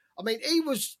 though, I mean, he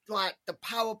was like the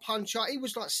power puncher. He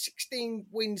was like 16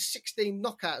 wins, 16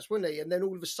 knockouts, wasn't he? And then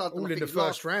all of a sudden... All in the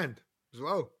first round as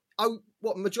well. Oh,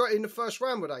 what, majority in the first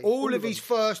round, were they? All of his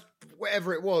first,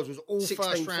 whatever it was all 16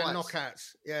 first round fights.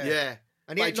 knockouts. Yeah. Yeah.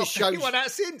 And he ain't knocked anyone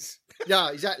out since.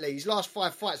 Yeah, exactly. His last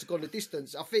 5 fights have gone the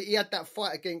distance. I think he had that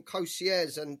fight against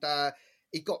Cosieres and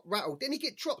he got rattled. Didn't he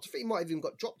get dropped? I think he might have even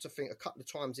got dropped, a couple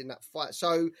of times in that fight.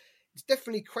 So it's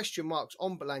definitely question marks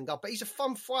on Berlanga, but he's a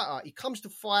fun fighter. He comes to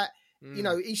fight,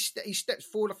 he steps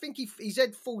forward. I think his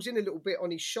head falls in a little bit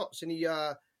on his shots and he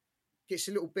gets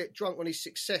a little bit drunk on his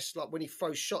success, like when he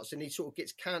throws shots and he sort of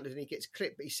gets countered and he gets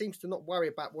clipped, but he seems to not worry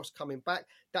about what's coming back.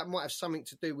 That might have something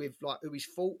to do with like who he's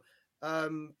fought.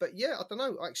 But yeah, I don't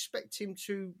know. I expect him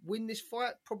to win this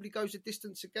fight. Probably goes a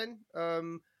distance again.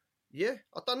 Yeah,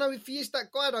 I don't know if he is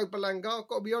that guy though, Berlanga. I've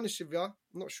got to be honest with you. I'm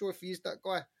not sure if he is that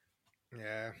guy.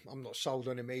 Yeah, I'm not sold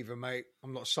on him either, mate.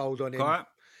 I'm not sold on him. Right.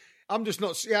 I'm just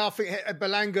not. Yeah, I think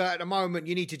Berlanga at the moment,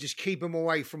 you need to just keep him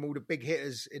away from all the big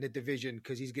hitters in the division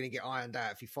because he's going to get ironed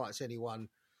out if he fights anyone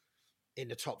in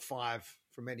the top 5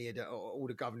 from any of all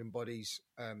the governing bodies,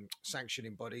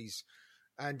 sanctioning bodies.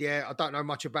 And yeah, I don't know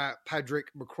much about Padraig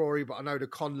McCrory, but I know the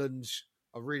Conlons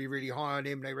are really, really high on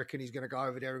him. They reckon he's going to go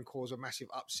over there and cause a massive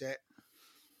upset.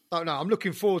 Don't know. I'm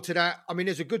looking forward to that. I mean,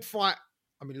 there's a good fight.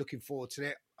 Looking forward to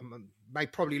it. I'm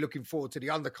probably looking forward to the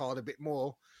undercard a bit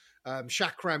more.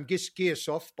 Shakram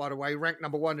Girsov, by the way, ranked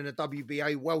number 1 in the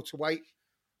WBA welterweight.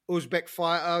 Uzbek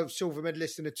fighter, silver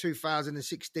medalist in the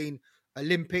 2016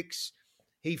 Olympics.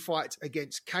 He fights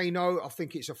against Kano. I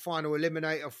think it's a final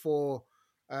eliminator for...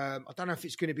 I don't know if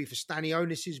it's going to be for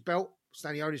Stanionis' belt.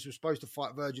 Stanionis was supposed to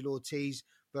fight Virgil Ortiz.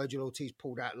 Virgil Ortiz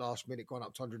pulled out last minute, gone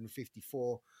up to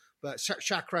 154. But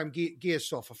Shakram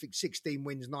Girsov, I think 16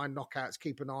 wins, 9 knockouts.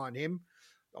 Keep an eye on him.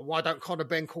 Why don't Conor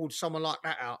Benn call someone like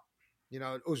that out?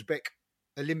 An Uzbek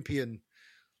Olympian.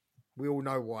 We all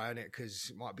know why, innit? Because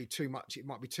it might be too much. It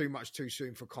might be too much too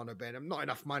soon for Conor Benn. Not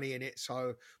enough money in it.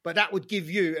 So, but that would give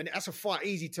you, and that's a fight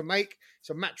easy to make. It's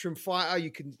a matchroom fighter.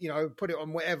 You can, put it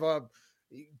on whatever,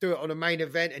 do it on a main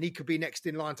event, and he could be next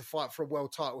in line to fight for a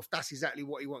world title if that's exactly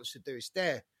what he wants to do. It's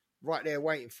there, right there,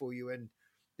 waiting for you. And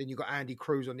then you got Andy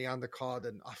Cruz on the undercard,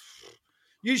 and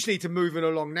you just need to move it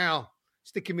along now.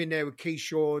 Stick him in there with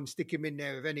Keyshawn. Stick him in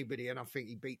there with anybody, and I think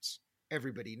he beats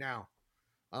everybody now.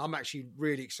 I'm actually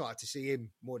really excited to see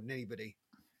him more than anybody.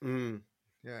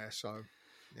 Yeah, so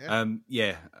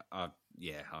yeah.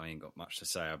 I ain't got much to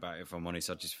say about it, if I'm honest.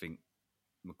 I just think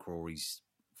McCrory's,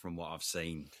 from what I've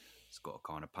seen, has got a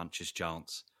kind of puncher's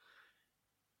chance.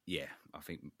 Yeah, I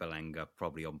think Berlanga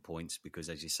probably on points because,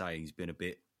 as you say, he's been a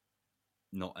bit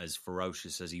not as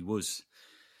ferocious as he was.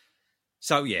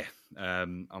 So yeah,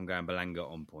 I'm going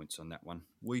Berlanga on points on that one.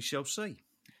 We shall see.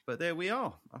 But there we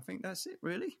are. I think that's it,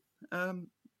 really.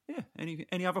 Yeah.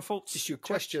 Any other thoughts? Just your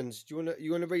questions. Do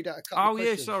you want to read out a couple? Oh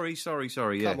yeah, sorry.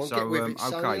 Yeah. Come on, so get with it,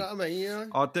 son, okay. you know what I mean?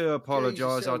 I do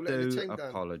apologise. I do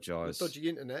apologise. Dodgy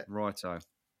internet. Righto.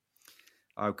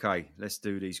 Okay, let's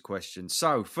do these questions.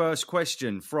 So, first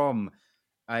question from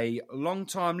a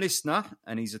long-time listener,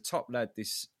 and he's a top lad.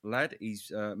 This lad,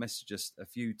 he's messaged us a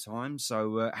few times.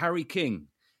 So, Harry King,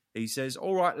 he says,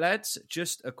 "All right, lads,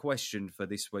 just a question for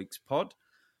this week's pod.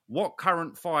 What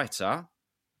current fighter,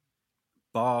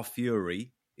 bar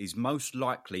Fury, is most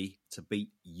likely to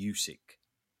beat Usyk,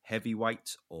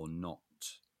 heavyweight or not?"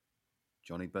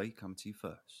 Johnny B, come to you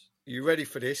first. You ready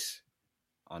for this?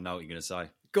 I know what you're going to say.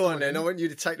 Go on then. I want you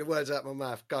to take the words out of my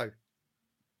mouth. Go.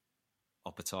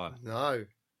 Opetaia. No.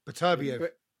 Beterbiev.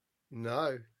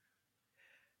 No.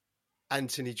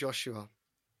 Anthony Joshua.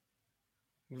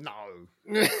 No.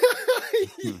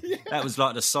 That was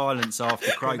like the silence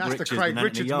after Craig Richards. That's the Craig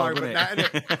Richards moment, that,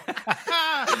 isn't it?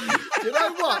 You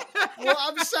know what? What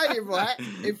I'm saying, right?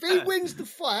 If he wins the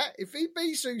fight, if he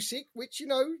beats Usyk, which, a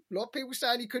lot of people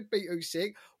saying he could beat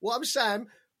Usyk, what I'm saying,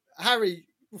 Harry,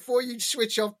 before you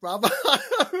switch off, brother,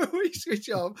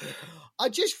 I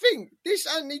just think this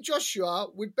Anthony Joshua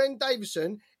with Ben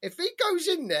Davison, if he goes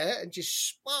in there and just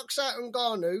sparks out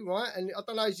Ngannou, right, and I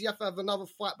don't know, does he have to have another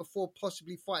fight before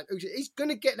possibly fighting Usyk? He's going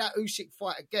to get that Usyk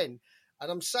fight again. And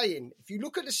I'm saying, if you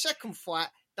look at the second fight,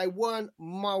 they weren't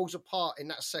miles apart in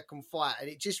that second fight. And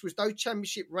it just was those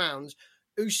championship rounds,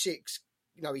 Usyk's,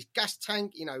 his gas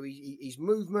tank, his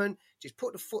movement, just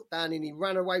put the foot down and he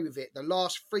ran away with it the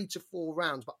last 3 to 4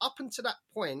 rounds. But up until that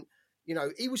point,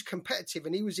 he was competitive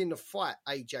and he was in the fight,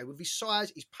 AJ, with his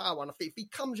size, his power. And I think if he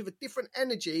comes with a different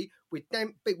energy with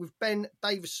Ben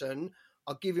Davison,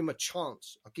 I'll give him a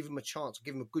chance. I'll give him a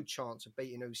good chance of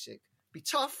beating Usyk. Be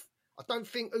tough. I don't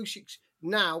think Usyk's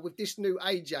now, with this new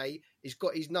AJ, he's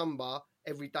got his number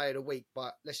every day of the week.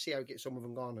 But let's see how he gets on with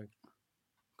Ngannou.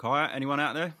 Kaya, anyone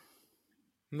out there?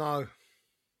 No.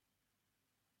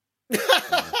 There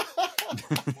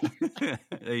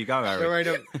you go,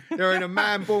 Harry. There ain't a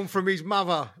man born from his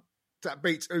mother that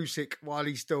beats Usyk while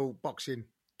he's still boxing.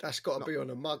 That's got to be on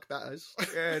a mug, that is.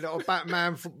 Yeah, not a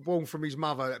Batman born from his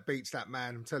mother that beats that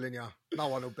man. I'm telling you, no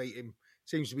one will beat him.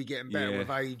 Seems to be getting better with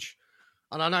age.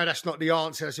 And I know that's not the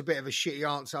answer. It's a bit of a shitty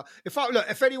answer.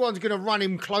 If anyone's going to run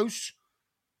him close,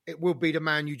 it will be the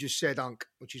man you just said, Unc,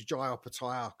 which is Jai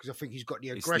Opetaia, because I think he's got the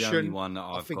aggression. It's the only one that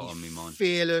I've got on my mind.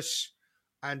 Fearless,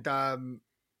 and I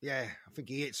think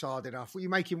he hits hard enough. What are you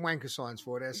making wanker signs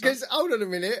for there? Because hold on a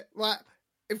minute, right?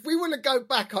 If we want to go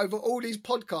back over all these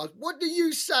podcasts, what do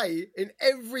you say in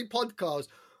every podcast?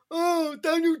 Oh,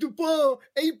 Daniel Dubois,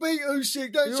 he beat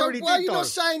Usyk. So why are you not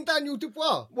saying Daniel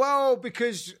Dubois? Well,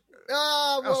 because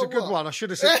that's a good one. I should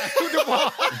have said Daniel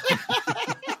Dubois.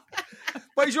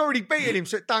 But he's already beaten him,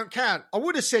 so it don't count. I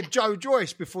would have said Joe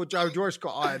Joyce before Joe Joyce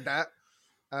got ironed out,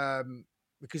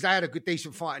 because they had a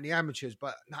decent fight in the amateurs.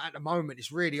 But at the moment,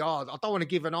 it's really hard. I don't want to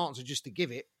give an answer just to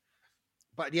give it.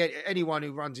 But yeah, anyone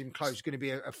who runs him close is going to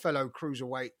be a fellow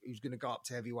cruiserweight who's going to go up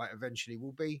to heavyweight eventually.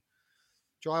 Will be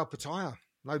Jai Opetaia.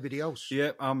 Nobody else.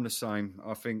 Yeah, I'm the same.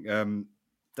 I think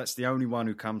that's the only one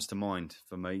who comes to mind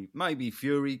for me. Maybe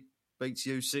Fury beats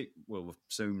Usyk. We'll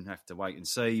soon have to wait and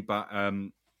see. But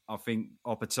I think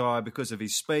Opetaia, because of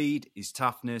his speed, his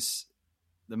toughness,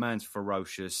 the man's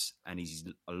ferocious and he's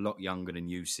a lot younger than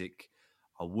Usyk.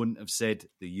 I wouldn't have said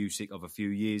the Usyk of a few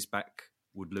years back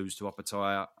would lose to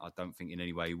Opetaia. I don't think in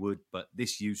any way he would. But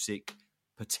this Usyk,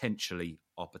 potentially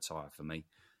Opetaia for me.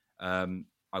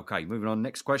 Okay, moving on.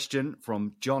 Next question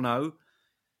from Jono.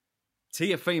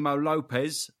 Teofimo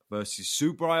Lopez versus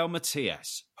Subriel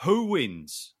Matias. Who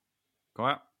wins?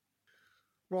 Quiet.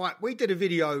 Right, we did a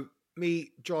video,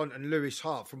 me, John and Lewis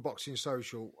Hart from Boxing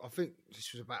Social. I think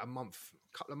this was about a month,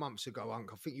 couple of months ago,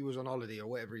 Unc. I think he was on holiday or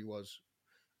whatever he was.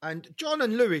 And John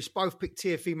and Lewis both picked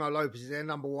Teofimo Lopez as their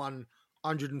number one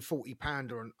 140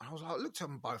 pounder. And I was like, I looked at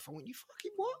them both. I went, you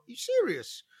fucking what? You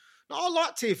serious? No, I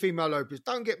like Teofimo Lopez.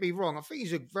 Don't get me wrong. I think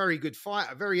he's a very good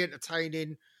fighter, very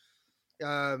entertaining.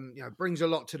 Brings a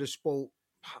lot to the sport.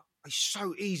 He's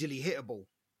so easily hittable.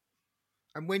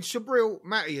 And when Subriel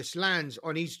Matias lands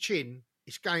on his chin,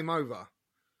 it's game over.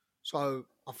 So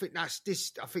I think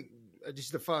this is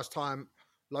the first time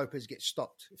Lopez gets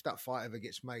stopped. If that fight ever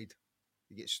gets made,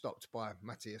 he gets stopped by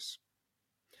Matias.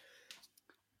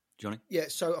 Johnny? Yeah,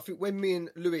 so I think when me and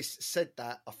Lewis said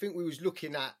that, I think we was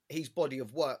looking at his body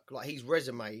of work, like his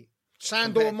resume.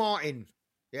 Sandor Martin,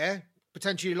 yeah?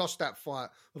 Potentially lost that fight.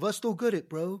 Have I still got it,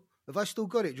 bro? Have I still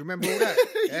got it? Do you remember all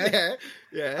that?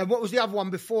 Yeah. And what was the other one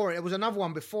before it? There was another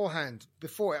one beforehand.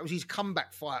 Before it was his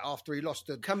comeback fight after he lost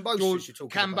to Kambosos. You're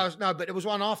talking about? No, but there was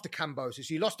one after Kambosos.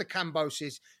 He lost to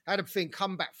Kambosos, had a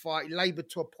comeback fight. He laboured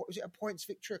to was it a points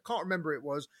victory? I can't remember it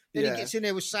was. Then he gets in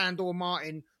there with Sandor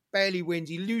Martin, barely wins.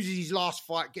 He loses his last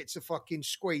fight, gets a fucking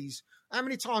squeeze. How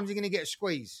many times are you going to get a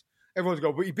squeeze? Everyone's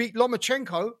going, but he beat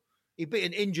Lomachenko. He beat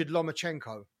an injured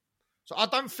Lomachenko. So I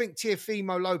don't think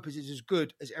Teofimo Lopez is as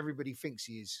good as everybody thinks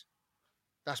he is.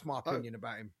 That's my opinion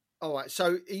about him. All right,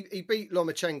 so he beat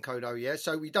Lomachenko though, yeah?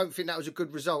 So we don't think that was a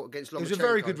good result against Lomachenko. It was a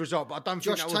very good result, but I don't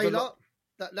think Josh that was Taylor,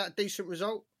 that decent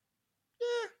result?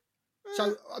 Yeah.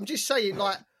 So I'm just saying,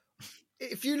 like,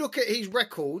 if you look at his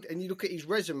record and you look at his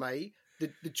resume,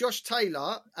 the Josh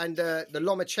Taylor and the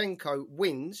Lomachenko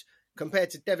wins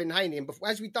compared to Devin Haney. And before,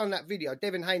 as we've done that video,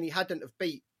 Devin Haney hadn't have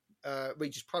beat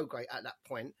Regis Prograis at that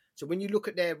point. So when you look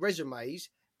at their resumes,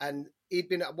 and he'd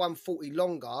been at 140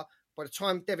 longer, by the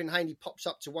time Devin Haney pops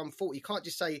up to 140, you can't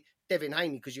just say Devin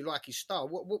Haney because you like his style.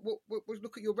 What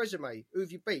look at your resume. Who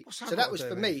have you beat? So that was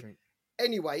for me.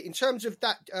 Anyway, in terms of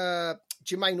that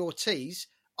Jermaine Ortiz,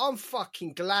 I'm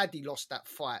fucking glad he lost that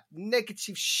fight.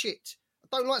 Negative shit.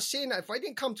 I don't like seeing that. If I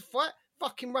didn't come to fight,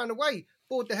 fucking ran away.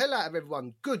 Bored the hell out of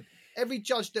everyone. Good. Every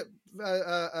judge that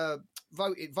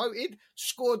voted,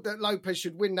 scored that Lopez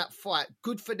should win that fight.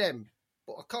 Good for them.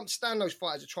 But I can't stand those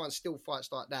fighters that try and steal fights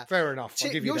like that. Fair enough.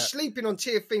 I'll give you You're that. sleeping on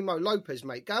Teofimo Lopez,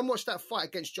 mate. Go and watch that fight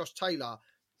against Josh Taylor.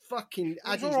 Fucking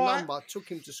had his number, took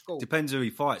him to school. Depends who he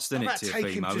fights, doesn't it,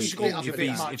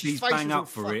 Teofimo? If he's bang up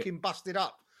for it. Fucking busted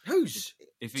up. Who's?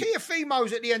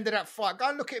 Teofimo's at the end of that fight. Go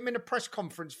and look at him in a press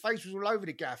conference. Face was all over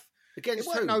the gaff. Against it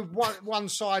wasn't no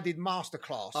one-sided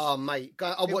masterclass. Oh, mate.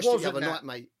 I watched it the other night,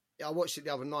 mate. I watched it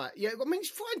the other night. Yeah, I mean, he's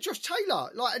fighting Josh Taylor.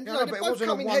 Like, and, but it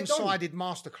wasn't a one-sided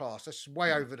masterclass. That's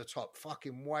way over the top.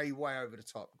 Fucking way over the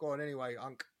top. Go on anyway,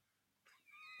 Unc.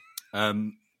 I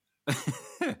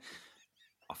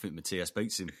think Matias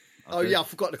beats him. I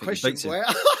forgot the question, boy.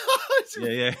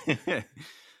 Yeah.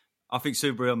 I think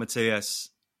Subriel Matias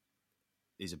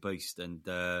is a beast, and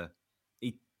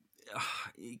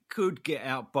he could get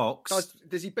outboxed.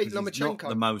 Does he beat Lomachenko? Not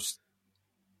the most.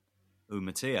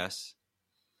 Matias?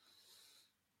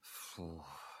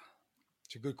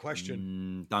 It's a good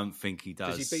question. Don't think he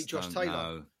does. Does he beat Josh Taylor?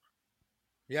 Know.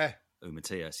 Yeah.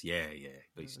 Matias, yeah.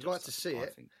 I'd like to see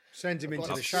it. Send him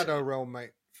into the shadow realm,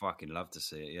 mate. Fucking love to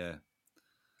see it, yeah.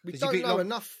 We don't know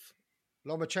enough.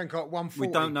 Lomachenko at 140. We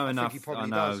don't know enough. I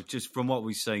know. Does. Just from what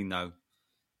we've seen, though,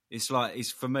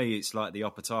 for me. It's like the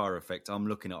Opatara effect. I'm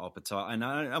looking at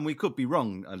Opatara, and we could be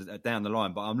wrong down the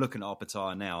line, but I'm looking at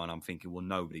Opatara now, and I'm thinking, well,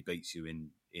 nobody beats you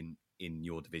in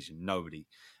your division, nobody.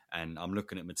 And I'm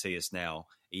looking at Matias now.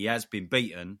 He has been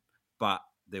beaten, but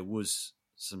there was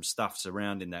some stuff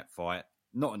surrounding that fight.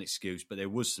 Not an excuse, but there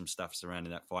was some stuff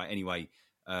surrounding that fight. Anyway,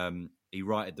 he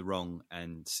righted the wrong,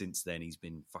 and since then he's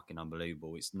been fucking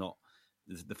unbelievable. It's not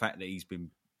the fact that he's been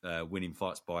winning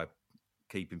fights by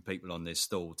keeping people on their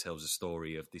stall tells a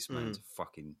story of this man's a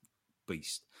fucking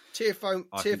beast.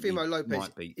 Teofimo Lopez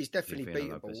is definitely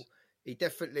beatable. Lopez. He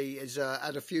definitely has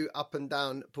had a few up and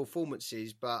down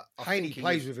performances, but Haney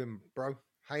plays with him, bro.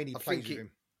 Haney plays with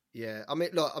him. Yeah,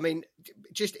 I mean,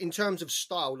 just in terms of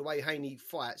style, the way Haney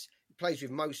fights, he plays with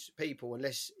most people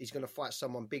unless he's going to fight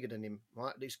someone bigger than him,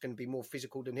 right? It's going to be more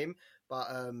physical than him. But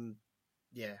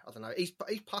yeah, I don't know. He's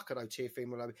pucker though,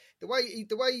 Teofimo. The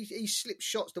way he slips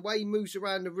shots, the way he moves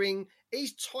around the ring,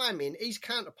 his timing, his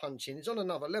counter punching is on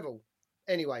another level.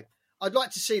 Anyway, I'd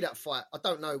like to see that fight. I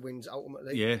don't know who wins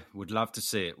ultimately. Yeah, would love to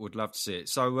see it.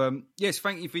 So, yes,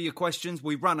 thank you for your questions.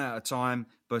 We've run out of time,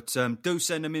 but do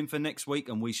send them in for next week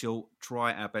and we shall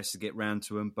try our best to get round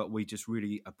to them. But we just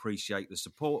really appreciate the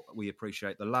support. We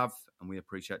appreciate the love and we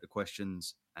appreciate the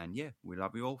questions. And yeah, we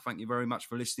love you all. Thank you very much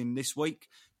for listening this week.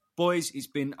 Boys, it's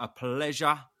been a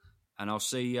pleasure and I'll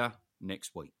see you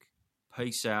next week.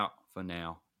 Peace out for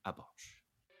now. Abosh.